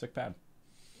sick. Sick pad.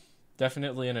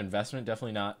 Definitely an investment.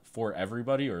 Definitely not for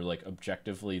everybody or like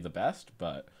objectively the best,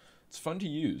 but it's fun to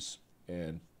use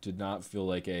and did not feel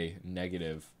like a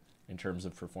negative in terms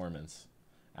of performance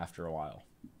after a while.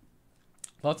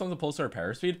 Thoughts on the Pulsar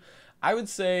Power Speed? I would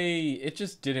say it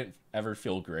just didn't ever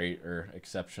feel great or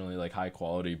exceptionally like high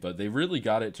quality, but they really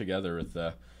got it together with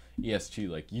the ES2.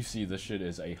 Like you see, this shit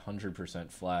is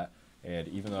 100% flat, and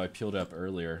even though I peeled up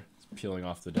earlier, it's peeling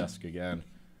off the desk again.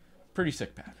 Pretty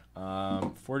sick pad.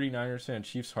 49ers fan,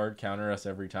 Chiefs hard counter us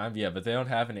every time. Yeah, but they don't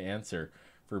have an answer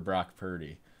for Brock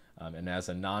Purdy. And as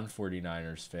a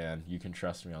non-49ers fan, you can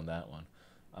trust me on that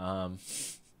one.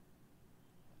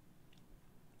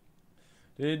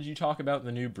 Did you talk about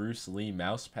the new Bruce Lee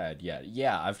mouse pad yet?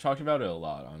 Yeah, I've talked about it a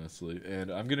lot, honestly. And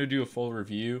I'm going to do a full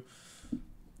review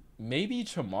maybe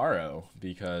tomorrow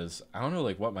because I don't know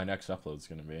like what my next upload is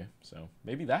going to be. So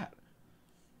maybe that.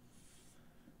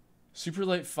 Super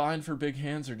light fine for big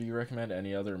hands, or do you recommend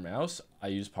any other mouse? I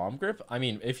use palm grip. I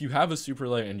mean, if you have a super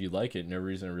light and you like it, no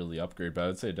reason to really upgrade, but I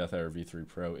would say Death Hour V3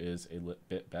 Pro is a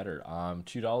bit better.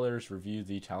 $2, review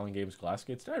the Talon Games Glass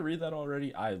Skates. Did I read that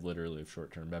already? I literally have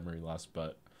short-term memory loss,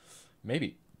 but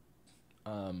maybe.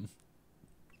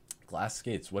 Glass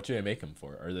Skates, what do I make them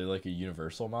for? Are they like a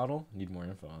universal model? Need more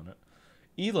info on it.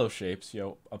 Elo shapes,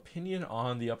 opinion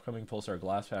on the upcoming Pulsar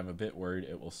glass pad. I'm a bit worried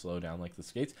it will slow down like the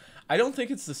skates. I don't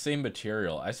think it's the same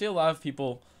material. I see a lot of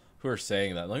people who are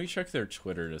saying that. Let me check their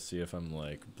Twitter to see if I'm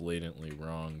like blatantly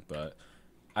wrong, but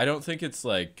I don't think it's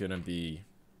like gonna be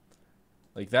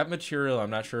like that material. I'm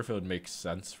not sure if it would make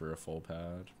sense for a full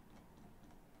pad.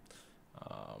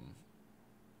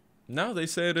 No, they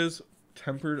say it is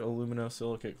tempered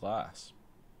aluminosilicate glass.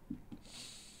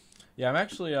 Yeah, I'm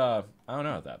actually I don't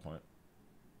know at that point.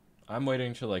 I'm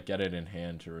waiting to like get it in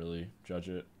hand to really judge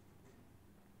it.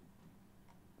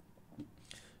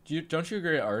 Don't you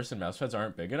agree Artisan mouse pads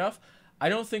aren't big enough? I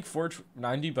don't think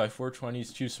 490 by 420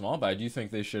 is too small, but I do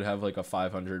think they should have like a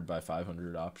 500 by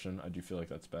 500 option. I do feel like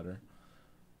that's better.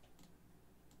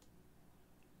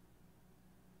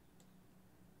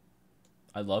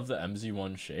 I love the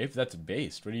MZ1 shape. That's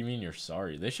based. What do you mean you're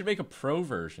sorry? They should make a pro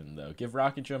version though. Give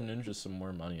Rocket Jump Ninja some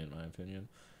more money in my opinion.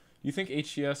 You think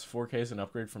HTS 4K is an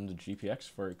upgrade from the GPX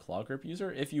for a claw grip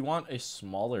user? If you want a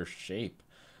smaller shape,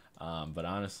 but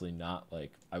honestly not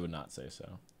like, I would not say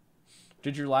so.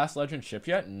 Did your last Legend ship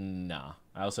yet? Nah.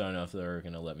 I also don't know if they're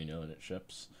going to let me know when it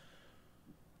ships.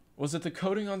 Was it the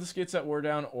coating on the skates that wore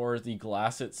down or the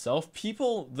glass itself?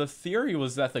 The theory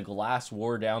was that the glass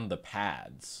wore down the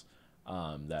pads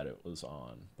that it was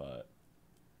on, but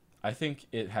I think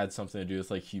it had something to do with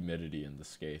like humidity in the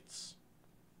skates.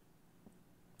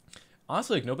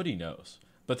 Honestly, like, nobody knows.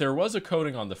 But there was a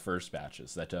coating on the first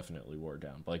batches that definitely wore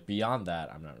down. But, like, beyond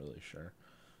that, I'm not really sure.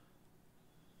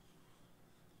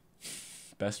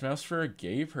 Best mouse for a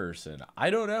gay person? I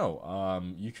don't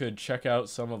know. You could check out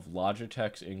some of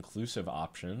Logitech's inclusive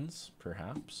options,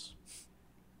 perhaps.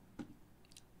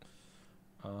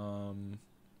 Yeah,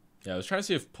 I was trying to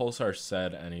see if Pulsar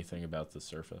said anything about the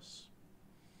Surface.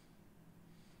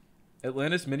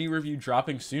 Atlantis mini review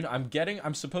dropping soon.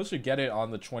 I'm supposed to get it on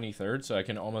the 23rd, so I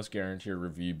can almost guarantee a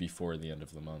review before the end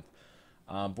of the month.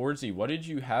 Boardsy, what did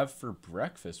you have for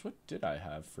breakfast? What did I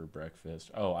have for breakfast?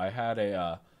 Oh, I had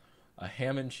a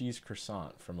ham and cheese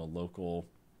croissant from a local,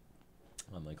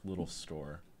 like little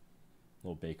store,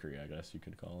 little bakery, I guess you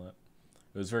could call it.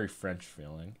 It was very French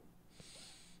feeling.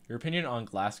 Your opinion on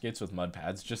glass skates with mud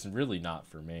pads? Just really not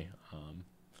for me.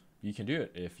 You can do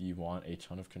it if you want a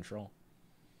ton of control.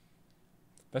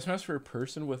 Best mouse for a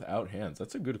person without hands?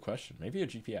 That's a good question. Maybe a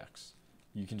GPX.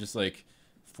 You can just like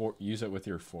use it with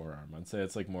your forearm. I'd say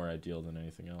it's like more ideal than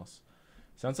anything else.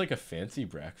 Sounds like a fancy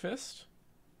breakfast.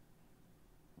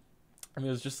 I mean,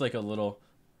 it was just like a little.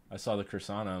 I saw the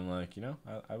croissant. I'm like,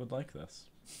 I would like this.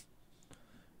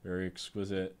 Very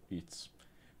exquisite eats.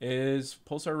 Is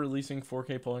Pulsar releasing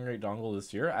 4K polling rate dongle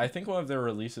this year? I think one of their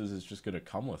releases is just going to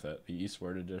come with it, the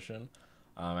Eastward edition.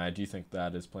 I do think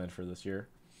that is planned for this year.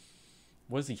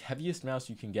 What is the heaviest mouse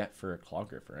you can get for a claw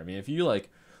gripper? I mean, if you like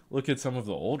look at some of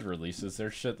the old releases,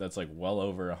 there's shit that's like well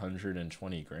over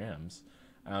 120 grams.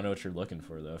 I don't know what you're looking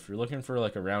for though. If you're looking for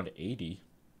like around 80,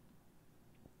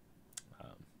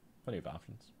 plenty of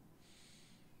options.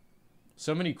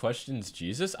 So many questions,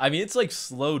 Jesus. I mean, it's like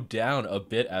slowed down a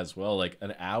bit as well. Like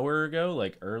an hour ago,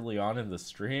 like early on in the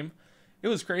stream, it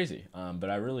was crazy. But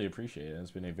I really appreciate it.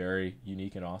 It's been a very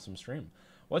unique and awesome stream.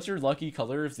 What's your lucky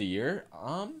color of the year?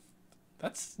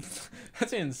 That's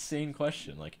that's an insane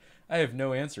question. Like, I have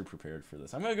no answer prepared for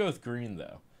this. I'm gonna go with green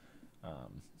though.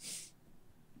 Um,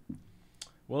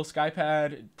 will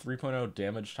Skypad 3.0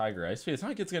 damage Tiger Ice Speed? It's not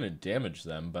like it's gonna damage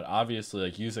them, but obviously,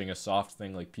 like using a soft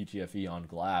thing like PTFE on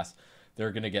glass,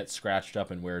 they're gonna get scratched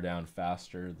up and wear down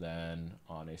faster than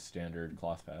on a standard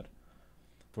cloth pad.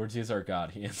 Bordsy is our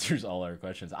god. He answers all our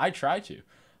questions. I try to.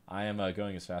 I am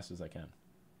going as fast as I can.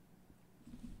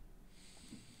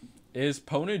 Is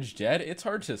Ponage dead? It's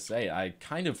hard to say. I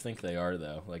kind of think they are,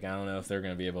 though. Like, I don't know if they're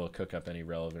going to be able to cook up any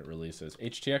relevant releases.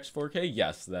 HTX 4K?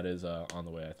 Yes, that is on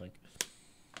the way, I think.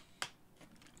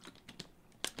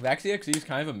 VaxEXE is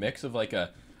kind of a mix of, like,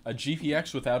 a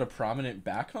GPX without a prominent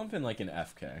back hump and, like, an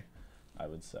FK, I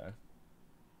would say.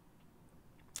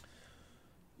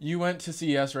 You went to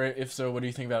CES, right? If so, what do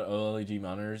you think about OLED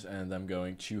monitors and them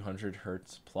going 200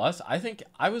 hertz plus? I think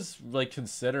I was, like,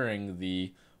 considering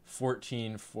the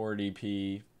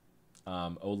 1440p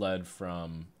OLED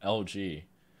from LG,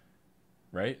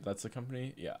 right? That's the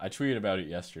company? Yeah, I tweeted about it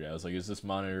yesterday. I was like, is this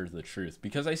monitor the truth?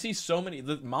 Because I see so many,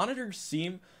 the monitors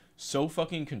seem so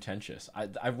fucking contentious.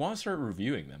 I want to start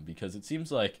reviewing them because it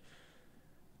seems like,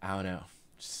 I don't know,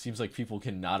 it just seems like people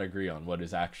cannot agree on what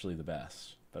is actually the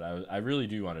best. But I really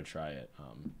do want to try it.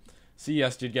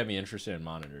 CES did get me interested in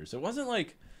monitors. It wasn't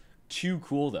like too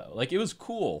cool though. Like, it was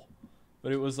cool,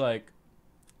 but it was like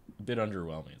a bit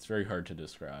underwhelming. It's very hard to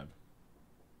describe.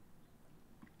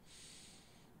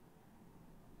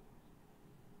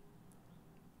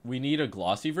 We need a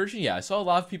glossy version? Yeah, I saw a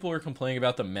lot of people were complaining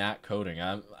about the matte coating.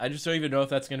 I just don't even know if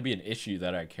that's going to be an issue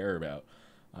that I care about.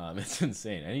 It's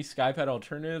insane. Any Skypad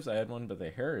alternatives? I had one, but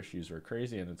the hair issues were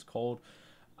crazy and it's cold.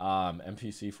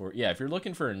 MPC 4. Yeah, if you're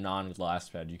looking for a non-glass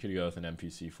pad, you could go with an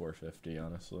MPC 450,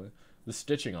 honestly. The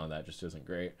stitching on that just isn't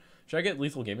great. Should I get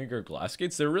Lethal Gaming or glass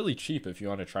skates? They're really cheap if you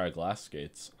want to try glass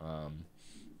skates. I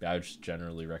would just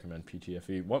generally recommend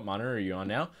PTFE. What monitor are you on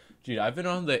now? Dude, I've been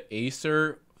on the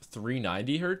Acer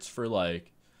 390 hertz for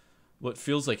like what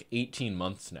feels like 18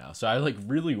 months now. So I like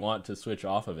really want to switch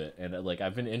off of it. And like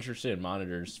I've been interested in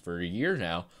monitors for a year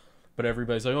now. But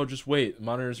everybody's like, oh, just wait.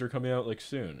 Monitors are coming out, like,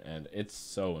 soon. And it's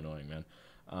so annoying, man.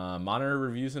 Monitor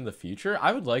reviews in the future?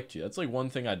 I would like to. That's, like, one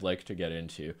thing I'd like to get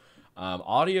into.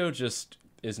 Audio just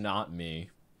is not me.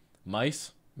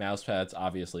 Mice, mouse pads,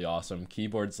 obviously awesome.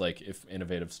 Keyboards, like, if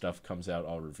innovative stuff comes out,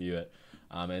 I'll review it.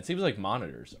 And it seems like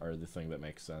monitors are the thing that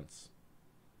makes sense.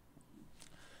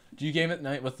 Do you game at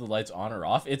night with the lights on or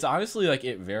off? It's honestly, like,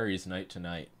 it varies night to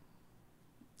night.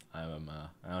 I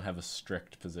don't have a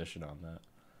strict position on that.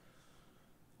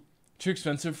 Too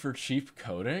expensive for cheap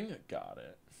coating? Got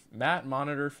it. Matte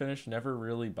monitor finish never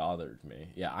really bothered me.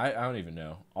 Yeah, I don't even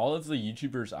know. All of the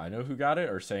YouTubers I know who got it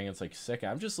are saying it's like sick.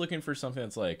 I'm just looking for something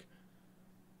that's like,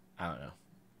 I don't know.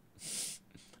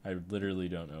 I literally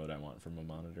don't know what I want from a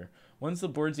monitor. When's the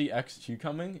Bordsy X2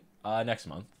 coming? Next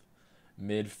month.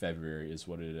 Mid-February is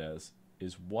what it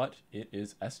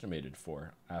is estimated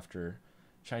for after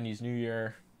Chinese New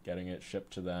Year, getting it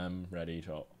shipped to them, ready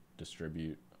to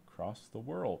distribute across the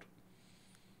world.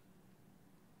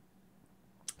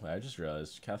 I just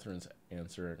realized Catherine's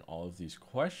answering all of these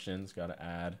questions. Got to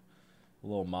add a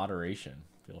little moderation.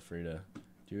 Feel free to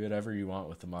do whatever you want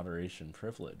with the moderation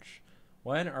privilege.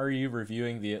 When are you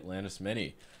reviewing the Atlantis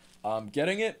Mini?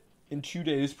 Getting it in 2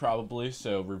 days probably,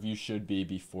 so review should be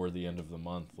before the end of the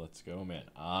month. Let's go, man.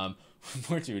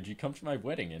 Morty, would you come to my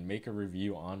wedding and make a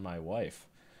review on my wife?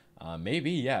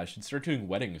 Maybe, yeah. I should start doing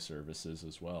wedding services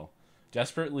as well.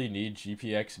 Desperately need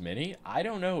GPX Mini? I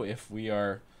don't know if we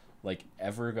are like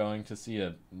ever going to see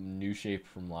a new shape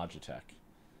from Logitech.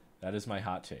 That is my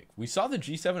hot take. We saw the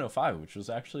G705, which was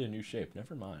actually a new shape.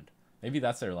 Never mind. Maybe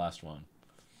that's their last one.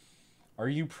 Are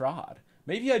you prod?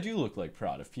 Maybe I do look like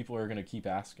prod if people are going to keep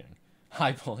asking.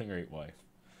 High pulling rate wife.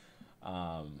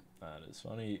 That is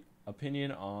funny.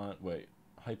 Opinion on, wait,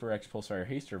 HyperX Pulsar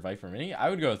Haste or Viper Mini?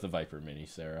 I would go with the Viper Mini,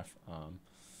 Seraph.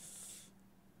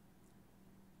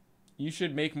 You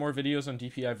should make more videos on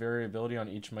DPI variability on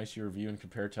each mice you review and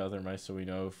compare to other mice so we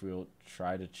know if we'll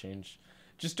try to change.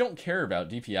 Just don't care about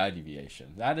DPI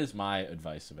deviation. That is my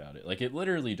advice about it. Like, it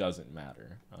literally doesn't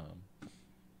matter.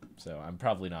 So I'm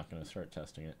probably not going to start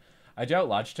testing it. I doubt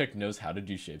Logitech knows how to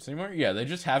do shapes anymore. Yeah, they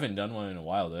just haven't done one in a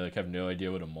while. They like have no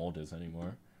idea what a mold is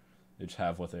anymore. They just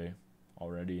have what they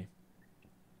already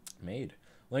made.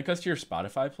 Link us to your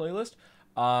Spotify playlist.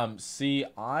 See,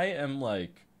 I am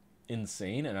like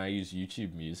insane and I use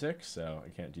YouTube Music, so I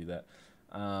can't do that.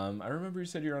 I remember you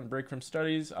said you're on break from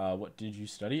studies. What did you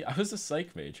study? I was a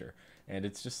psych major, and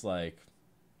it's just like,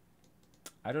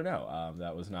 I don't know.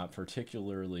 That was not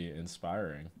particularly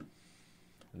inspiring.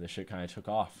 This shit kind of took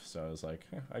off, so I was like,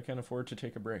 I can afford to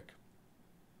take a break.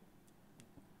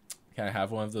 Can I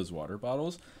have one of those water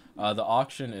bottles? The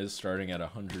auction is starting at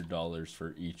 $100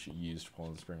 for each used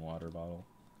Poland Spring water bottle.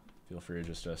 Feel free to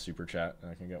just super chat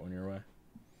and I can get one your way.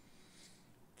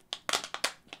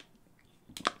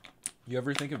 You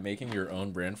ever think of making your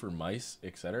own brand for mice,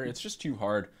 etc.? It's just too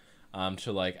hard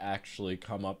to like actually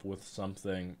come up with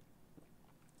something.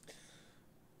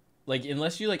 Like,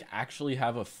 unless you like actually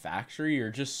have a factory,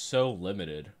 you're just so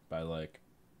limited by like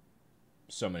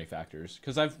so many factors.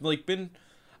 Because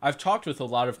I've talked with a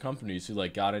lot of companies who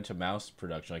like got into mouse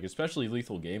production, like especially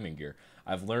Lethal Gaming Gear.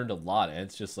 I've learned a lot, and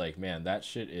it's just like, man, that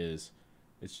shit it's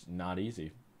not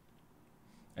easy,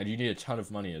 and you need a ton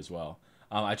of money as well.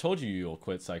 I told you you'll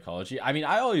quit psychology. I mean,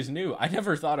 I always knew. I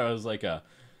never thought I was like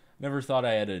never thought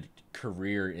I had a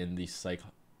career in the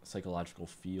psychological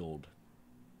field.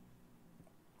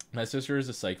 My sister is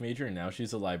a psych major and now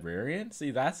she's a librarian. See,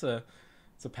 it's a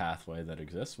pathway that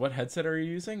exists. What headset are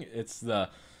you using? It's the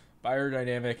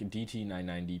Beyerdynamic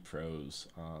DT990 Pros.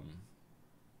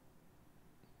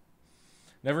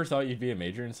 Never thought you'd be a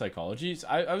major in psychology.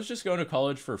 I was just going to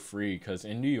college for free because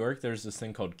in New York there's this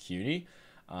thing called CUNY.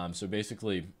 So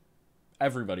basically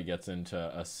everybody gets into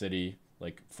a city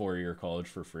like 4-year college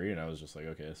for free, and I was just like,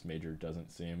 okay, this major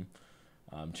doesn't seem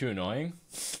too annoying.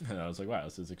 And I was like, wow,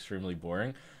 this is extremely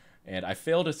boring. And I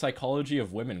failed a psychology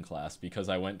of women class because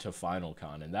I went to Final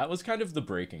Con, and that was kind of the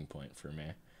breaking point for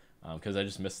me because I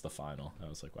just missed the final. I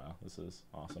was like, wow, this is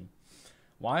awesome.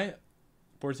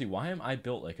 Borzy, why am I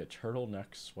built like a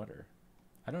turtleneck sweater?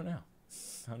 I don't know.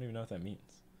 I don't even know what that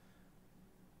means.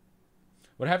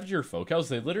 What happened to your focals?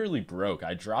 They literally broke.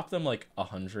 I dropped them like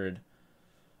 100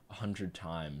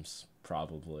 times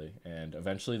probably, and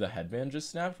eventually the headband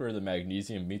just snapped where the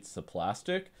magnesium meets the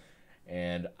plastic,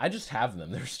 and I just have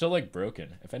them. They're still like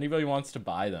broken. If anybody wants to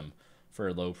buy them for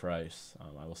a low price,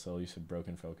 I will sell you some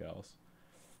broken focals.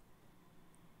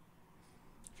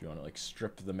 If you want to like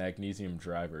strip the magnesium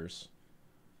drivers.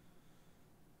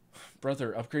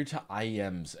 Brother, upgrade to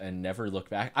IEMs and never look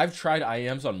back. I've tried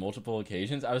IEMs on multiple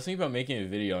occasions. I was thinking about making a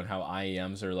video on how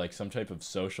IEMs are like some type of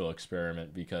social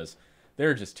experiment because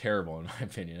they're just terrible in my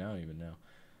opinion. I don't even know.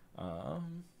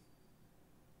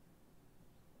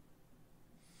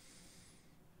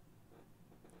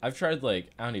 I've tried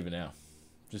like, I don't even know.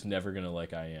 Just never gonna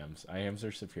like IEMs. IEMs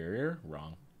are superior?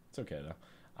 Wrong. It's okay though.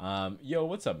 Yo,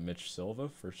 what's up, Mitch Silva?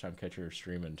 First time catching your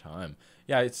stream in time.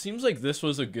 Yeah, it seems like this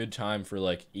was a good time for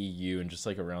like EU and just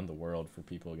like around the world for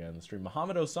people again in the stream.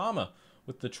 Muhammad Osama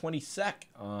with the 20 sec.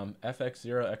 FX0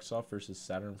 Xsoft versus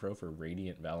Saturn Pro for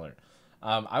Radiant Valorant.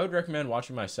 I would recommend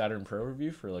watching my Saturn Pro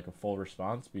review for like a full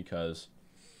response because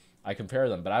I compare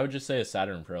them, but I would just say a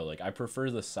Saturn Pro. Like, I prefer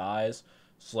the size,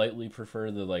 slightly prefer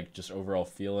the like just overall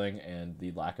feeling and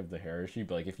the lack of the hair issue,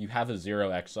 but like if you have a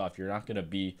 0x off, you're not gonna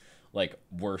be like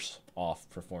worse off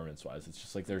performance wise. It's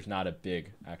just like there's not a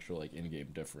big actual like in-game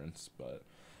difference, but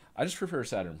I just prefer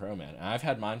Saturn Pro, man. And I've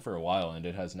had mine for a while and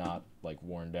it has not like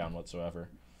worn down whatsoever.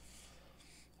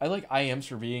 I like IEMs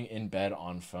for being in bed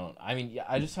on phone. I mean, yeah,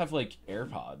 I just have like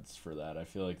AirPods for that. I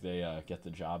feel like they get the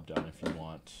job done if you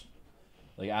want.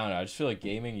 Like, I don't know, I just feel like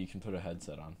gaming you can put a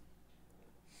headset on.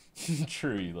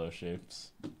 True, Elo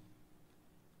shapes.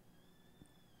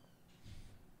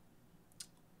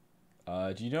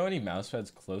 Do you know any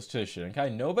mousepads close to a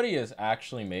Shirenkai? Nobody has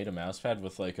actually made a mousepad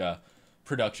with like a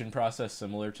production process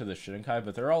similar to the Shirenkai,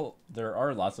 but there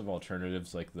are lots of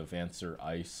alternatives like the Vancer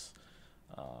Ice,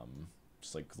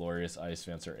 just like Glorious Ice,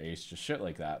 Vancer Ace, just shit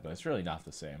like that. But it's really not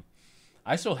the same.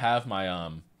 I still have my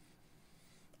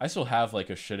I still have like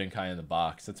a Shirenkai in the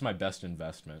box. It's my best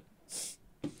investment.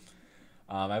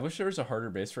 I wish there was a harder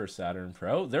base for a Saturn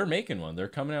Pro. They're making one. They're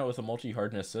coming out with a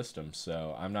multi-hardness system,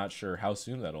 so I'm not sure how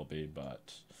soon that'll be,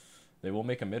 but they will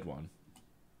make a mid one.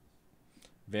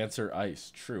 Vancer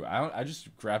Ice, true. I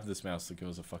just grabbed this mouse like it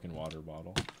was a fucking water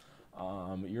bottle.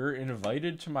 You're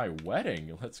invited to my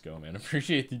wedding. Let's go, man.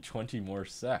 Appreciate the 20 more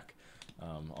sec.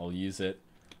 I'll use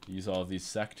all of these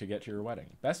sec to get to your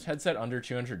wedding. Best headset under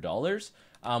 $200.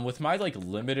 With my like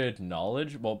limited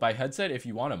knowledge, well, by headset, if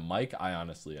you want a mic, I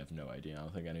honestly have no idea. I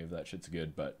don't think any of that shit's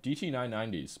good, but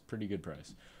DT990's pretty good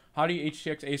price. Howdy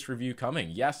HTX Ace review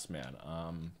coming? Yes, man.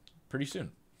 Pretty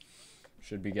soon.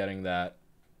 Should be getting that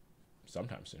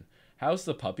sometime soon. How's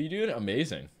the puppy dude?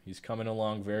 Amazing. He's coming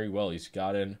along very well. He's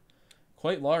gotten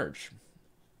quite large.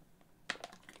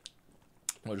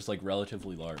 Well, just like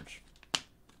relatively large.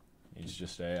 He's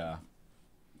just a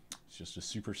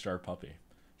superstar puppy.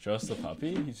 Show us the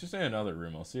puppy? He's just in another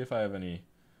room. I'll see if I have any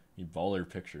baller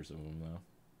pictures of him, though.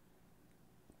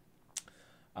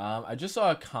 I just saw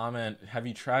a comment. Have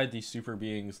you tried the Super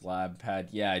Beings lab pad?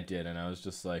 Yeah, I did, and I was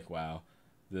just like, wow,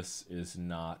 this is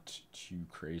not too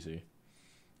crazy.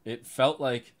 It felt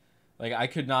like I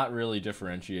could not really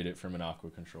differentiate it from an Aqua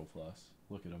Control Plus.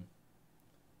 Look at him.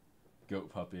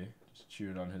 Goat puppy. Just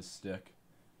chewing on his stick.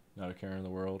 Not a care in the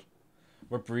world.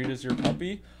 What breed is your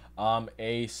puppy?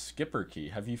 A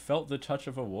Schipperke. Have you felt the touch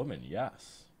of a woman?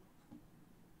 Yes.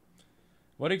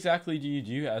 What exactly do you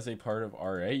do as a part of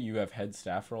RA? You have head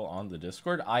staff role on the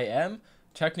Discord. I am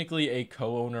technically a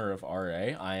co-owner of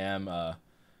RA. I am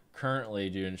currently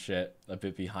doing shit a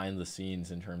bit behind the scenes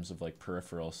in terms of like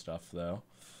peripheral stuff though.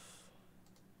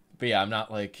 But yeah, I'm not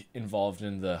like involved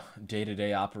in the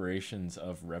day-to-day operations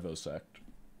of RevoSect.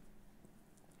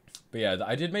 But yeah,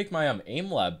 I did make my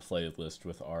AimLab playlist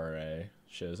with RA.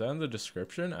 Shit, is that in the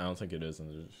description? I don't think it is in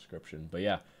the description. But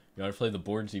yeah, you want to play the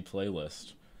Boardsy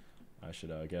playlist. I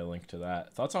should get a link to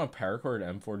that. Thoughts on Paracord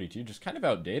M42? Just kind of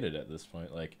outdated at this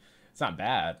point. Like, it's not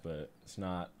bad, but it's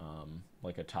not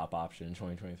like a top option in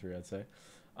 2023, I'd say.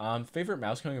 Favorite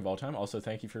mouse coating of all time? Also,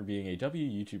 thank you for being a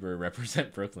W YouTuber.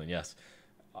 Represent Brooklyn. Yes.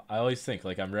 I always think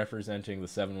like I'm representing the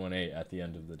 718 at the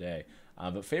end of the day.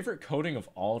 But favorite coating of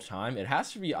all time? It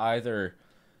has to be either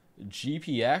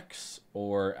GPX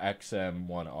or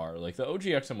XM1R. Like the OG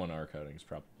XM1R coating is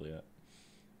probably it.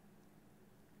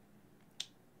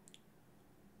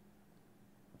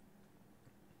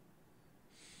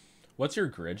 What's your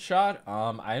grid shot?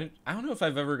 I don't know if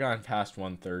I've ever gone past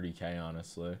 130k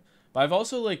honestly, but I've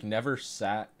also like never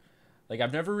sat, like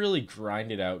I've never really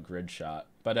grinded out grid shot,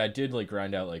 but I did like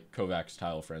grind out like Kovacs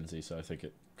Tile Frenzy, so I think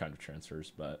it kind of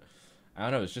transfers. But I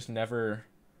don't know, it's just never,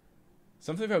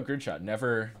 something about grid shot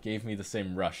never gave me the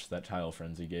same rush that Tile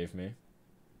Frenzy gave me.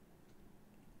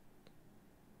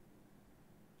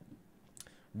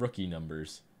 Rookie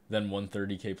numbers, then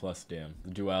 130k plus. Damn, the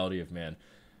duality of man.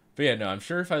 But yeah, no, I'm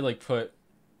sure if I like put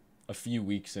a few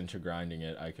weeks into grinding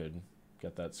it, I could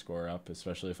get that score up,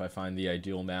 especially if I find the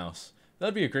ideal mouse.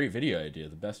 That'd be a great video idea,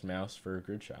 the best mouse for a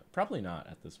grid shot. Probably not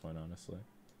at this point, honestly.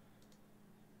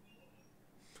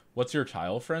 What's your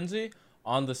Tile Frenzy?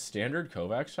 On the standard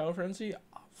Kovacs Tile Frenzy?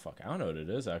 Oh, fuck, I don't know what it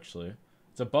is, actually.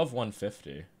 It's above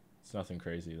 150. It's nothing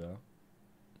crazy, though.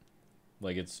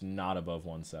 Like, it's not above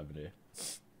 170.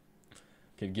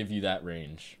 Can give you that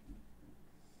range.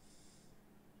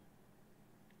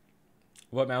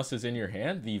 What mouse is in your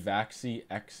hand? The Vaxi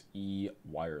XE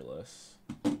Wireless.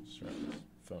 Sorry,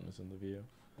 phone is in the view.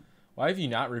 Why have you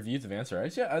not reviewed the Vancer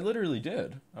Ice? Yeah, I literally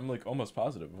did. I'm like almost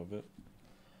positive of it.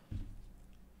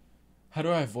 How do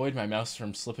I avoid my mouse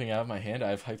from slipping out of my hand?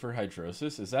 I have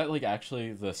hyperhidrosis. Is that like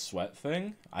actually the sweat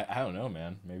thing? I don't know,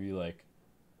 man. Maybe like,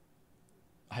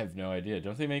 I have no idea.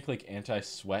 Don't they make like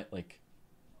anti-sweat like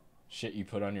shit you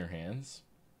put on your hands?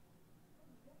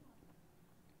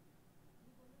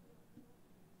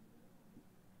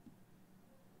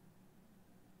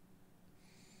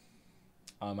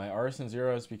 My Artisan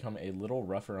Zero has become a little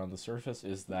rougher on the surface.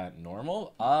 Is that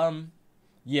normal?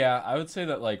 Yeah, I would say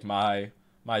that like my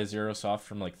Zero Soft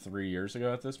from like 3 years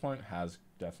ago at this point has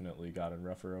definitely gotten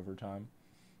rougher over time.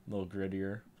 A little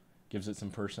grittier. Gives it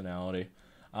some personality.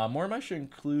 More mice should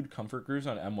include comfort grooves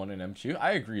on M1 and M2.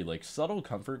 I agree, like subtle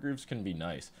comfort grooves can be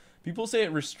nice. People say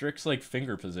it restricts like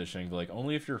finger positioning, but like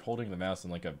only if you're holding the mouse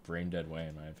in like a brain dead way,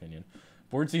 in my opinion.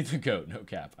 Boardsy the goat, no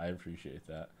cap. I appreciate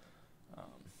that.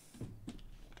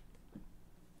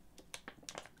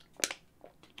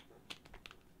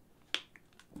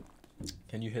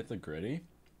 Can you hit the gritty?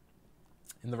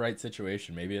 In the right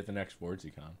situation, maybe at the next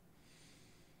BoardsyCon.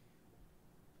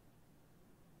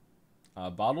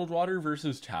 Bottled water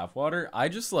versus tap water. I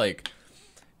just like,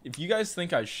 if you guys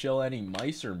think I shill any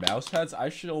mice or mouse heads, I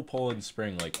shill Poland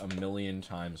Spring like a million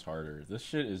times harder. This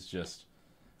shit is just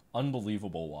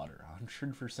unbelievable water.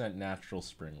 100% natural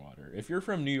spring water. If you're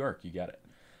from New York, you get it.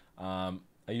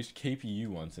 I used KPU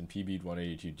once in PB'd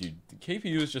 182. Dude, the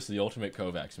KPU is just the ultimate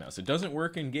Kovacs mouse. It doesn't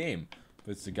work in game,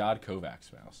 but it's the god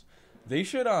Kovacs mouse. They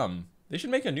should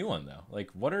make a new one though.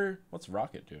 Like what's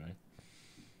Rocket doing?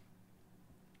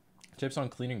 Tips on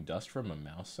cleaning dust from a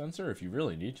mouse sensor if you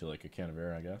really need to, like a can of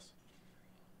air, I guess.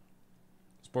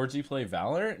 Sportsy play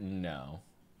Valorant? No.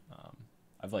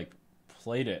 I've like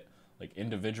played it like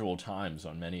individual times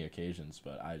on many occasions,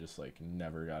 but I just like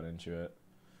never got into it.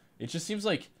 It just seems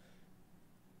like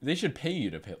they should pay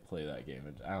you to play that game,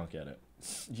 and I don't get it.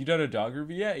 You done a dog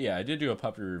review yet? Yeah, I did do a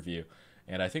puppy review,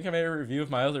 and I think I made a review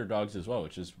of my other dogs as well,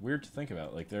 which is weird to think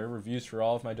about. Like, there are reviews for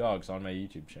all of my dogs on my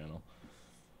YouTube channel.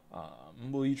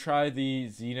 Will you try the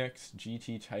Xenix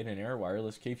GT Titan Air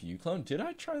wireless KPU clone? Did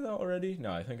I try that already?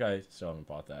 No, I think I still haven't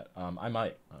bought that. I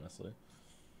might, honestly.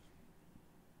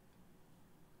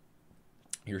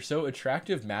 You're so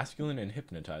attractive, masculine, and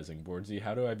hypnotizing, Boardsy.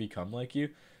 How do I become like you?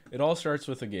 It all starts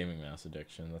with a gaming mouse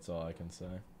addiction. That's all I can say.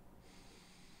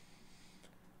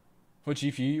 What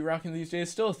GPU you rocking these days?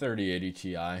 Still a 3080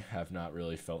 Ti. Have not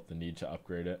really felt the need to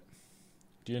upgrade it.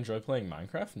 Do you enjoy playing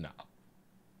Minecraft? Nah.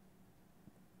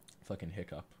 Fucking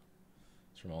hiccup.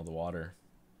 It's from all the water.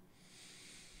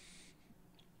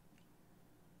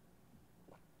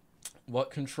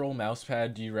 What control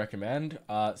mousepad do you recommend?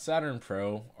 Saturn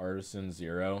Pro, Artisan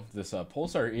Zero. This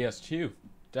Pulsar ES2,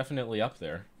 definitely up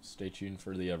there. Stay tuned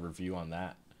for the review on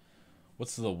that.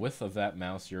 What's the width of that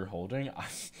mouse you're holding?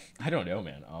 I don't know,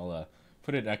 man. I'll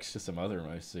put it next to some other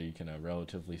mice so you can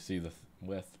relatively see the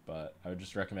width, but I would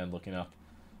just recommend looking up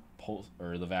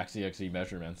the VaxEXE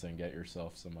measurements and get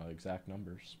yourself some exact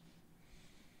numbers.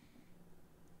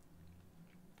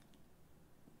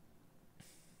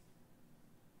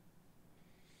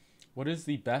 What is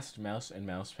the best mouse and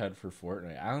mousepad for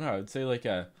Fortnite? I don't know. I would say like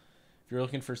if you're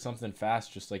looking for something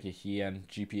fast, just like a Hien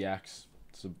GPX.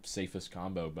 It's the safest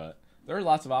combo, but there are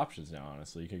lots of options now,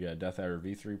 honestly. You could get a DeathAdder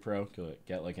V3 Pro,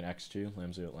 get like an X2,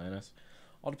 Lamzu Atlantis.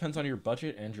 All depends on your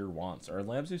budget and your wants. Are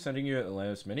Lamzu sending you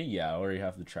Atlantis Mini? Yeah, I already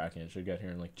have the tracking. It should get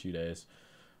here in like 2 days.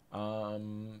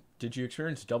 Did you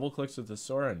experience double clicks with the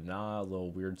Sora? Nah,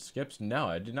 little weird skips. No,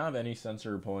 I did not have any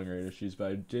sensor or pulling rate issues,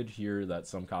 but I did hear that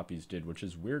some copies did, which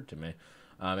is weird to me.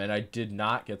 And I did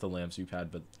not get the Lamzu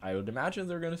pad, but I would imagine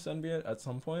they're going to send me it at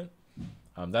some point.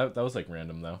 That was like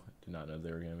random though. I did not know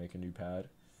they were going to make a new pad.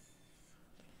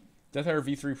 DeathAdder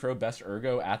V3 Pro best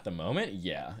ergo at the moment?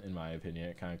 Yeah, in my opinion,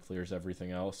 it kind of clears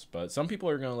everything else. But some people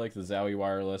are going to like the Zowie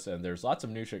wireless, and there's lots of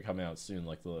new shit coming out soon,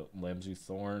 like the Lamzu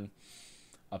Thorn,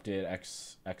 updated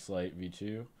X-Lite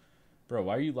V2. Bro,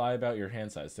 why you lie about your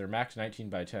hand size? They're max 19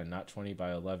 by 10, not 20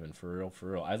 by 11. For real,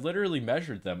 for real. I literally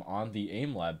measured them on the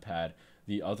AimLab pad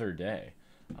the other day.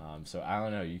 So I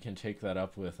don't know. You can take that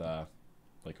up with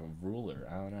like a ruler.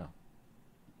 I don't know.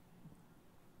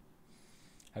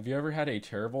 Have you ever had a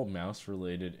terrible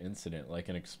mouse-related incident, like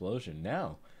an explosion?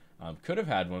 No. Could have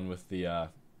had one with the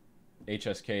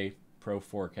HSK Pro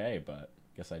 4K, but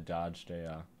guess I dodged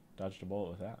a bullet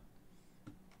with that.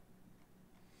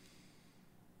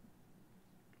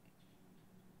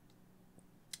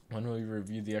 When will we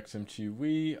review the XM2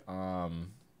 Wii?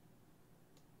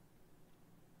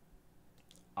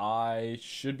 I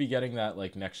should be getting that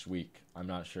like next week. I'm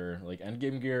not sure. Like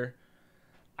Endgame gear,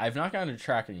 I've not gotten a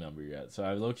tracking number yet, so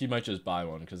I low-key might just buy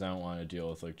one because I don't want to deal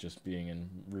with like just being in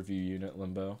review unit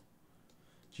limbo.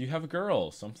 Do you have a girl?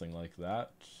 Something like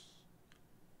that.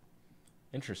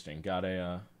 Interesting. Got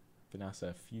a been asked that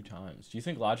a few times. Do you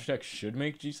think Logitech should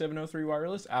make G703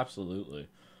 wireless? Absolutely.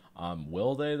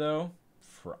 Will they though?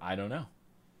 I don't know.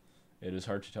 It is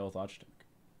hard to tell with Logitech.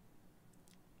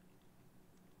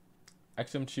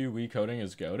 XM2 Wii coding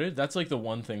is goated. That's like the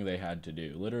one thing they had to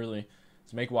do. Literally,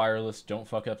 to make wireless, don't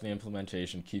fuck up the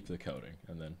implementation, keep the coding,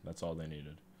 and then that's all they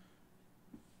needed.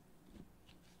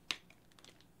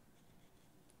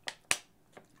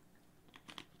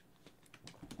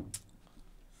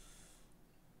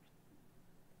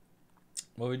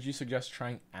 What would you suggest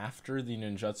trying after the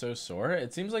Ninjutsu Sora?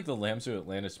 It seems like the Lamzu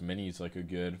Atlantis Mini is like a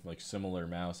good, like similar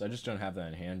mouse. I just don't have that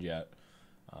in hand yet.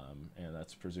 And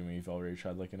that's presuming you've already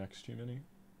tried like an X2 Mini.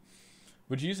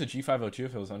 Would you use a G502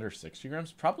 if it was under 60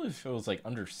 grams? Probably if it was like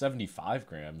under 75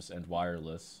 grams and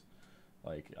wireless.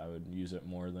 Like, I would use it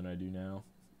more than I do now.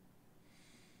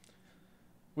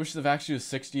 Wish the Vaxu was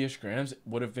 60-ish grams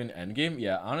would have been endgame.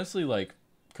 Yeah, honestly, like,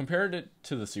 compared it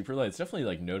to the Superlight, it's definitely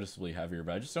like noticeably heavier,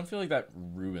 but I just don't feel like that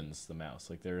ruins the mouse.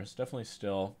 Like, there's definitely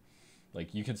still,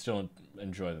 like, you can still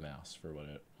enjoy the mouse for what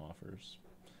it offers.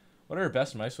 What are our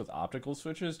best mice with optical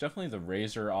switches? Definitely the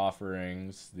Razer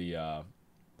offerings, the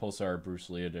Pulsar Bruce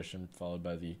Lee edition, followed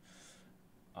by the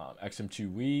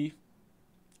XM2 Wii,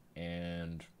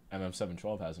 and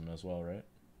MM712 has them as well, right?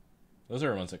 Those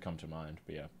are the ones that come to mind,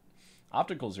 but yeah.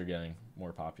 Opticals are getting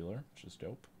more popular, which is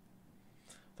dope.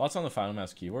 Thoughts on the Final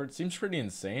Mouse keyboard? Seems pretty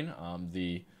insane.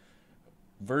 The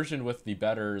version with the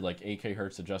better like 8K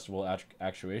hertz adjustable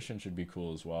actuation should be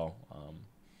cool as well.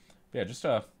 But yeah, just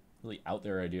a really out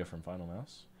there idea from Final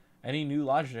Mouse. Any new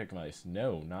Logitech mice?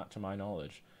 No, not to my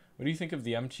knowledge. What do you think of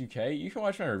the M2K? You can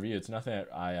watch my review. It's nothing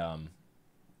that I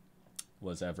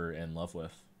was ever in love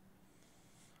with.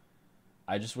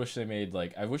 I just wish they made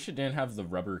like, I wish it didn't have the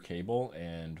rubber cable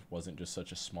and wasn't just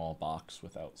such a small box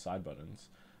without side buttons.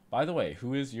 By the way,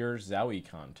 who is your Zowie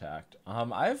contact?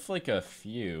 I have like a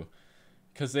few,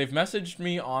 because they've messaged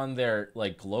me on their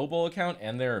like global account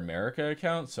and their America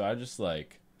account, so I just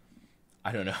like,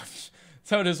 I don't know. That's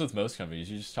how it is with most companies.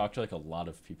 You just talk to like a lot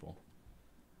of people.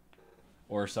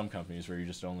 Or some companies where you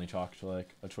just only talk to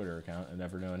like a Twitter account and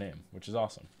never know a name, which is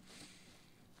awesome.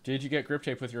 Did you get grip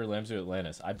tape with your Lamzu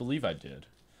Atlantis? I believe I did.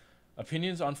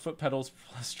 Opinions on foot pedals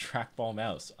plus trackball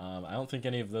mouse. I don't think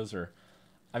any of those are.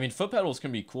 I mean, foot pedals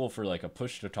can be cool for like a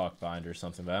push-to-talk bind or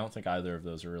something, but I don't think either of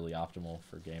those are really optimal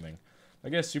for gaming. I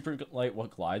guess super light. What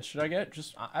glides should I get?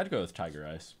 I'd go with Tiger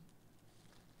Ice.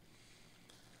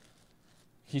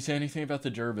 Can you say anything about the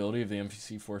durability of the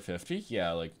MPC 450?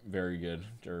 Yeah, like very good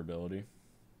durability.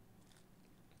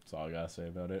 That's all I gotta say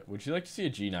about it. Would you like to see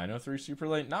a G903 super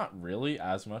light? Not really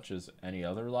as much as any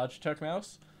other Logitech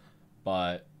mouse,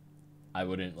 but I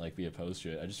wouldn't like be opposed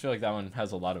to it. I just feel like that one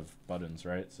has a lot of buttons,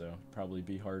 right? So probably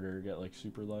be harder to get like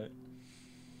super light.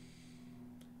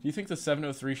 Do you think the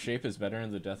 703 shape is better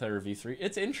in the Deathire V3?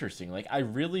 It's interesting. Like I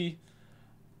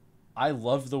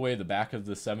love the way the back of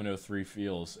the 703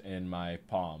 feels in my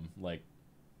palm, like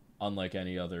unlike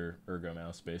any other ergo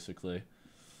mouse basically.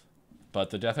 But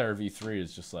the Deathire V3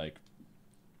 is just like,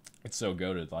 it's so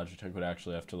goated. Logitech would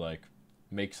actually have to like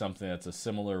make something that's a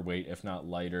similar weight, if not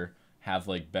lighter, have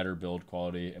like better build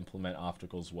quality, implement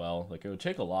opticals well. Like it would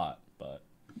take a lot, but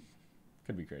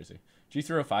could be crazy.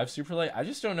 G305 super light. I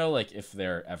just don't know like if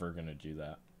they're ever gonna do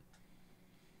that.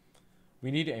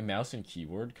 We need a mouse and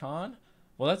keyboard con.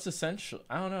 Well, that's essential.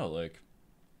 I don't know. Like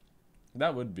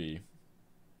that would be.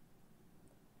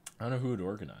 I don't know who would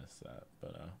organize that,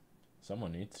 but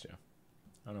someone needs to.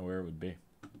 I don't know where it would be.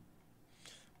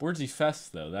 Boardsy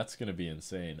Fest, though, that's going to be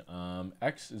insane.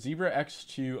 Zebra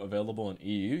X2 available in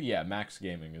EU. Yeah, Max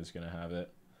Gaming is going to have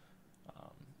it.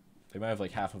 They might have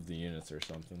like half of the units or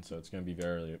something, so it's going to be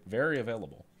very, very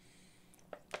available.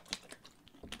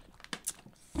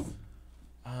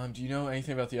 Do you know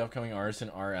anything about the upcoming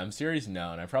Artisan RM series?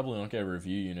 No, and I probably won't get a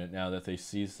review unit now that they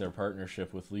ceased their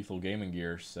partnership with Lethal Gaming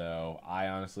Gear, so I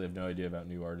honestly have no idea about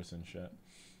new Artisan shit.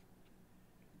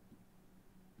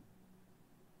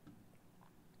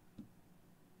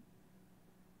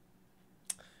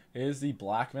 Is the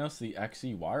Black Mouse the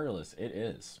XE wireless? It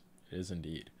is. It is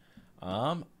indeed.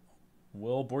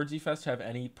 Will Boardsy Fest have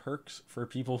any perks for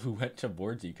people who went to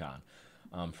BoardsyCon?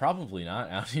 Probably not.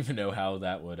 I don't even know how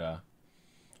that would,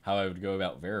 how I would go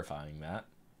about verifying that.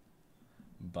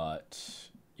 But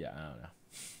yeah, I don't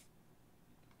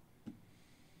know.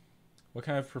 What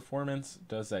kind of performance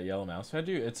does that yellow mouse pad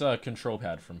do? It's a control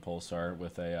pad from Pulsar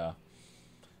with a.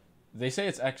 They say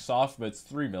it's X soft, but it's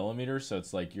 3mm, so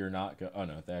it's like you're not. Oh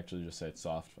no, they actually just say it's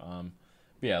soft. But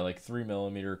yeah, like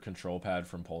 3mm control pad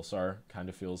from Pulsar kind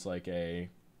of feels like a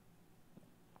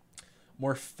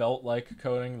more felt-like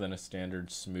coating than a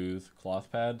standard smooth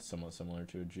cloth pad. Somewhat similar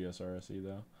to a GSRSE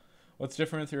though. What's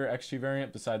different with your X2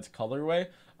 variant besides colorway?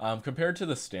 Compared to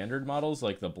the standard models,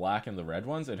 like the black and the red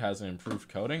ones, it has an improved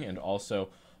coating and also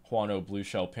Huano Blue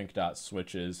Shell Pink Dot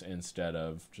switches instead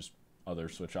of just other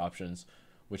switch options.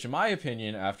 Which, in my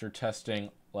opinion, after testing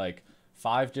like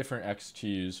 5 different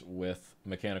X2s with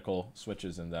mechanical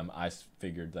switches in them, I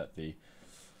figured that the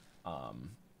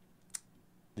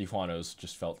Huanos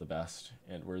just felt the best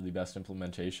and were the best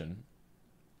implementation.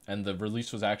 And the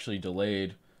release was actually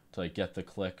delayed to like get the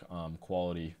click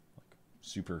quality like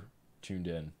super tuned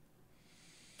in.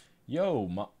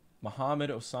 Yo, Muhammad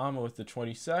Osama with the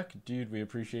 20 sec. Dude, we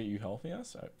appreciate you helping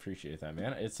us. I appreciate that,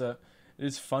 man. It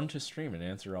is fun to stream and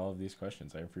answer all of these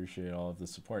questions. I appreciate all of the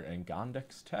support. And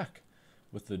Gondex Tech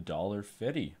with the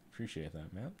 $1.50. Appreciate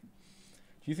that, man.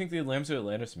 Do you think the Lamzo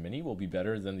Atlantis Mini will be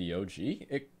better than the OG?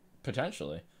 It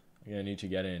potentially. I'm gonna need to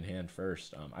get it in hand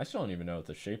first. I still don't even know what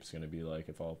the shape's gonna be like.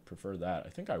 If I'll prefer that, I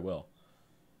think I will.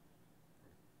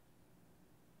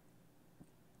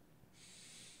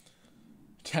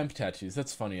 Temp tattoos.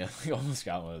 That's funny. I almost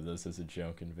got one of those as a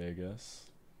joke in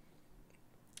Vegas.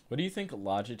 What do you think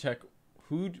Logitech?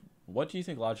 What do you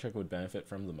think Logitech would benefit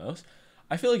from the most?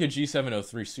 I feel like a G703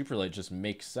 Superlight just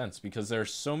makes sense because there are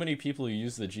so many people who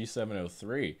use the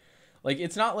G703. Like,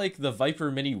 it's not like the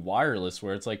Viper Mini Wireless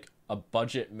where it's like a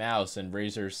budget mouse and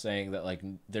Razer's saying that like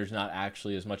there's not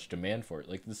actually as much demand for it.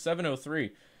 Like the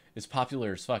 703 is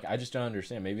popular as fuck. I just don't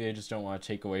understand. Maybe they just don't want to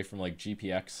take away from like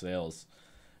GPX sales.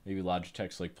 Maybe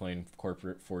Logitech's like playing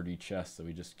corporate 4D chess that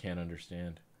we just can't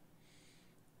understand.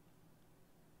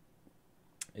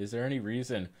 Is there any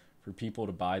reason for people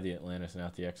to buy the Atlantis and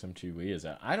not the XM2 Wii? Is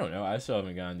that, I don't know. I still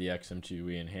haven't gotten the XM2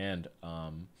 Wii in hand.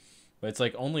 But it's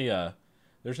like only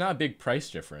there's not a big price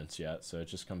difference yet, so it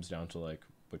just comes down to like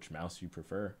which mouse you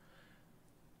prefer.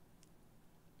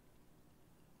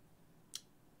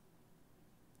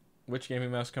 Which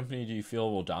gaming mouse company do you feel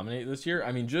will dominate this year?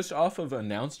 I mean, just off of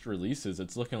announced releases,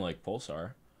 it's looking like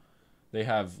Pulsar. They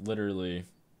have literally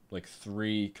like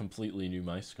 3 completely new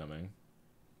mice coming.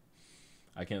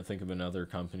 I can't think of another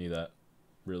company that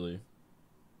really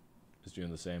is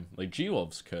doing the same. Like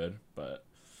G-Wolves could, but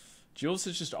G-Wolves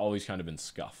has just always kind of been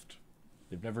scuffed.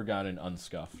 They've never gotten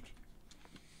unscuffed.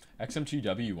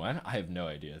 XM2W1? I have no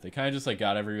idea. They kind of just like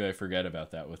got everybody to forget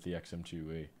about that with the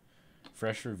XM2E.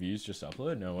 Fresh reviews just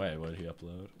upload? No way. What did he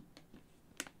upload?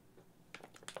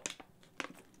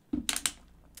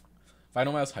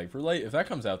 Final Mouse Hyperlight? If that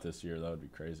comes out this year, that would be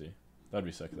crazy. That would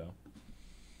be sick, though.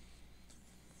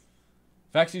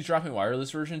 Vaxi's dropping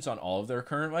wireless versions on all of their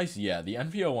current mice? Yeah, the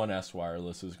NVO1S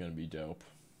wireless is going to be dope.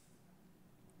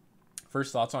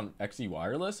 First thoughts on XE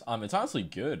wireless? It's honestly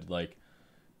good. Like,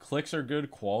 clicks are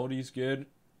good, quality's good.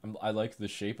 I like the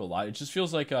shape a lot. It just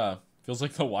feels like the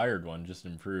wired one, just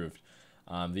improved.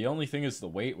 The only thing is the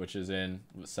weight, which is in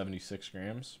 76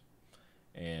 grams,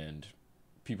 and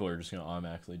people are just going to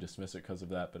automatically dismiss it because of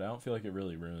that, but I don't feel like it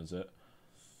really ruins it.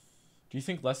 Do you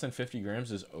think less than 50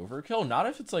 grams is overkill? Not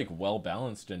if it's like well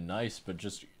balanced and nice, but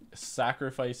just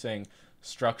sacrificing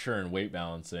structure and weight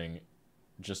balancing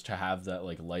just to have that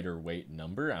like lighter weight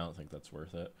number, I don't think that's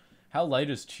worth it. How light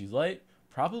is too light?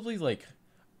 Probably like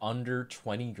under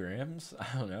 20 grams.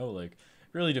 I don't know, like it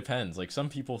really depends. Like some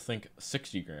people think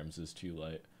 60 grams is too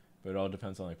light, but it all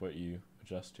depends on like what you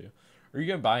adjust to. Are you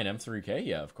gonna buy an M3K?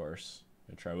 Yeah, of course.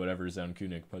 I'm gonna try whatever Zone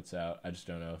Koenig puts out. I just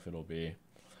don't know if it'll be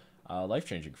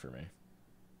life-changing for me.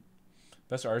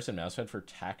 Best artisan mousepad for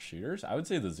tack shooters? I would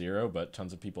say the Zero, but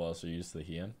tons of people also use the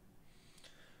Heian.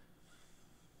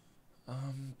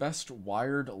 Best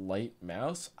wired light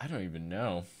mouse? I don't even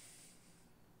know.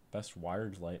 Best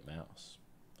wired light mouse.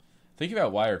 Thinking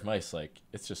about wired mice, like,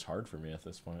 it's just hard for me at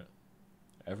this point.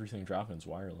 Everything dropping's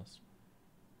wireless.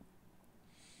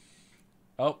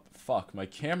 Oh, fuck, my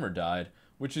camera died,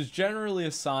 which is generally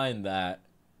a sign that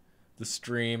the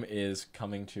stream is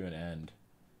coming to an end.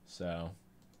 So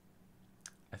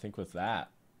I think with that,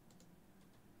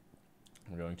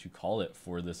 I'm going to call it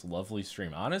for this lovely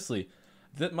stream. Honestly,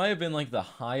 that might have been like the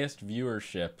highest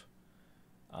viewership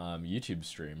YouTube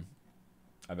stream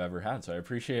I've ever had. So I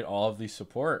appreciate all of the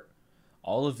support,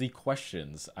 all of the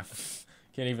questions. I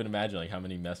can't even imagine like how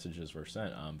many messages were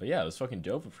sent. But yeah, it was fucking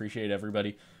dope. Appreciate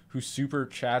everybody who super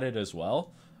chatted as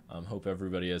well. Hope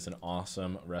everybody has an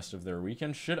awesome rest of their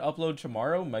weekend. Should upload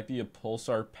tomorrow. Might be a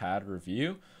Pulsar pad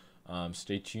review.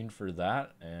 Stay tuned for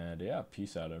that. And yeah,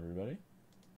 peace out, everybody.